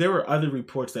then there were other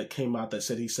reports that came out that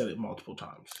said he said it multiple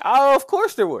times. Oh, of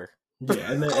course there were.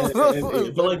 Yeah,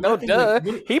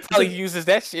 he probably uses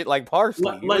that shit like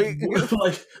parsley. What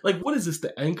is this,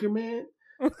 the Anchorman?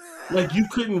 You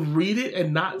couldn't read it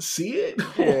and not see it?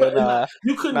 Yeah,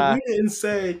 you couldn't read it and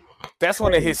say, that's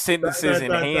one of his sentences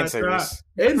enhancers.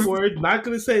 N-word, not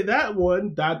gonna say that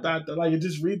one, ... you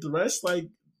just read the rest,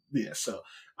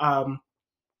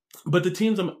 but the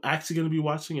teams I'm actually going to be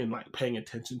watching and paying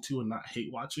attention to and not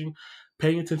hate watching,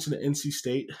 paying attention to NC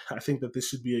State. I think that this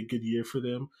should be a good year for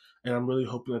them, and I'm really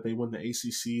hoping that they win the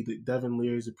ACC. That Devin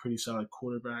Leary is a pretty solid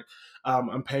quarterback.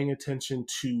 I'm paying attention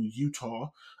to Utah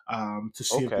to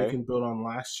see if they can build on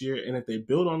last year, and if they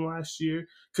build on last year,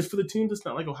 because for the teams that's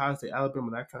not like Ohio State, Alabama,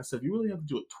 that kind of stuff, you really have to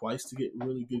do it twice to get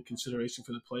really good consideration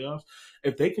for the playoffs.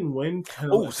 If they can win,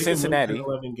 Cincinnati,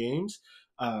 11 games.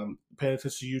 Paying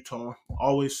attention to Utah,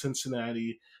 always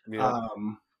Cincinnati,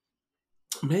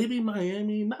 maybe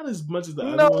Miami, not as much as the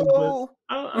other ones,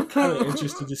 but I'm kind of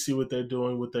interested to see what they're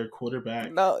doing with their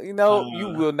quarterback. No, you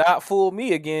will not fool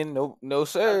me again. No,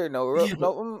 sir. I'm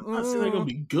not saying they're gonna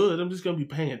be good. I'm just gonna be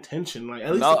paying attention.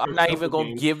 At least I'm not even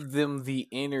gonna give them the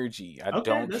energy. I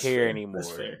don't care anymore.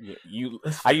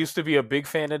 I used to be a big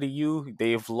fan of the U.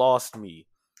 They've lost me.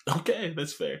 Okay,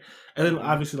 that's fair. And then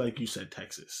obviously, like you said,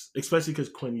 Texas, especially because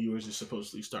Quinn Ewers is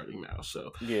supposedly starting now.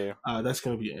 So yeah, that's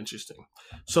going to be interesting.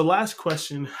 So last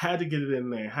question, had to get it in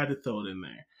there, had to throw it in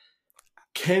there.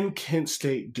 Can Kent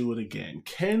State do it again?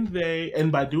 Can they,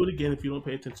 and by do it again, if you don't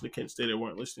pay attention to Kent State or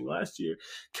weren't listening last year,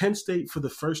 Kent State for the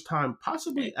first time,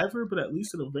 possibly ever, but at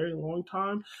least in a very long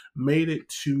time, made it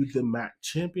to the MAC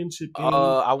championship game.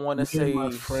 I want to say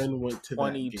my friend went to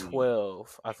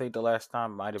 2012. I think the last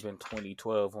time might have been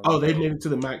 2012. Oh, they made it to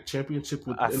the MAC championship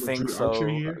with I think so. Archer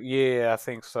year? Yeah, I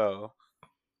think so.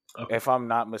 Okay. If I'm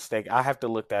not mistaken, I have to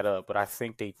look that up, but I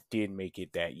think they did make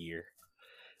it that year.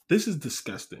 This is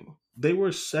disgusting. They were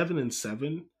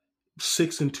 7-7,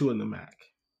 6-2 in the MAC.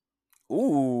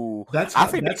 Ooh, I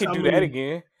think they could do that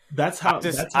again. That's how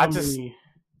many.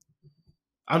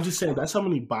 I'm just saying that's how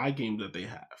many bye games that they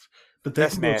have. But they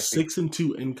can go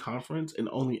 6-2 in conference and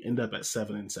only end up at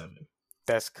 7-7.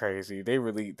 That's crazy. They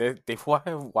really they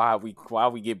why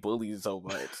we get bullied so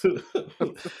much.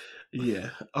 Yeah.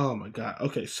 Oh my god.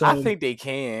 Okay, so I think they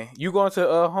can. You going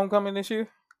to homecoming this year?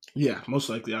 Yeah, most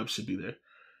likely I should be there.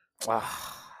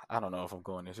 I don't know if I'm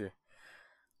going this year,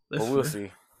 but we'll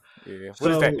see. Yeah,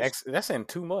 what is that? That's in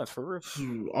 2 months for real.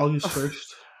 August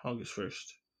 1st. August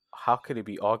 1st. How could it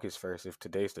be August 1st if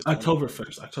today's the October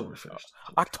 1st? October 1st.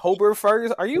 October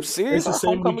 1st? Are you serious? It's the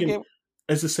same weekend.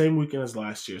 It's the same weekend as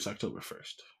last year. It's October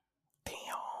 1st. Damn.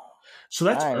 So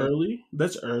that's early.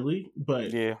 That's early,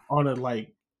 but yeah. On a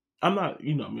I'm not,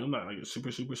 you know me, I'm not like a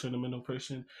super sentimental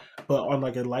person, but on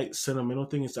like a light sentimental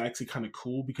thing, it's actually kind of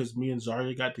cool because me and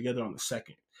Zaria got together on the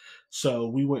 2nd. So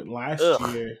we went last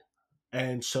year,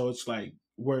 and so it's like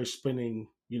we're spending,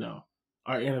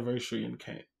 our anniversary in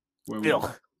Kent. Where we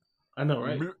I know,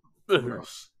 right?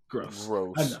 Gross.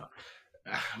 I know.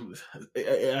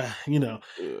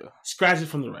 Scratch it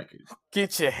from the record.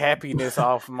 Get your happiness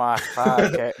off my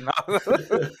podcast.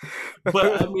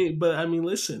 But I mean,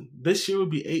 listen. This year will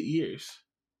be 8 years.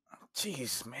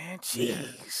 Jeez, man.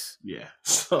 Jeez. Yeah.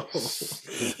 So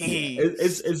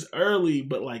it's early,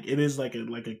 but like it is like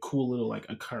a cool little like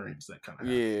occurrence that kind of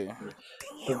happens.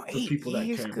 For people that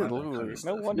care about that kind of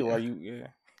stuff. No wonder why you. Yeah.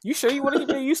 You sure you want to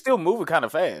get? You still moving kind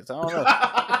of fast. I don't know.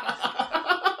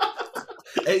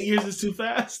 8 years is too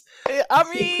fast. I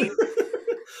mean,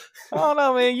 I don't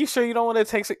know, man. You sure you don't want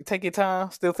to take your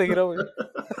time? Still think it over.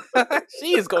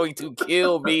 She is going to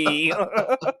kill me.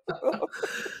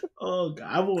 Oh God,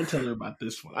 I won't tell her about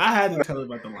this one. I had to tell her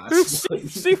about the last one.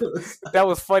 That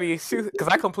was funny because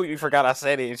I completely forgot I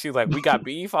said it, and she was like, "We got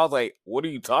beef." I was like, "What are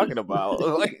you talking about?"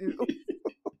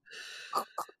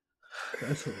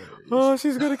 That's hilarious. Oh,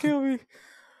 she's gonna kill me.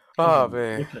 Oh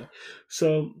man. Okay.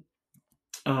 So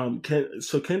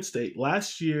Kent State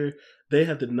last year they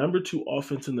had the number 2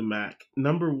 offense in the MAC,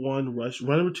 number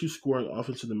 2 scoring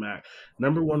offense in the MAC,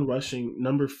 number 1 rushing,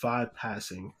 number 5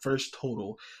 passing, first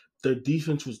total. Their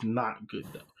defense was not good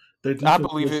though. Their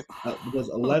defense was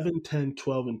 11, 10,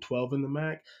 12, and 12 in the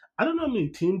MAC. I don't know how many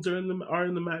teams are in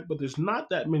the MAC, but there's not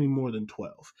that many more than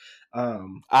 12.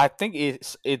 I think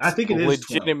it's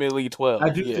legitimately 12. I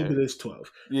do think it is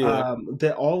 12. Yeah.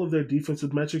 That all of their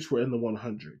defensive metrics were in the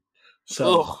 100.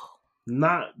 So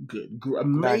not good.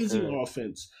 Amazing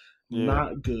offense,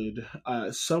 not good.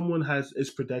 Someone is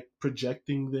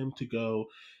projecting them to go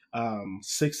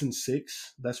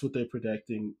 6-6. That's what they're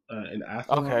projecting in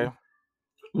Athlon. Okay.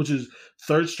 Which is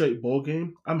 3rd straight bowl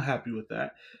game. I'm happy with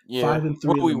that. Yeah. 5-3.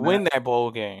 Will we win that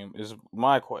bowl game? Is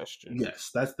my question.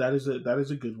 Yes, that is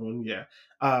a good one. Yeah.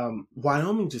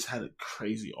 Wyoming just had a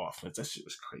crazy offense. That shit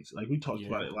was crazy. Like we talked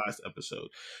about it last episode.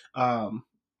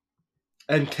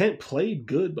 And Kent played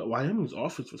good, but Wyoming's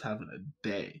offense was having a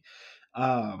day.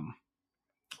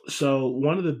 So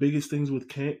one of the biggest things with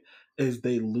Kent is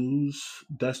they lose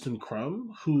Dustin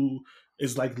Crum, who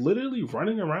is like literally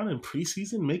running around in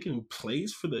preseason making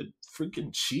plays for the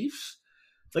freaking Chiefs.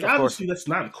 Like obviously that's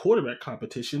not a quarterback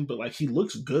competition, but like he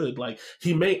looks good. Like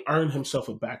he may earn himself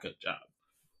a backup job,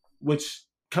 which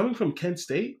coming from Kent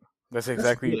State, that's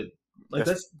exactly good. Like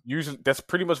that's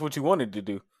pretty much what you wanted to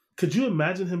do. Could you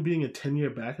imagine him being a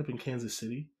 10-year backup in Kansas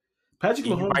City? Patrick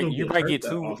Mahomes, you might get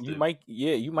 2. You might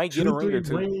get a ring or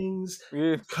 2. Rings,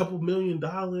 couple $1 million.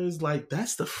 Like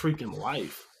that's the freaking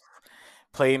life.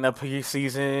 Playing the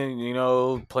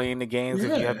preseason, playing the games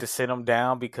if you have to sit them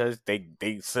down because they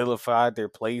solidified their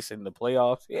place in the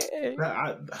playoffs.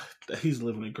 Yeah, he's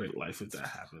living a great life if that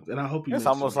happens, and I hope he. It's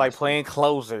almost like playing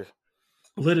closer.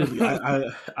 Literally,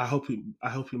 I hope he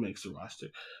makes the roster.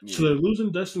 Yeah. So they're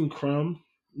losing Dustin Crum,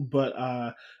 but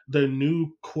their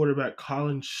new quarterback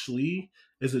Colin Schlee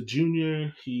is a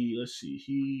junior. He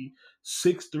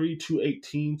 6'3",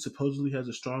 218. Supposedly has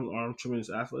a strong arm, tremendous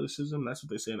athleticism. That's what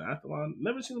they say in Athlon.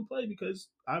 Never seen him play because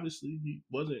obviously he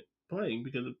wasn't playing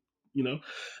because of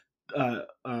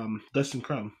Dustin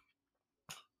Crum.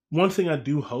 One thing I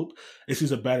do hope is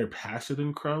he's a better passer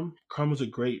than Crum. Crum was a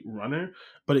great runner,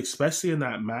 but especially in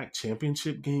that MAC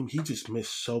championship game, he just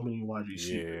missed so many wide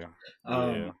receivers.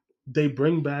 Yeah. They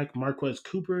bring back Marquez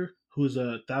Cooper, who's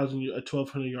a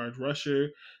 1,200 yard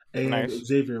rusher, and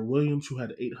Xavier Williams, who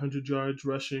had 800 yards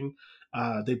rushing.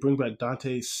 They bring back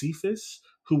Dante Cephas,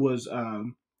 who was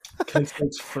Kent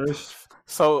State's first.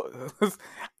 So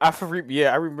I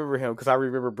remember him because I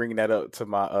remember bringing that up to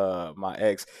my my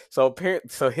ex. So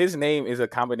his name is a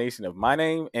combination of my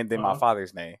name and then my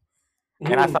father's name,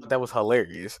 and I thought that was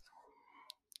hilarious.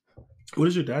 What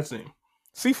is your dad's name?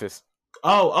 Cephas.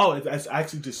 Oh, it's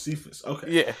actually just Cephas. Okay.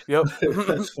 Yeah. Yep.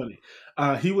 That's funny.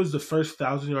 He was the first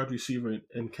 1,000-yard receiver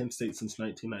in Kent State since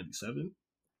 1997.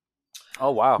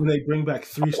 Oh wow! And they bring back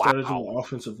 3 starters on the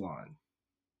offensive line.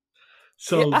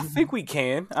 So yeah, I think we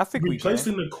can.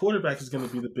 Replacing the quarterback is going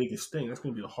to be the biggest thing. That's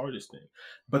going to be the hardest thing.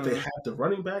 But they have the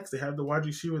running backs, they have the wide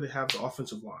receiver, they have the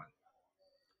offensive line.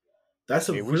 That's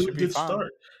a really good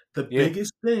start. The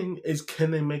biggest thing is,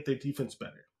 can they make their defense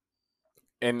better?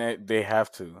 And they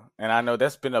have to. And I know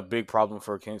that's been a big problem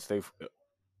for Kent State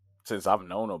since I've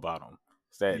known about them.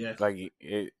 Is that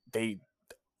they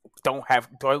don't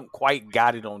quite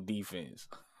got it on defense.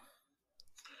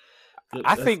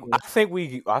 I think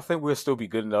we'll still be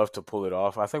good enough to pull it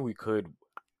off. I think we could.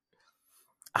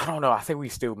 I don't know. I think we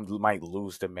still might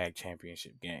lose the MAC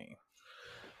championship game.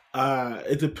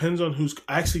 It depends on who's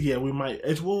actually. Yeah, we might.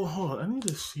 Hold on. I need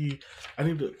to see. I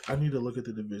need to look at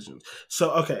the divisions.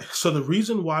 So the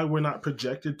reason why we're not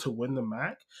projected to win the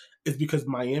MAC is because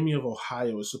Miami of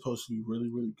Ohio is supposed to be really,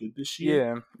 really good this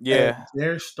year. Yeah. And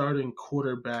their starting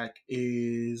quarterback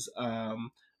is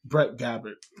Brett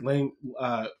Gabbert, Blaine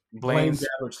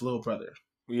Gabbert's little brother.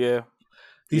 Yeah.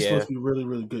 He's supposed to be really,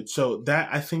 really good. So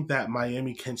I think that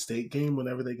Miami Kent State game,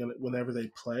 whenever they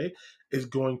play, is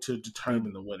going to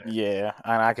determine the winner. Yeah,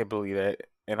 and I can believe that.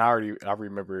 And I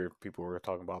remember people were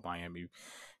talking about Miami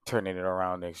turning it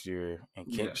around next year, and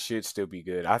Kent should still be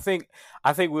good. I think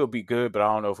we'll be good, but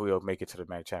I don't know if we'll make it to the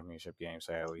MAC championship game,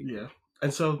 sadly. Yeah.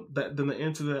 And so then the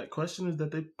answer to that question is that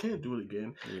they can't do it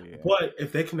again. Yeah. But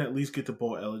if they can at least get to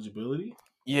bowl eligibility.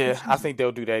 Yeah, I think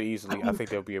they'll do that easily. I think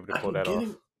they'll be able to pull that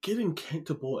off. Getting Kent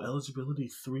to bowl eligibility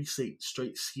 3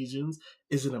 straight seasons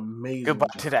is an amazing Goodbye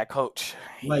job. to that coach.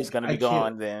 He's going to be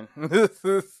gone then.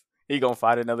 He's going to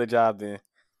find another job then.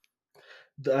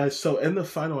 So in the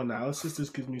final analysis,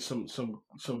 this gives me some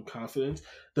confidence.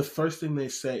 The first thing they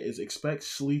say is expect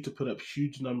Slee to put up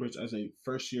huge numbers as a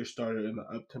first-year starter in the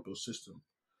up-tempo system.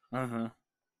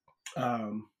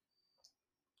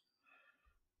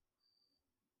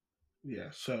 Yeah,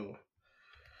 so...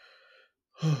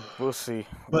 We'll see.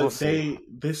 But oh my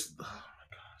gosh,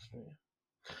 man.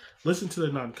 Listen to the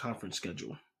non-conference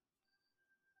schedule.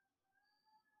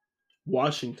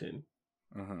 Washington.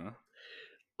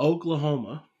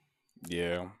 Oklahoma.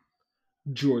 Yeah.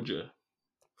 Georgia.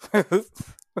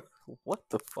 What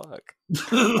the fuck?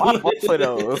 Why both of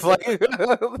those?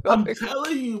 I'm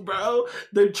telling you, bro.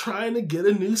 They're trying to get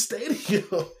a new stadium.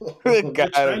 They're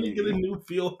trying to get a new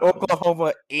field.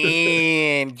 Oklahoma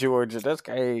and Georgia. That's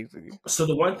crazy. So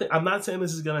the one thing, I'm not saying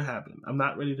this is going to happen. I'm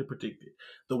not ready to predict it.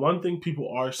 The one thing people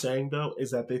are saying, though,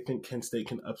 is that they think Kent State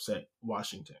can upset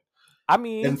Washington. I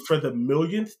mean... And for the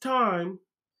millionth time,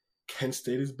 Kent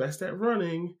State is best at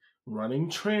running. Running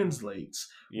translates.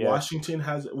 Yeah. Washington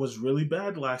was really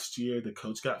bad last year. The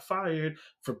coach got fired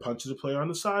for punching the player on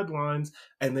the sidelines,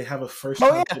 and they have a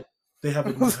they have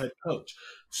a new head coach.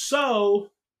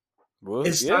 So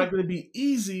it's not going to be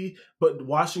easy, but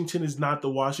Washington is not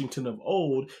the Washington of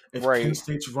old. If Kent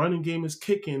State's running game is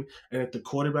kicking, and if the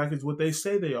quarterback is what they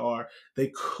say they are,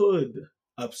 they could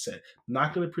upset.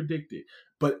 Not going to predict it,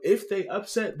 but if they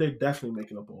upset, they're definitely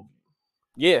making a bowl game.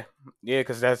 Yeah,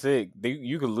 because that's it.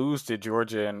 You could lose to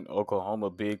Georgia and Oklahoma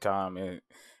big time, and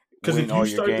because if you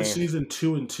start the season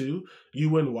 2-2, you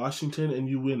win Washington and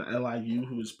you win LIU,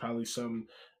 who is probably some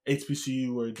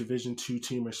HBCU or Division II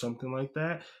team or something like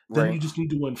that. Then you just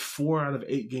need to win 4 out of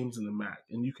 8 games in the MAC,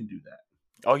 and you can do that.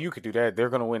 Oh, you could do that. They're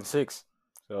going to win 6.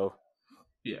 So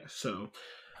yeah, so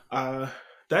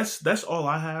that's all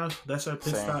I have. That's our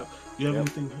pit stop. You have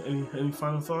anything? Any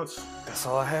final thoughts? That's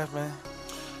all I have, man.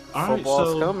 All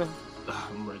Football's coming.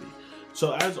 I'm ready.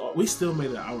 So we still made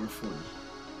an hour 40.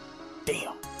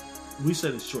 Damn. We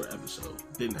said it's short episode.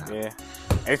 Didn't happen. Yeah.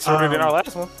 It's shorter than our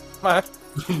last one.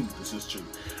 This is true.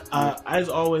 As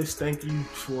always, thank you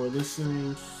for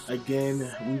listening. Again,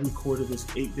 we recorded this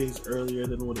 8 days earlier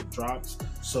than when it drops.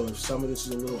 So if some of this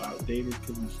is a little outdated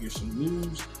because we hear some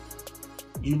news,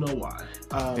 you know why.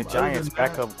 The Giants'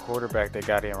 backup quarterback they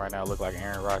got in right now look like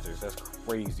Aaron Rodgers. That's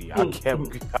crazy. I kept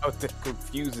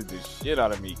confusing the shit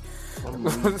out of me.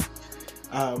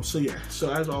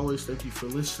 So as always, thank you for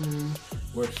listening.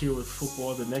 We're here with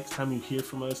football. The next time you hear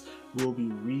from us, we'll be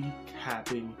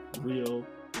recapping real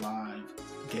live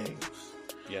games.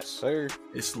 Yes, sir.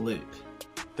 It's lit.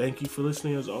 Thank you for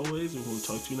listening as always, and we'll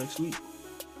talk to you next week.